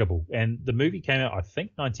incredible, and the movie came out I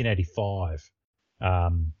think 1985.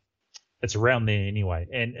 It's around there anyway,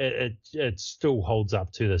 and it still holds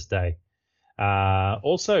up to this day.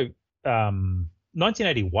 Also,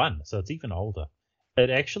 1981, so it's even older. It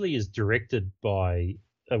actually is directed by.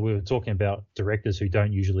 We were talking about directors who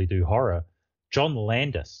don't usually do horror. John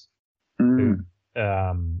Landis, who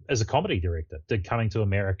is a comedy director, did Coming to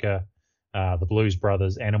America, The Blues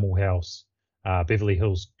Brothers, Animal House, Beverly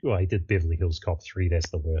Hills. Well, he did Beverly Hills Cop 3. That's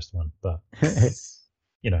the worst one, but he's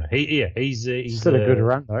still a good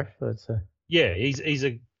run though. He's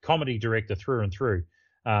a comedy director through and through,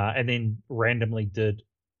 and then randomly did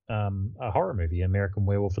a horror movie, American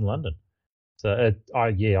Werewolf in London. So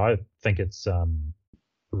I think it's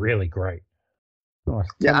really great. Nice.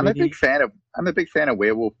 Yeah, I'm a big fan of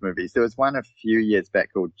werewolf movies. There was one a few years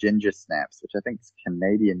back called Ginger Snaps, which I think is a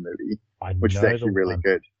Canadian movie, which is actually really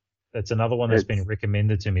good. That's another one that's been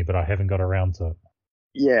recommended to me, but I haven't got around to it.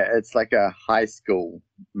 Yeah, it's like a high school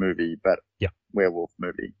movie, but werewolf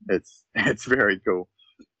movie. It's very cool.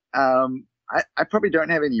 I probably don't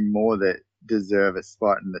have any more that deserve a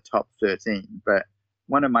spot in the top 13, but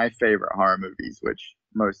one of my favorite horror movies, which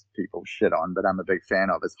most people shit on, but I'm a big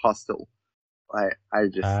fan of, is Hostel. I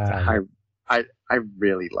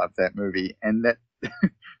really love that movie, and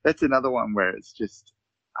that's another one where it's just,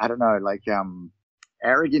 I don't know, like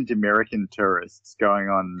arrogant American tourists going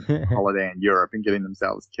on holiday in Europe and getting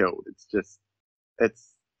themselves killed. It's just,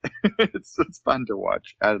 it's fun to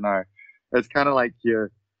watch. I don't know. It's kind of like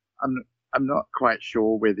I'm not quite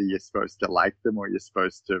sure whether you're supposed to like them or you're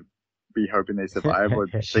supposed to be hoping they survive or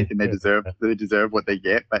thinking they deserve what they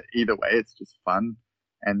get. But either way, it's just fun.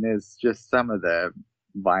 And there's just some of the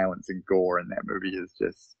violence and gore in that movie is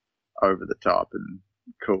just over the top and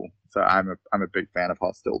cool. So I'm a big fan of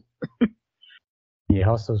Hostel. Yeah,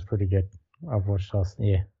 Hostel's pretty good. I've watched Hostel.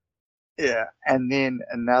 Yeah. Yeah, and then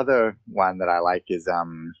another one that I like is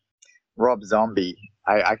Rob Zombie.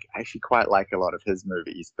 I actually quite like a lot of his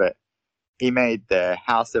movies, but he made The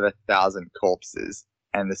House of a Thousand Corpses,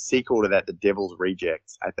 and the sequel to that, The Devil's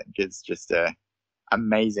Rejects, I think is just a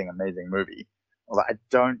amazing movie. Although I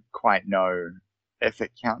don't quite know if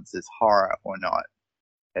it counts as horror or not.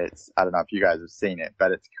 I don't know if you guys have seen it,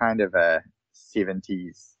 but it's kind of a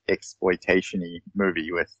 70s exploitation-y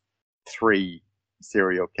movie with 3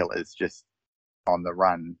 serial killers just on the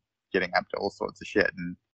run, getting up to all sorts of shit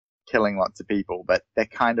and killing lots of people, but they're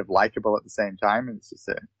kind of likable at the same time, and it's just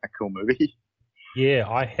a cool movie. Yeah,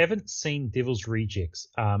 I haven't seen Devil's Rejects,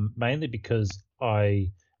 mainly because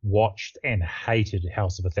I watched and hated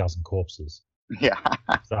House of a Thousand Corpses. Yeah.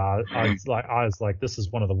 So I was like, this is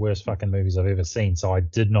one of the worst fucking movies I've ever seen, so I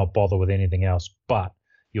did not bother with anything else. But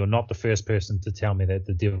you're not the first person to tell me that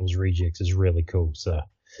The Devil's Rejects is really cool. So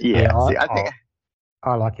yeah, I think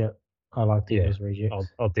I like it. I like Devil's Rejects.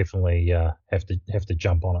 I'll definitely have to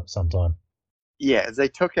jump on it sometime. Yeah, they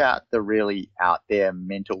took out the really out there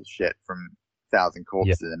mental shit from Thousand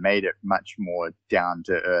Corpses and made it much more down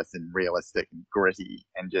to earth and realistic and gritty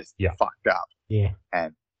and just fucked up. Yeah.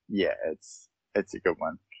 And yeah, it's a good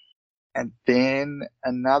one. And then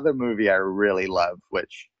another movie I really love,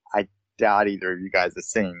 which I doubt either of you guys have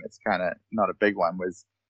seen, it's kind of not a big one,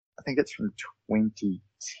 I think it's from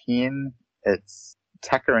 2010. It's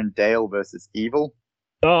Tucker and Dale versus Evil.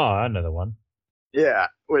 Oh, I know the one. Yeah,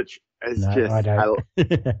 which is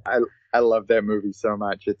I love that movie so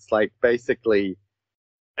much. It's like basically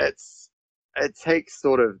it takes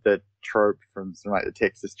sort of the trope from something like the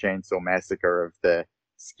Texas Chainsaw Massacre of the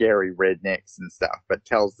scary rednecks and stuff, but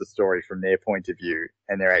tells the story from their point of view,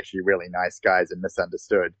 and they're actually really nice guys and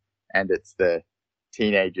misunderstood. And it's the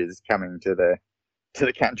teenagers coming to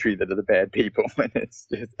the country that are the bad people, and it's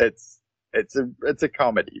a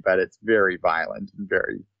comedy, but it's very violent and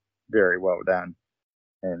very, very well done.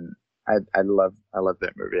 And I love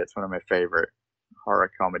that movie. It's one of my favorite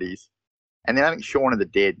horror comedies. And then I think Shaun of the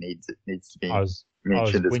Dead needs to be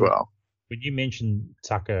mentioned as well. When you mentioned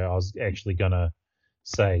Tucker, I was actually gonna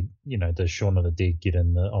say, does Shaun of the Dead get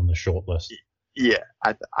on the short list? Yeah,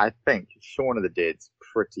 I think Shaun of the Dead's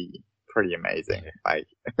pretty amazing. Yeah. Like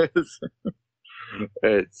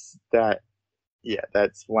it's that. Yeah,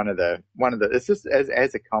 that's one of the. It's just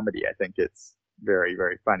as a comedy, I think it's very,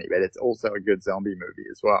 very funny, but it's also a good zombie movie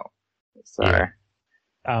as well. So. Yeah.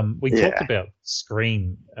 We talked about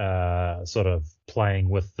Scream sort of playing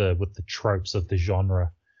with the tropes of the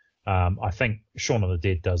genre. I think Shaun of the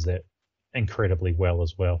Dead does that incredibly well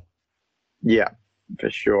as well. Yeah, for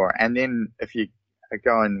sure. And then if you are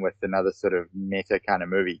going with another sort of meta kind of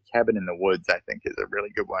movie, Cabin in the Woods, I think is a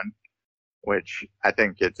really good one, which I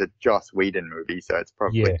think it's a Joss Whedon movie, so it's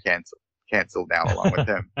probably canceled now along with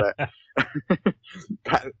him. But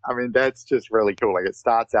I mean, that's just really cool. Like, it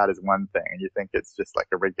starts out as one thing, and you think it's just like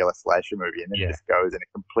a regular slasher movie, and then it just goes in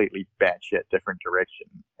a completely batshit different direction,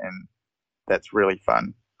 and that's really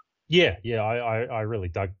fun. Yeah, I really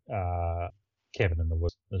dug Cabin in the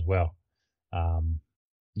Woods as well.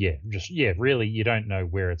 Really, you don't know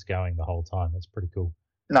where it's going the whole time. It's pretty cool.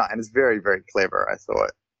 No, and it's very, very clever. I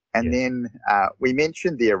thought. And then we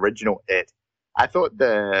mentioned the original It. I thought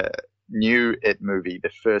the new It movie, the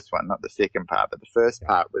first one, not the second part, but the first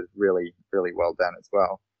part was really, really well done as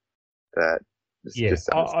well. But just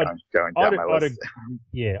going down my list.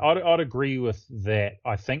 I'd agree with that.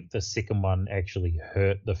 I think the second one actually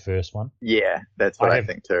hurt the first one. Yeah, that's what I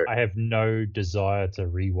think too. I have no desire to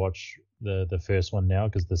rewatch the first one now,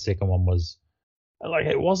 because the second one was like,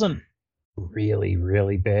 it wasn't really,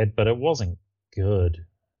 really bad, but it wasn't good.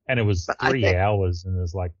 And it was 3 hours, and it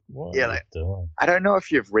was like, what are you doing? I don't know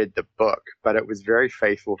if you've read the book, but it was very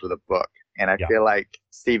faithful to the book. And I feel like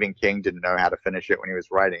Stephen King didn't know how to finish it when he was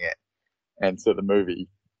writing it. And so the movie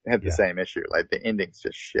had the same issue. Like, the ending's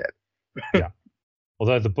just shit. Yeah.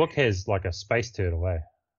 Although the book has like a space turtle, eh?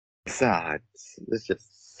 It's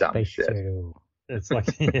just dumb space shit. Turtle. It's like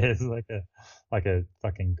it's like a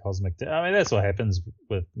fucking cosmic. I mean, that's what happens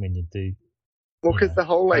when you do. Well, because the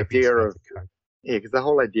whole idea of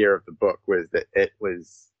the book was that it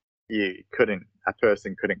was a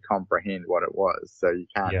person couldn't comprehend what it was, so you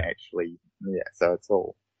can't actually. Yeah, so it's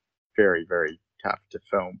all very, very tough to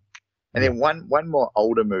film. And then one more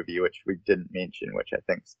older movie, which we didn't mention, which I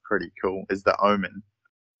think is pretty cool, is The Omen.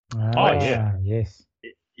 Yes.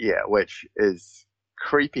 Yeah, which is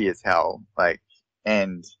creepy as hell,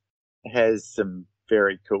 and has some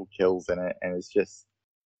very cool kills in it, and it's just,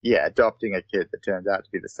 adopting a kid that turns out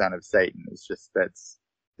to be the son of Satan is just, that's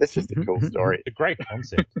just a cool story. It's a great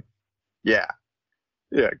concept. Yeah,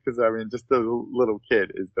 because I mean, just the little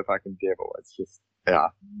kid is the fucking devil. It's just,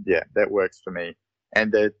 that works for me.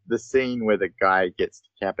 And the scene where the guy gets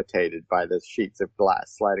decapitated by the sheets of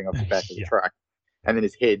glass sliding off the back of the truck, and then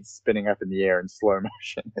his head spinning up in the air in slow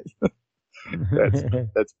motion.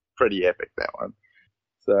 that's pretty epic, that one.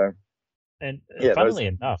 So, and funnily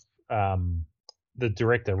enough, the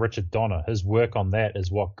director Richard Donner, his work on that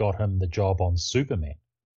is what got him the job on Superman.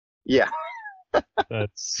 Yeah.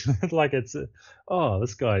 That's like, this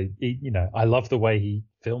guy, I love the way he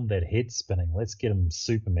filmed that head spinning. Let's get him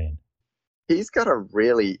Superman. He's got a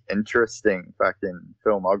really interesting fucking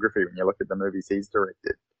filmography when you look at the movies he's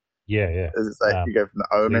directed. Yeah. It's like you go from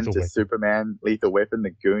The Omen to Superman, Lethal Weapon,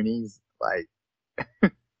 The Goonies,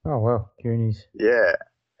 Oh, well, Goonies. Yeah.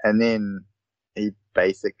 And then he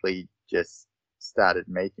basically just started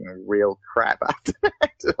making real crap after that.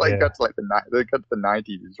 Got to the 90s,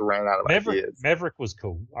 he just ran out of ideas. Maverick was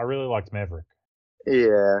cool. I really liked Maverick.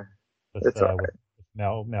 Yeah. With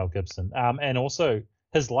Mel Gibson. And also,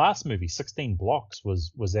 his last movie, 16 Blocks,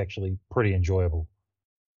 was actually pretty enjoyable.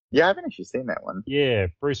 Yeah, I haven't actually seen that one. Yeah,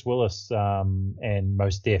 Bruce Willis and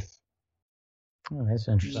Mos Def. Oh, that's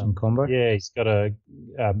an interesting combo. Yeah, he's got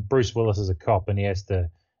Bruce Willis is a cop, and he has to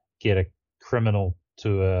get a criminal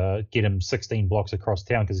to get him 16 blocks across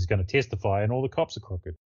town because he's going to testify, and all the cops are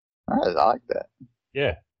crooked. I like that.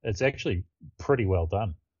 Yeah, it's actually pretty well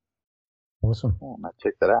done. Awesome. Oh, I might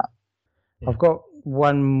check that out. Yeah. I've got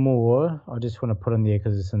one more. I just want to put in there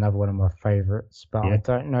because it's another one of my favorites, but I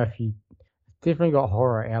don't know if you definitely got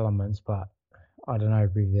horror elements, but I don't know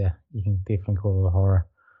whether you can definitely call it a horror.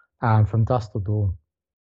 From Dusk Till Dawn.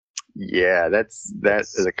 Yeah, that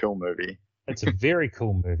is a cool movie. It's a very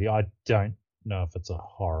cool movie. I don't know if it's a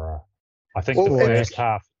horror. I think the first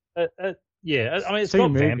half. I mean, it's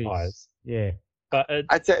got vampires. Yeah. But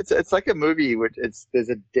I'd say it's like a movie which there's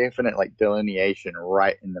a definite like delineation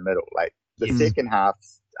right in the middle. Like the Yes. second half,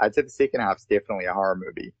 I'd say the second half's definitely a horror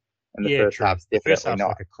movie, and the yeah, first true. half's The first definitely half's not.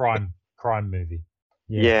 like a crime movie.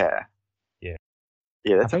 Yeah, Yeah.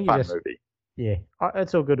 that's I a think you fun just- movie. Yeah,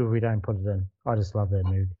 it's all good if we don't put it in. I just love that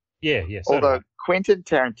movie. Yeah, so do Although Quentin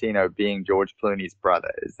Tarantino being George Clooney's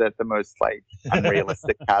brother, is that the most like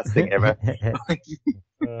unrealistic casting ever?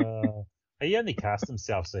 he only cast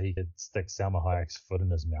himself so he could stick Salma Hayek's foot in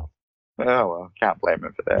his mouth. Oh well, can't blame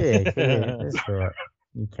him for that. yeah, that's all right.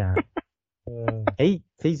 You can't.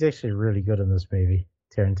 He's actually really good in this movie,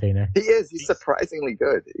 Tarantino. He is. He's surprisingly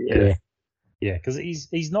good. Yeah. Yeah, because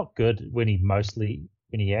he's not good when he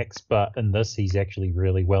acts, but in this he's actually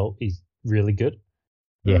he's really good.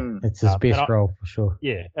 Yeah, Mm. it's his best and role for sure.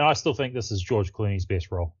 Yeah, and I still think this is George Clooney's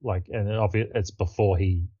best role. Like, and it's before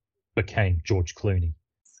he became George Clooney.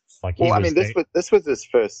 Like, Well, I mean, this was his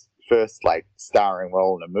first like starring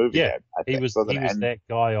role in a movie. Yeah, I think, he was And- that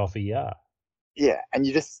guy off ER. Yeah, and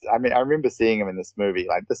I mean, I remember seeing him in this movie.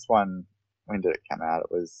 Like this one, when did it come out?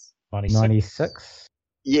 It was 96.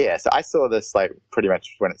 Yeah, so I saw this like pretty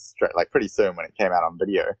much when it's like pretty soon when it came out on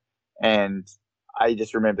video, and I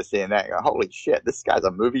just remember seeing that and go, holy shit, this guy's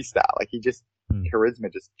a movie star. Like he just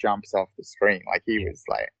charisma just jumps off the screen. Like he was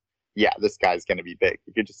like, yeah, this guy's going to be big.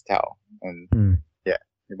 You could just tell, and yeah,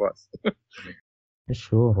 he was.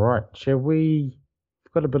 Sure, right. Shall we?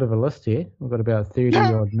 We've got a bit of a list here. We've got about 30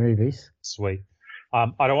 odd movies. Sweet. I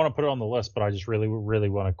don't want to put it on the list, but I just really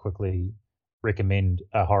want to quickly recommend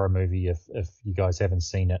a horror movie if you guys haven't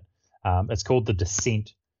seen it. It's called The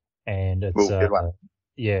Descent, and it's good one.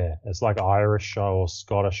 it's like Irish or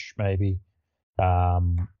Scottish maybe.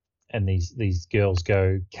 And these girls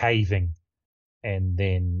go caving, and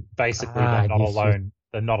then basically they're not alone.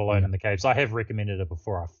 They're not alone in the caves. I have recommended it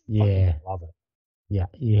before. I fucking love it. Yeah,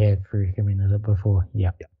 you have recommended it before.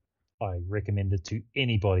 Yeah. I recommend it to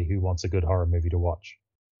anybody who wants a good horror movie to watch.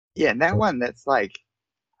 Yeah, and that one that's like,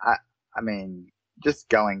 I mean, just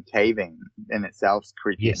going caving in itself's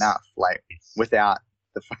creepy enough. Like without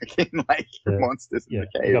the fucking like monsters in the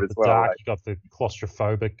cave as well. Dark, like, you got the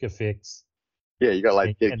claustrophobic effects. Yeah, you got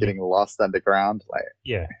like getting lost underground.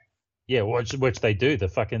 Like which they do. The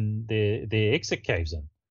fucking their exit caves in.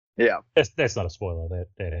 Yeah, that's not a spoiler.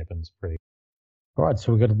 That happens pretty. All right,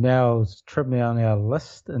 so we're going to now trim down our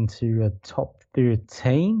list into a top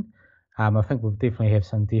 13. I think we'll definitely have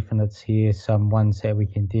some definites here, some ones that we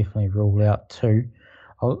can definitely rule out too.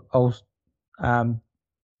 I'll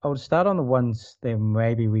start on the ones that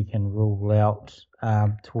maybe we can rule out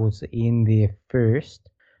towards the end there first.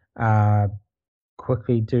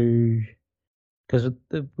 Quickly do, because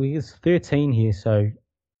there's 13 here, so we've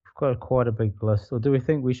got quite a big list. Or do we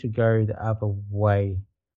think we should go the other way?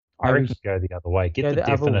 I reckon go the other way. Get the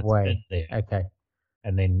definites in there. Okay.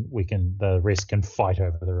 And then the rest can fight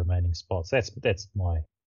over the remaining spots. That's my.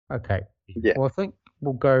 Okay. Yeah. Well, I think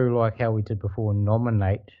we'll go like how we did before,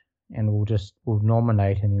 nominate, and we'll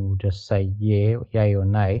nominate, and then we'll just say yay or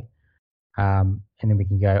nay, and then we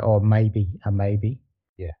can go maybe.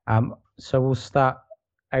 Yeah. So we'll start.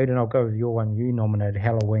 Aidan, I'll go with your one. You nominated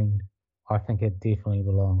Halloween. I think it definitely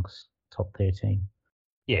belongs top 13.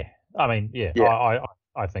 Yeah. I mean, yeah.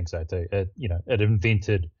 I think so too. It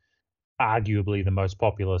invented arguably the most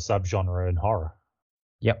popular subgenre in horror.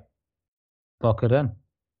 Yep. Lock it in.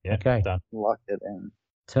 Yeah. Okay. Done. Lock it in.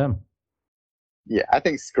 Tim. Yeah, I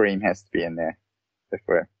think Scream has to be in there if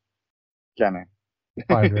we're gonna.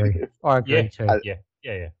 I agree. I agree too. Yeah,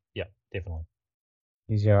 definitely.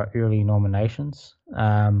 These are our early nominations.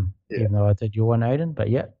 Even though I did your one, Aidan, but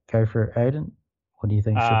yeah, go for it, Aidan. What do you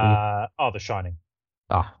think should be? The Shining.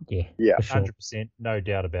 Yeah, for sure. 100%, no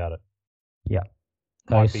doubt about it. Yeah,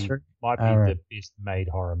 might be the best made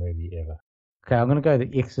horror movie ever. Okay, I'm gonna go The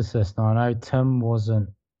Exorcist. Now I know Tim wasn't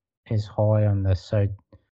as high on this, so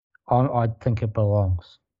I think it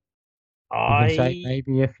belongs. You can say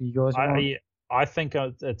maybe if you guys want. I think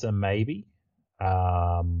it's a maybe.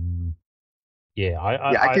 I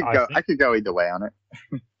could go either way on it.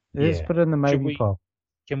 Let's put it in the maybe pile.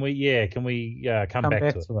 Can we come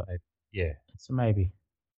back to it? Yeah, it's a maybe.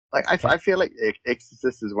 Like I feel like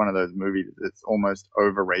Exorcist is one of those movies that's almost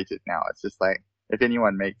overrated now. It's just like if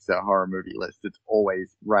anyone makes a horror movie list, it's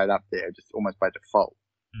always right up there, just almost by default.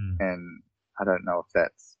 And I don't know if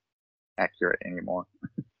that's accurate anymore.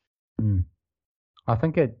 I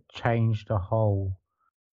think it changed a whole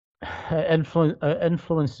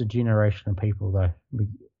influenced a generation of people, though.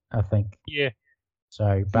 I think. Yeah.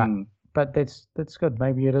 So, but that's good.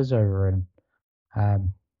 Maybe it is overrated.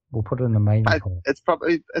 We'll put it in the main. It's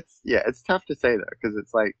tough to say though because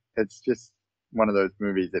it's like it's just one of those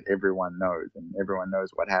movies that everyone knows and everyone knows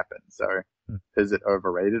what happens. So Hmm. is it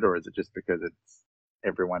overrated, or is it just because it's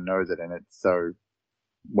everyone knows it and it's so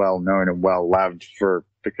well known and well loved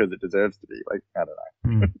because it deserves to be? Like, I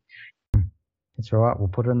don't know. It's all right. We'll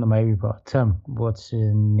put it in the maybe pot. Tim, what's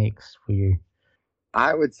next for you?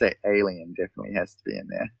 I would say Alien definitely has to be in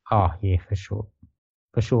there. Oh, yeah, for sure.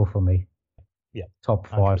 For sure for me. Yeah. Top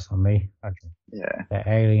 5 for me. Okay. Yeah. The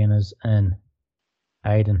Alien is in.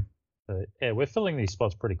 Aiden. So, yeah, we're filling these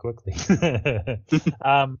spots pretty quickly.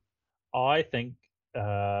 I think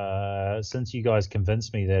since you guys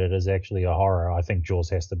convinced me that it is actually a horror, I think Jaws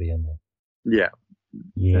has to be in there. Yeah.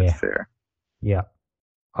 Yeah. That's fair. Yeah.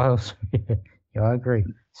 I also, yeah, I agree.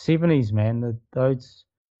 70s, man. Those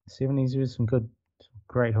 70s was some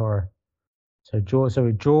great horror. So Jaws,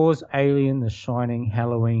 Alien, The Shining,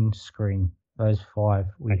 Halloween, Scream. Those 5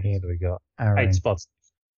 we Okay, have so we got are 8 in. spots.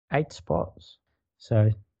 8 spots.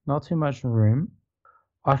 So not too much room.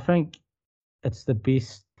 I think it's the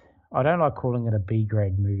best. I don't like calling it a B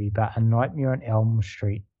grade movie, but A Nightmare on Elm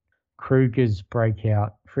Street, Krueger's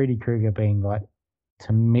breakout, Freddy Krueger being like,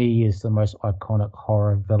 to me, is the most iconic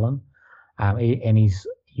horror villain. And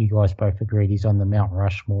you guys both agreed he's on the Mount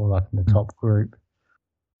Rushmore, like in the top group.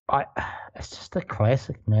 It's just a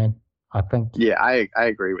classic, man. I think. Yeah, I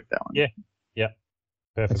agree with that one. Yeah.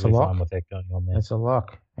 Perfectly fine with that going on there. It's a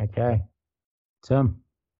lock. Okay. Tim.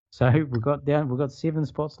 So we've got 7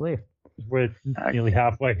 spots left. We're nearly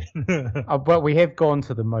halfway. But we have gone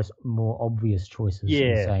to the more obvious choices.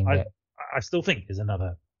 Yeah, saying that. I still think there's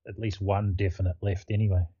at least one definite left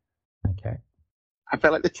anyway. Okay. I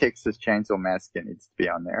feel like the Texas Chainsaw Massacre needs to be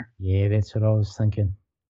on there. Yeah, that's what I was thinking.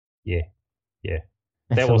 Yeah.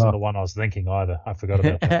 That wasn't the one I was thinking either. I forgot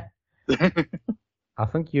about that. I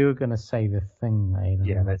think you were going to say The Thing, Aiden.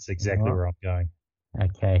 Yeah, that's exactly where I'm going.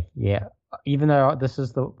 Okay, yeah. Even though this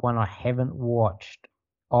is the one I haven't watched,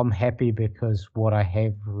 I'm happy because what I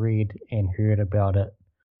have read and heard about it,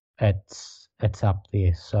 it's up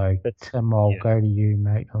there. So, Tim, I'll go to you,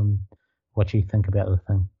 mate, on what you think about The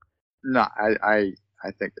Thing. No, I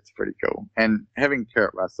think it's pretty cool. And having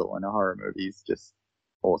Kurt Russell in a horror movie is just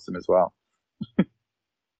awesome as well.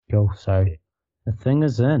 Cool. So, The Thing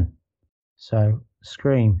is in. So,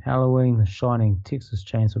 Scream, Halloween, The Shining, Texas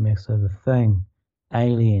Chainsaw Massacre, The Thing,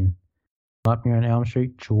 Alien, Nightmare on Elm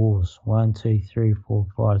Street, Jaws. 1, 2, 3, 4,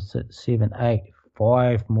 5, 6, 7, 8.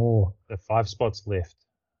 5 more. The 5 spots left.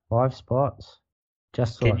 5 spots.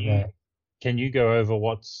 Just like that. Can you go over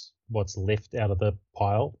what's left out of the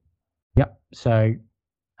pile? Yep. So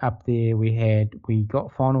up there we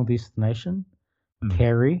got Final Destination,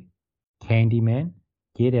 Carrie, Candyman,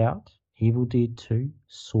 Get Out, Evil Dead 2,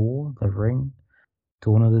 Saw, The Ring,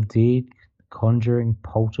 Dawn of the Dead, Conjuring,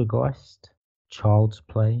 Poltergeist, Child's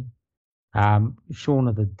Play, Shaun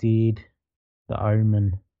of the Dead, The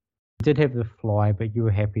Omen. We did have The Fly, but you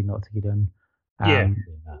were happy not to get in.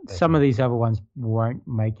 Some of these other ones won't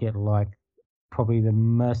make it, like probably The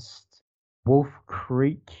Mist, Wolf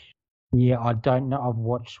Creek. Yeah, I don't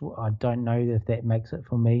know. I don't know if that makes it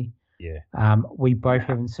for me. Yeah. We both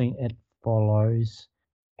haven't seen It Follows,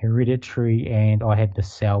 Hereditary, and I had The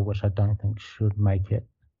Cell, which I don't think should make it.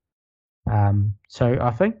 So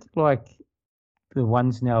I think like the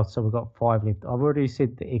ones now. So we've got 5 left. I've already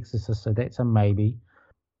said The Exorcist, so that's a maybe.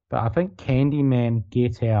 But I think Candyman,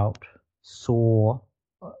 Get Out, Saw,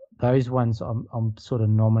 those ones I'm sort of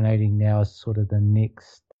nominating now as sort of the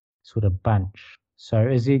next sort of bunch. So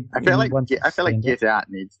is it? I feel like Get Out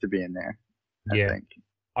needs to be in there.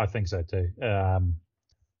 I think so too.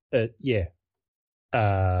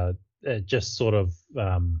 Just sort of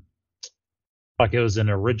like it was an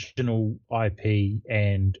original IP,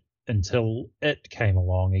 and until it came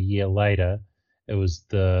along a year later, it was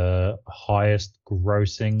the highest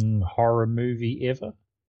grossing horror movie ever.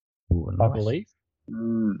 Ooh, nice. I believe.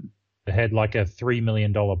 It had like a $3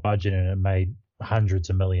 million budget and it made hundreds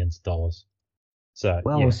of millions of dollars. So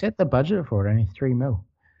we set the budget for it, only $3 million.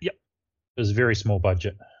 Yep, it was a very small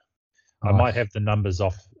budget. Nice. I might have the numbers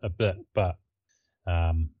off a bit, but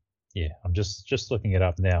I'm just looking it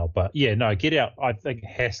up now. But yeah, no, Get Out I think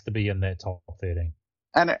has to be in that top 13.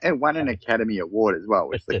 And it won an Academy Award as well,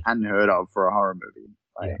 which is unheard of for a horror movie.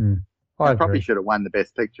 It probably should have won the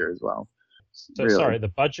Best Picture as well. So really? Sorry, the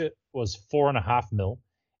budget was $4.5 million,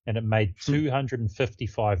 and it made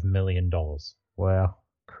 $255 million. Wow,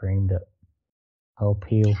 creamed it. Oh,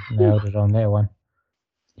 Peel nailed it on that one.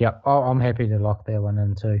 Yep. Oh, I'm happy to lock that one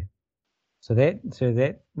in too. So that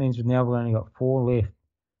means we've only got 4 left.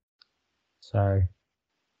 So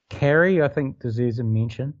Carrie, I think, deserves a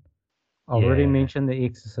mention. I've already mentioned The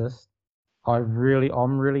Exorcist. I'm really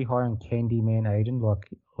high on Candyman, Aiden,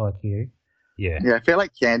 like you. Yeah. Yeah, I feel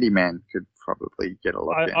like Candyman could probably get a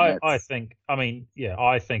look in. I think I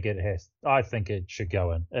think it should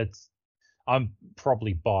go in. I'm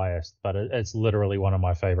probably biased, but it's literally one of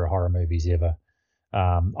my favorite horror movies ever.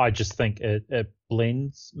 I just think it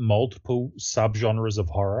blends multiple subgenres of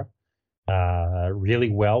horror really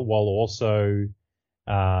well, while also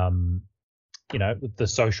the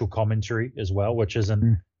social commentary as well, which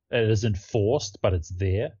isn't forced, but it's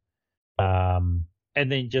there. And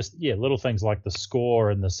then just little things like the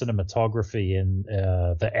score and the cinematography and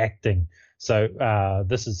the acting. So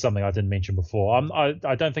this is something I didn't mention before.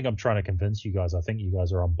 I don't think I'm trying to convince you guys. I think you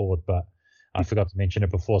guys are on board, but I forgot to mention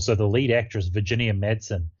it before. So the lead actress, Virginia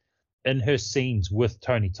Madsen, in her scenes with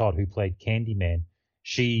Tony Todd, who played Candyman,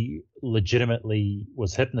 she legitimately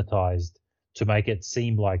was hypnotized to make it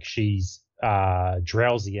seem like she's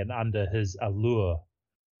drowsy and under his allure.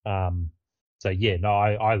 I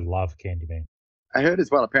love Candyman. I heard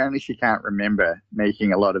as well, apparently she can't remember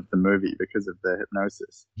making a lot of the movie because of the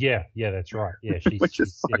hypnosis. Yeah, that's right. Yeah, she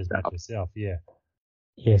said as much herself, yeah.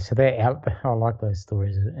 Yeah, so I like those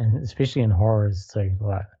stories, and especially in horrors too.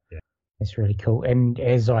 Like, it's really cool. And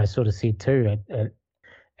as I sort of said too, it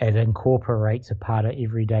incorporates a part of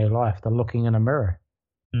everyday life, the looking in a mirror.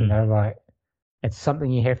 You know, like, it's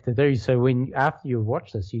something you have to do. So after you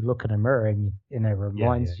watch this, you look in a mirror and it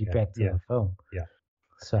reminds you back to the film. Yeah.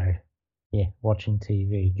 So, watching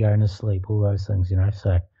TV, going to sleep, all those things,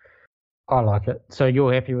 So I like it. So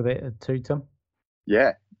you're happy with that too, Tim?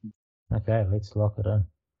 Yeah. Okay, let's lock it in.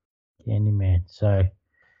 Candyman. So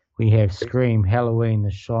we have Scream, Halloween,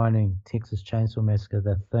 The Shining, Texas Chainsaw Massacre,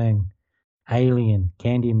 The Thing, Alien,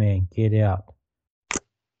 Candyman, Get Out,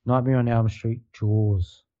 Nightmare on Elm Street,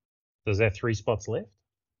 Jaws. Does that 3 spots left?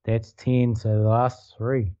 That's 10, so the last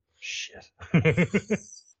 3. Shit.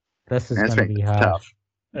 This is going to be hard. Tough.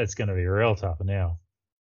 It's going to be real tough now.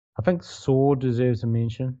 I think Saw deserves a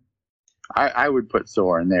mention. I would put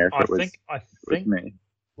Saw in there if I it was think, me.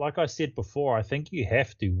 Like I said before, I think you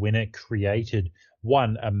have to, when it created,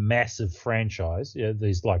 a massive franchise. Yeah,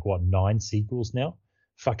 there's 9 sequels now.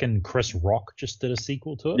 Fucking Chris Rock just did a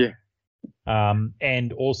sequel to it. Yeah.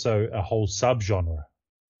 And also a whole subgenre.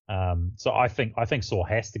 So I think Saw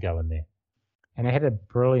has to go in there. And it had a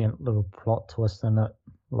brilliant little plot twist in it.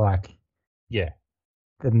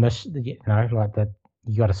 The mission, that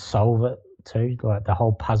you got to solve it too, like the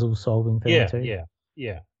whole puzzle solving thing too.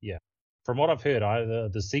 Yeah. From what I've heard,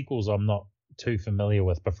 the sequels I'm not too familiar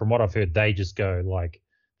with, but from what I've heard, they just go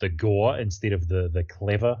the gore instead of the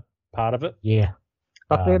clever part of it. Yeah,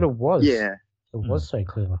 but it was. Yeah, it was so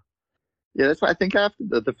clever. Yeah, that's why I think after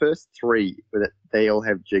the first 3, they all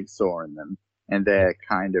have Jigsaw in them, and they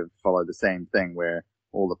kind of follow the same thing where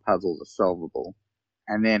all the puzzles are solvable.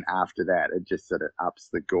 And then after that, it just sort of ups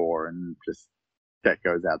the gore and just that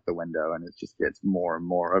goes out the window, and it just gets more and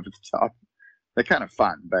more over the top. They're kind of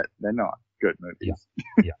fun, but they're not good movies.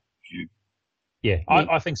 Yeah.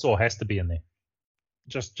 I think Saw has to be in there,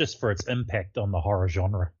 just for its impact on the horror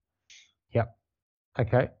genre. Yep.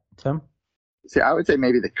 Okay, Tim? See, I would say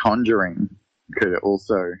maybe The Conjuring could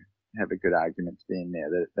also have a good argument to be in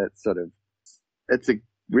there. That's sort of, it's a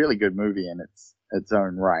really good movie in its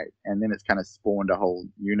own right, and then it's kind of spawned a whole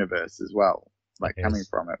universe as well, coming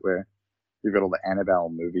from it, where you've got all the Annabelle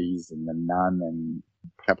movies and The Nun and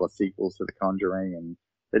a couple of sequels to The Conjuring, and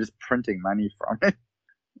they're just printing money from it.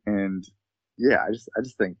 And I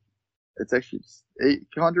just think it's actually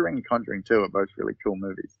Conjuring and Conjuring 2 are both really cool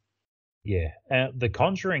movies. Yeah, The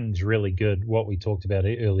Conjuring's really good. What we talked about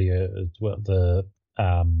earlier, the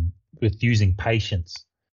with using patience.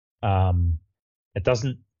 It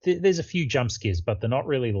doesn't. There's a few jump scares, but they're not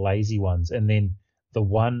really lazy ones. And then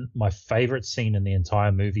my favorite scene in the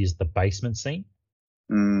entire movie is the basement scene,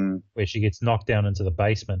 where she gets knocked down into the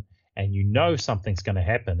basement, and something's going to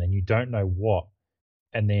happen, and you don't know what.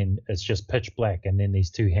 And then it's just pitch black, and then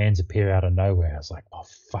these 2 hands appear out of nowhere. I was like, oh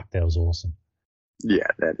fuck, that was awesome. Yeah,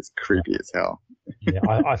 that is creepy as hell.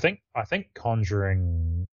 I think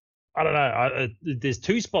Conjuring. I don't know. There's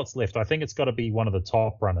 2 spots left. I think it's got to be one of the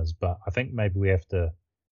top runners, but I think maybe we have to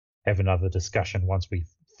have another discussion once we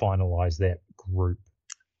finalize that group.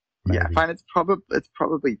 Maybe. Yeah, I find it's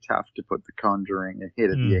probably tough to put The Conjuring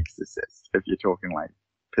ahead of The Exorcist if you're talking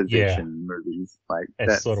possession movies.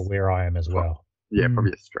 That's sort of where I am as well. Yeah,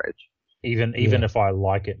 probably a stretch. Even if I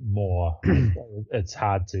like it more, it's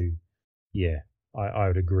hard to. Yeah, I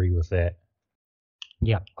would agree with that.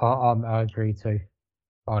 Yeah, I agree too.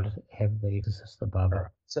 I'd have The Exorcist above it.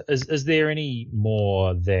 So is there any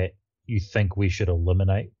more that you think we should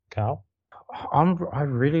eliminate, Carl? I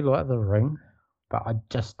really like The Ring, but I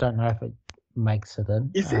just don't know if makes it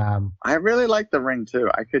in. Is it? I really like The Ring too.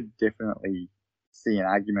 I could definitely see an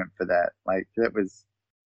argument for that. Like it was.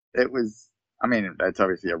 I mean, it's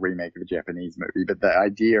obviously a remake of a Japanese movie, but the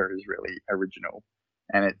idea is really original,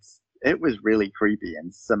 and it was really creepy.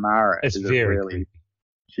 And Samara It's is very really creepy.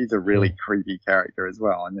 she's a really creepy character as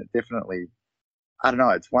well, and it definitely. I don't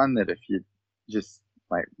know. It's one that if you just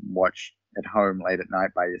like watch at home late at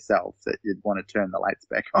night by yourself, that you'd want to turn the lights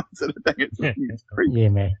back on, sort of thing. It's creepy. Yeah,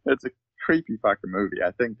 man. It's a creepy fucking movie.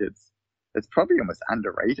 I think it's probably almost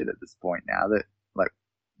underrated at this point now that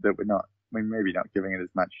we're not. We're maybe not giving it as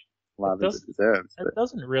much love as it deserves. It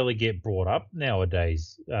doesn't really get brought up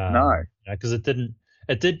nowadays. No, because it didn't.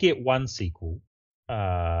 It did get one sequel.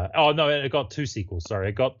 Oh no, it got two sequels. Sorry,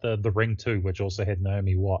 it got the Ring 2, which also had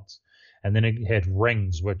Naomi Watts, and then it had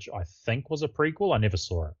Rings, which I think was a prequel. I never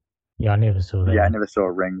saw it. Yeah, I never saw that. Yeah, I never saw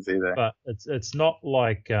Rings either. But it's not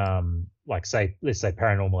like say let's say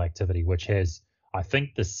Paranormal Activity, which has I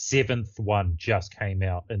think the 7th one just came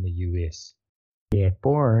out in the US. Yeah,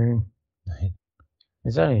 boring.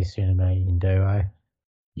 There's only a certain amount you can do, eh?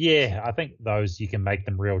 Yeah, I think those you can make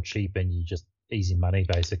them real cheap and you just easy money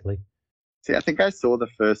basically. See, I think I saw the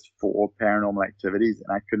first 4 Paranormal Activities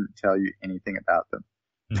and I couldn't tell you anything about them.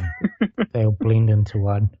 They'll blend into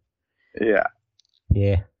one. Yeah.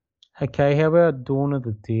 Yeah. Okay, how about Dawn of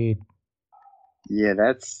the Dead? Yeah,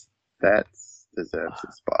 that's deserves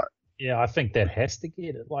a spot. Yeah, I think that has to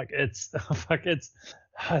get it. Like it's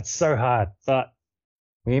so hard, but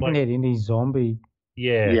We haven't had any zombie.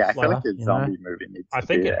 Yeah, I feel like a you zombie movie needs to I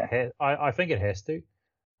think be it there. I think it has to.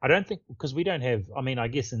 I don't think because we don't have. I mean, I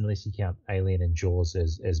guess unless you count Alien and Jaws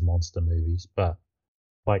as monster movies, but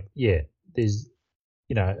like there's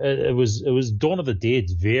it was Dawn of the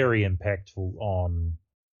Dead's very impactful on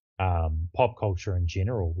pop culture in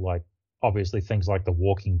general. Like obviously things like The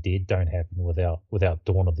Walking Dead don't happen without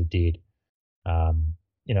Dawn of the Dead.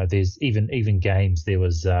 There's even games. There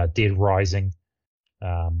was Dead Rising,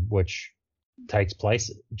 which takes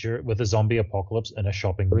place with a zombie apocalypse in a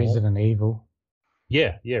shopping mall. Resident Evil.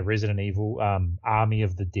 Yeah, Resident Evil. Army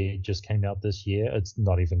of the Dead just came out this year. It's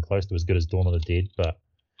not even close to as good as Dawn of the Dead, but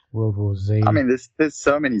World War Z. I mean, there's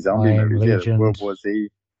so many zombie movies. Yeah, Legend. World War Z.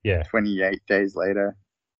 Yeah. 28 Days Later.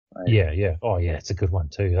 Yeah. Oh, yeah, it's a good one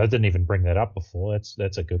too. I didn't even bring that up before.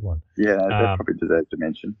 That's a good one. Yeah, that probably deserves to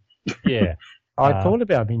mention. Yeah. I thought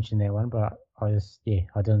about mentioning that one, but I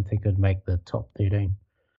didn't think it'd make the top 13.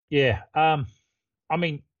 Yeah. I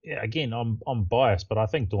mean, again, I'm biased, but I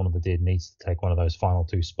think Dawn of the Dead needs to take one of those final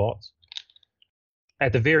 2 spots.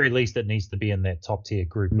 At the very least, it needs to be in that top tier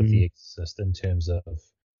group with The Exorcist in terms of,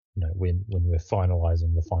 when we're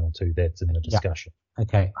finalizing the final 2, that's in the discussion. Yeah.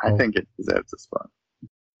 Okay. I think it deserves a spot.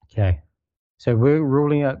 Okay. So we're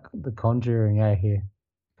ruling out The Conjuring out here.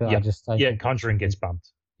 Yeah, Conjuring gets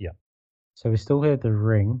bumped. Yeah. So we still have The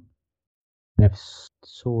Ring. Have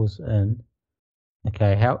Saws in.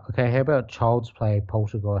 Okay, how about Child's Play,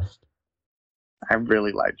 Poltergeist? I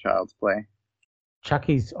really like Child's Play.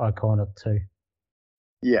 Chucky's iconic too.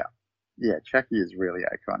 Yeah, Chucky is really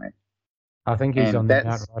iconic. I think he's on the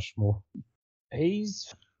Mount Rushmore.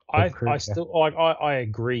 I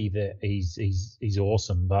agree that he's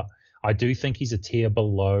awesome, but I do think he's a tier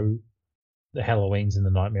below the Halloweens and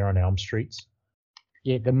the Nightmare on Elm Streets.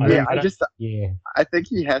 Yeah, I think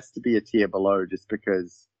he has to be a tier below just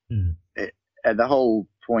because the whole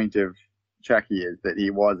point of Chucky is that he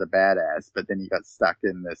was a badass, but then he got stuck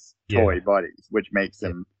in this toy body, which makes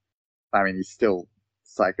him. I mean, he's still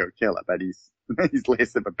psycho killer, but he's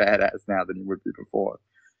less of a badass now than he would be before.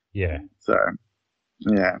 Yeah. So,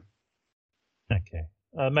 yeah. Okay.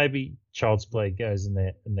 Maybe Child's Play goes in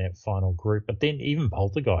that final group, but then even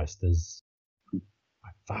Poltergeist is.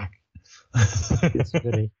 Fuck. It's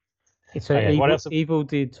goody. So okay, Evil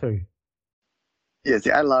Dead 2. Yeah,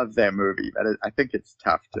 see, I love that movie, but I think it's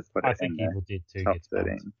tough to put it in Evil Dead 2 top gets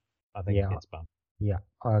 13. bumped. I think it gets bumped. Yeah.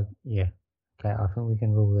 Okay, I think we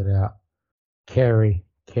can rule it out. Carrie.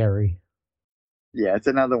 Yeah, it's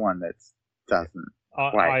another one that doesn't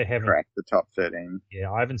quite crack the top 13.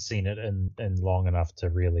 Yeah, I haven't seen it in long enough to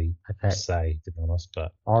really say, to be honest.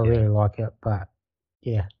 But I really like it, but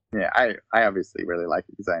yeah. Yeah, I obviously really like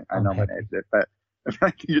it because I nominated it, but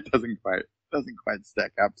I think it doesn't quite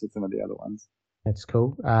stack up to some of the other ones. That's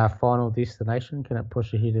cool. Final Destination, can it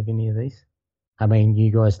push ahead of any of these? I mean,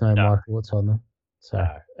 you guys know my thoughts on them. So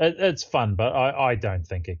it's fun, but I don't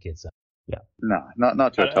think it gets it. Yeah. No,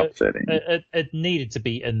 not to a top 13. It needed to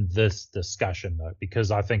be in this discussion though,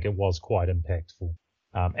 because I think it was quite impactful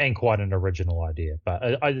and quite an original idea. But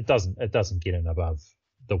it doesn't get in above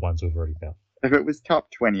the ones we've already built. If it was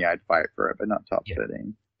top 20, I'd fight for it, but not top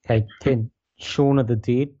 13. Okay, 10. Shaun of the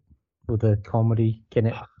Dead with the comedy? Can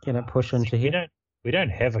it push into here? We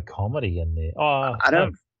don't have a comedy in there. Oh, I no.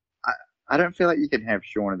 don't. I don't feel like you can have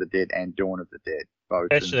Shaun of the Dead and Dawn of the Dead both.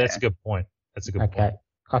 Actually, that's a good point. That's a good point.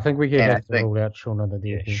 I think we could And have to rule out Shaun of the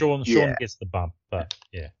Dead. Yeah, Shaun gets the bump, but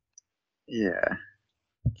yeah. Yeah.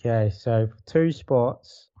 Okay, so for 2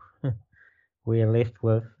 spots, we're left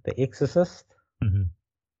with The Exorcist, Mm-hmm.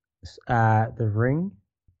 The Ring,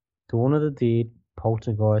 Dawn of the Dead,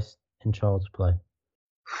 Poltergeist, and Child's Play.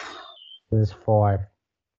 There's 5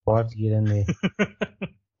 to get in there.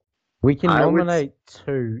 We can nominate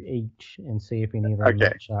 2 each and see if any of them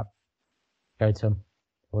match up. Go, Tim.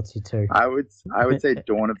 What's your 2? I would say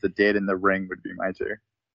Dawn of the Dead and The Ring would be my 2.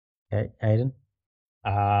 Okay, Aiden?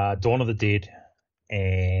 Dawn of the Dead,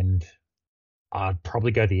 and I'd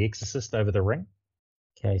probably go The Exorcist over The Ring.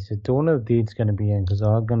 Okay, so Dawn of the Dead's going to be in because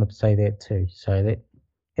I'm going to say that too. So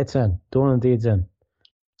it's in. Dawn of the Dead's in.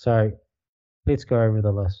 So let's go over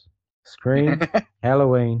the list. Scream,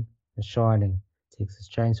 Halloween, The Shining, Texas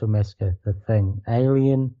Chainsaw Massacre, The Thing,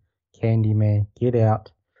 Alien, Candyman, Get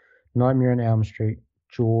Out, Nightmare on Elm Street,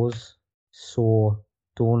 Jaws, Saw,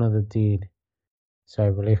 Dawn of the Dead.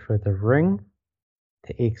 So we're left with The Ring,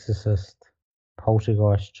 The Exorcist,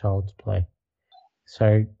 Poltergeist, Child's Play.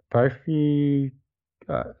 So both of you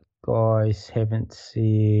guys haven't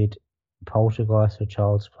said Poltergeist or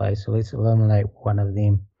Child's Play, so let's eliminate one of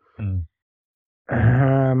them.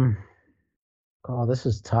 Oh, this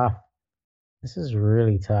is tough. This is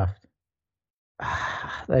really tough.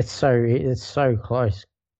 It's so close.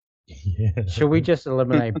 Yeah. Should we just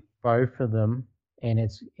eliminate both of them, and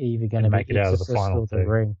it's either going to make be it out of Exorcist the final or The 2?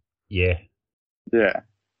 Ring? Yeah.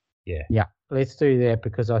 Yeah. Let's do that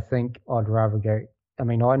because I think I'd rather go. I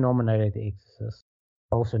mean, I nominated The Exorcist.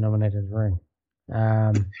 I also nominated The Ring.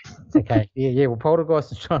 Okay. Yeah. Well,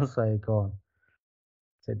 Poltergeist and Child's Play are gone.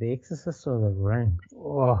 So The Exorcist or The Ring?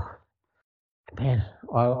 Oh, man,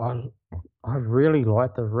 I really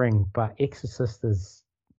like The Ring, but Exorcist is,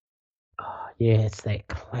 it's that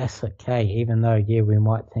classic K. Even though, we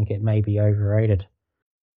might think it may be overrated.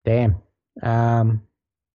 Damn.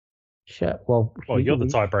 Shit. Well, you're the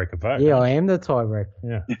tiebreaker vote. Yeah, I am the tiebreaker.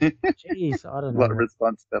 Yeah. Jeez, I don't know. A lot of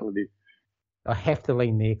responsibility. I have to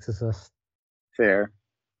lean The Exorcist. Fair.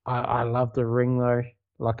 I love The Ring though.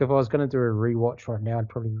 Like if I was going to do a rewatch right now, I'd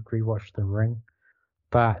probably rewatch The Ring.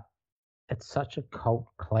 But it's such a cult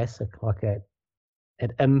classic. Like it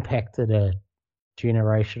impacted a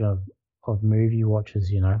generation of movie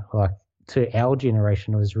watchers. Like to our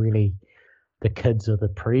generation, it was really the kids of the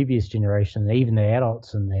previous generation, and even the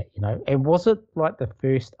adults in that. And was it like the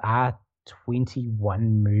first R21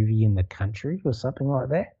 movie in the country or something like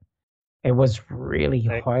that? It was really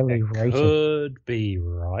highly rated. Could be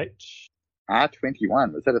right.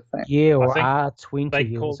 R21, was that a thing? Yeah, or R20.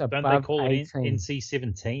 Don't they call 18. it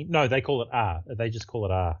NC-17? No, they call it R. They just call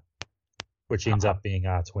it R, which ends up being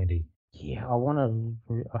R20. Yeah, I'm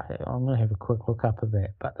gonna have a quick look up of that.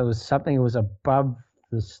 But there was something that was above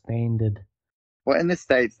the standard. Well, in the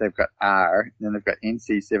States they've got R, and then they've got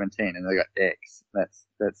NC-17, and they've got X.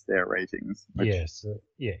 That's their ratings. Yes,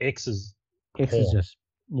 X is just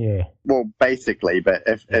Well, basically, but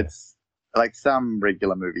if it's like some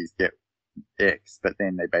regular movies get X, but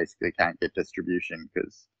then they basically can't get distribution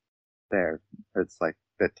because they're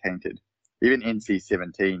tainted. Even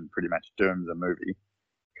NC-17 pretty much dooms a movie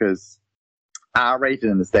because R-rated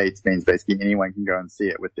in the States means basically anyone can go and see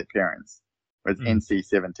it with their parents, whereas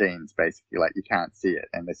NC-17 is basically like you can't see it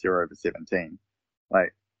unless you're over 17.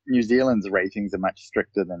 Like New Zealand's ratings are much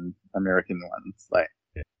stricter than American ones. Like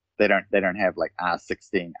they don't have like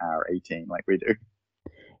R16, R18 like we do.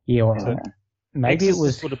 Yeah, well, maybe Exorcist it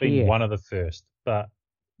was would have been one of the first, but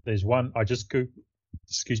there's one I just googled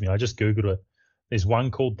it. There's one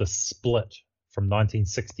called The Split from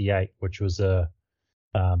 1968, which was a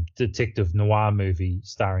detective noir movie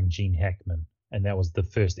starring Gene Hackman, and that was the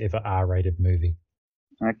first ever R-rated movie.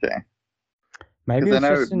 Okay. Maybe it was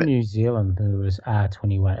just in New Zealand that it was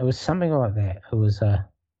R21. It was something like that. It was I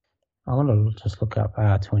want to just look up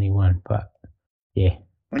R21, but yeah.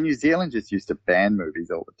 Well, New Zealand just used to ban movies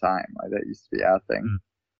all the time. Like that used to be our thing.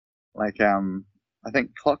 Like I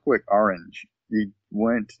think Clockwork Orange, you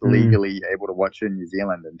weren't legally able to watch in New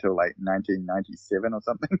Zealand until like 1997 or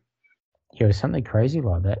something. Yeah, it was something crazy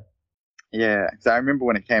like that. Yeah, so I remember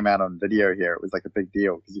when it came out on video here, it was like a big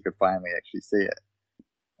deal because you could finally actually see it.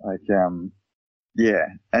 Like,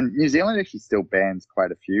 and New Zealand actually still bans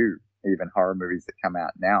quite a few even horror movies that come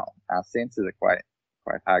out now. Our censors are quite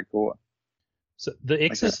hardcore. So The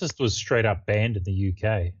Exorcist was straight up banned in the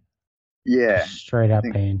UK. Yeah, straight up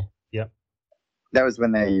banned. Yep. That was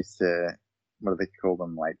when they used to, what do they call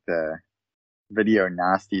them? Like the video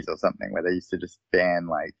nasties or something where they used to just ban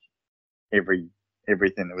like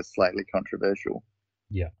everything that was slightly controversial.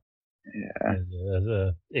 Yeah. Yeah.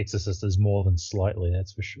 The Exorcist is more than slightly,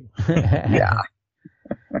 that's for sure. Yeah.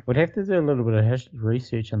 We'd have to do a little bit of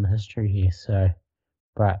research on the history here. So,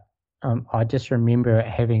 but I just remember it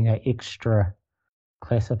having an extra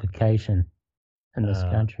classification in this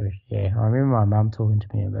country. Yeah, I remember my mum talking to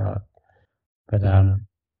me about it. But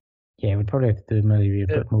yeah, we'd probably have to do maybe a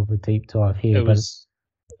bit more of a deep dive here. It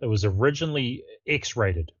was originally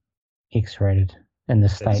X-rated. X-rated in the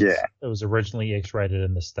States. Yeah. It was originally X-rated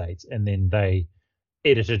in the States, and then they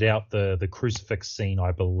edited out the crucifix scene,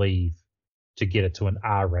 I believe, to get it to an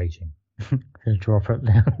R rating. To drop it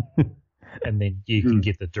down. And then you can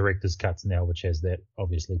get the director's cuts now, which has that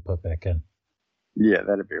obviously put back in. Yeah,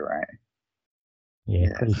 that'd be right.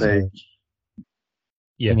 Yeah, pretty savage.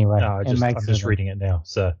 Yeah. Anyway, no, I'm just reading it now.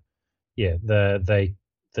 So, yeah,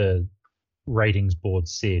 the ratings board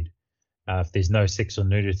said if there's no sex or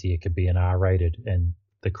nudity, it could be an R rated, and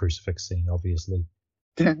the crucifix scene, obviously.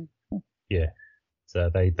 Yeah. So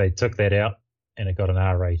they took that out, and it got an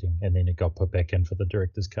R rating, and then it got put back in for the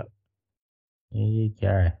director's cut. There you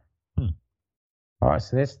go. All right,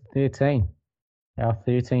 so that's 13. Our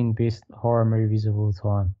 13 best horror movies of all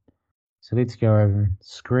time. So let's go over them.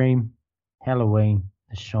 Scream, Halloween,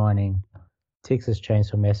 The Shining, Texas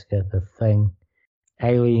Chainsaw Massacre, The Thing,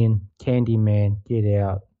 Alien, Candyman, Get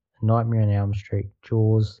Out, Nightmare on Elm Street,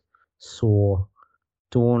 Jaws, Saw,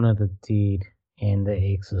 Dawn of the Dead, and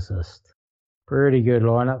The Exorcist. Pretty good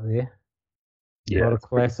lineup there. Yeah, a lot of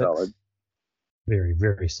classics. Solid. Very,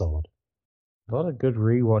 very solid. A lot of good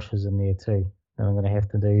rewatches in there too that I'm going to have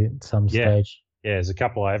to do at some stage. Yeah, there's a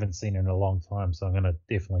couple I haven't seen in a long time, so I'm going to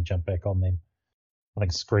definitely jump back on them. I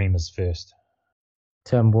think Scream is first.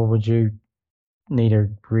 Tim, what would you need to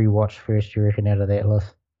rewatch first, you reckon, out of that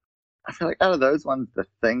list? I feel like out of those ones, The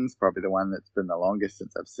Thing's probably the one that's been the longest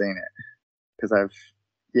since I've seen it. Because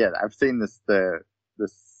I've seen the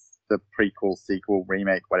prequel, sequel,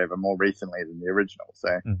 remake, whatever, more recently than the original.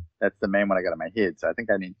 So that's the main one I got in my head. So I think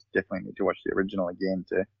I definitely need to watch the original again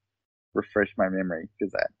to refresh my memory,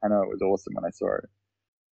 because I know it was awesome when I saw it.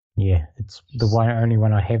 Yeah, it's the only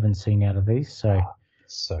one I haven't seen out of these. So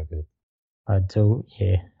so good. I'll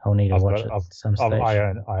need to watch it at some stage. I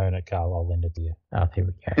own it, Carl. I'll lend it to you. Oh, there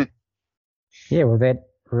we go. Yeah, well, that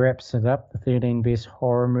wraps it up. The 13 best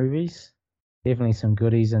horror movies. Definitely some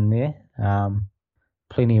goodies in there.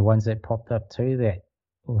 Plenty of ones that popped up too that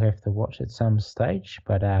we'll have to watch at some stage.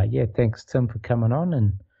 But yeah, thanks, Tim, for coming on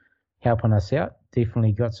and helping us out.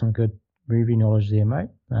 Definitely got some good movie knowledge there, mate.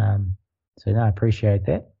 So I appreciate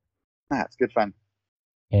that. It's good fun.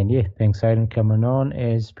 And yeah, thanks, Aiden, coming on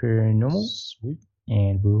as per normal. Sweet.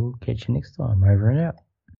 And we'll catch you next time. Over and out.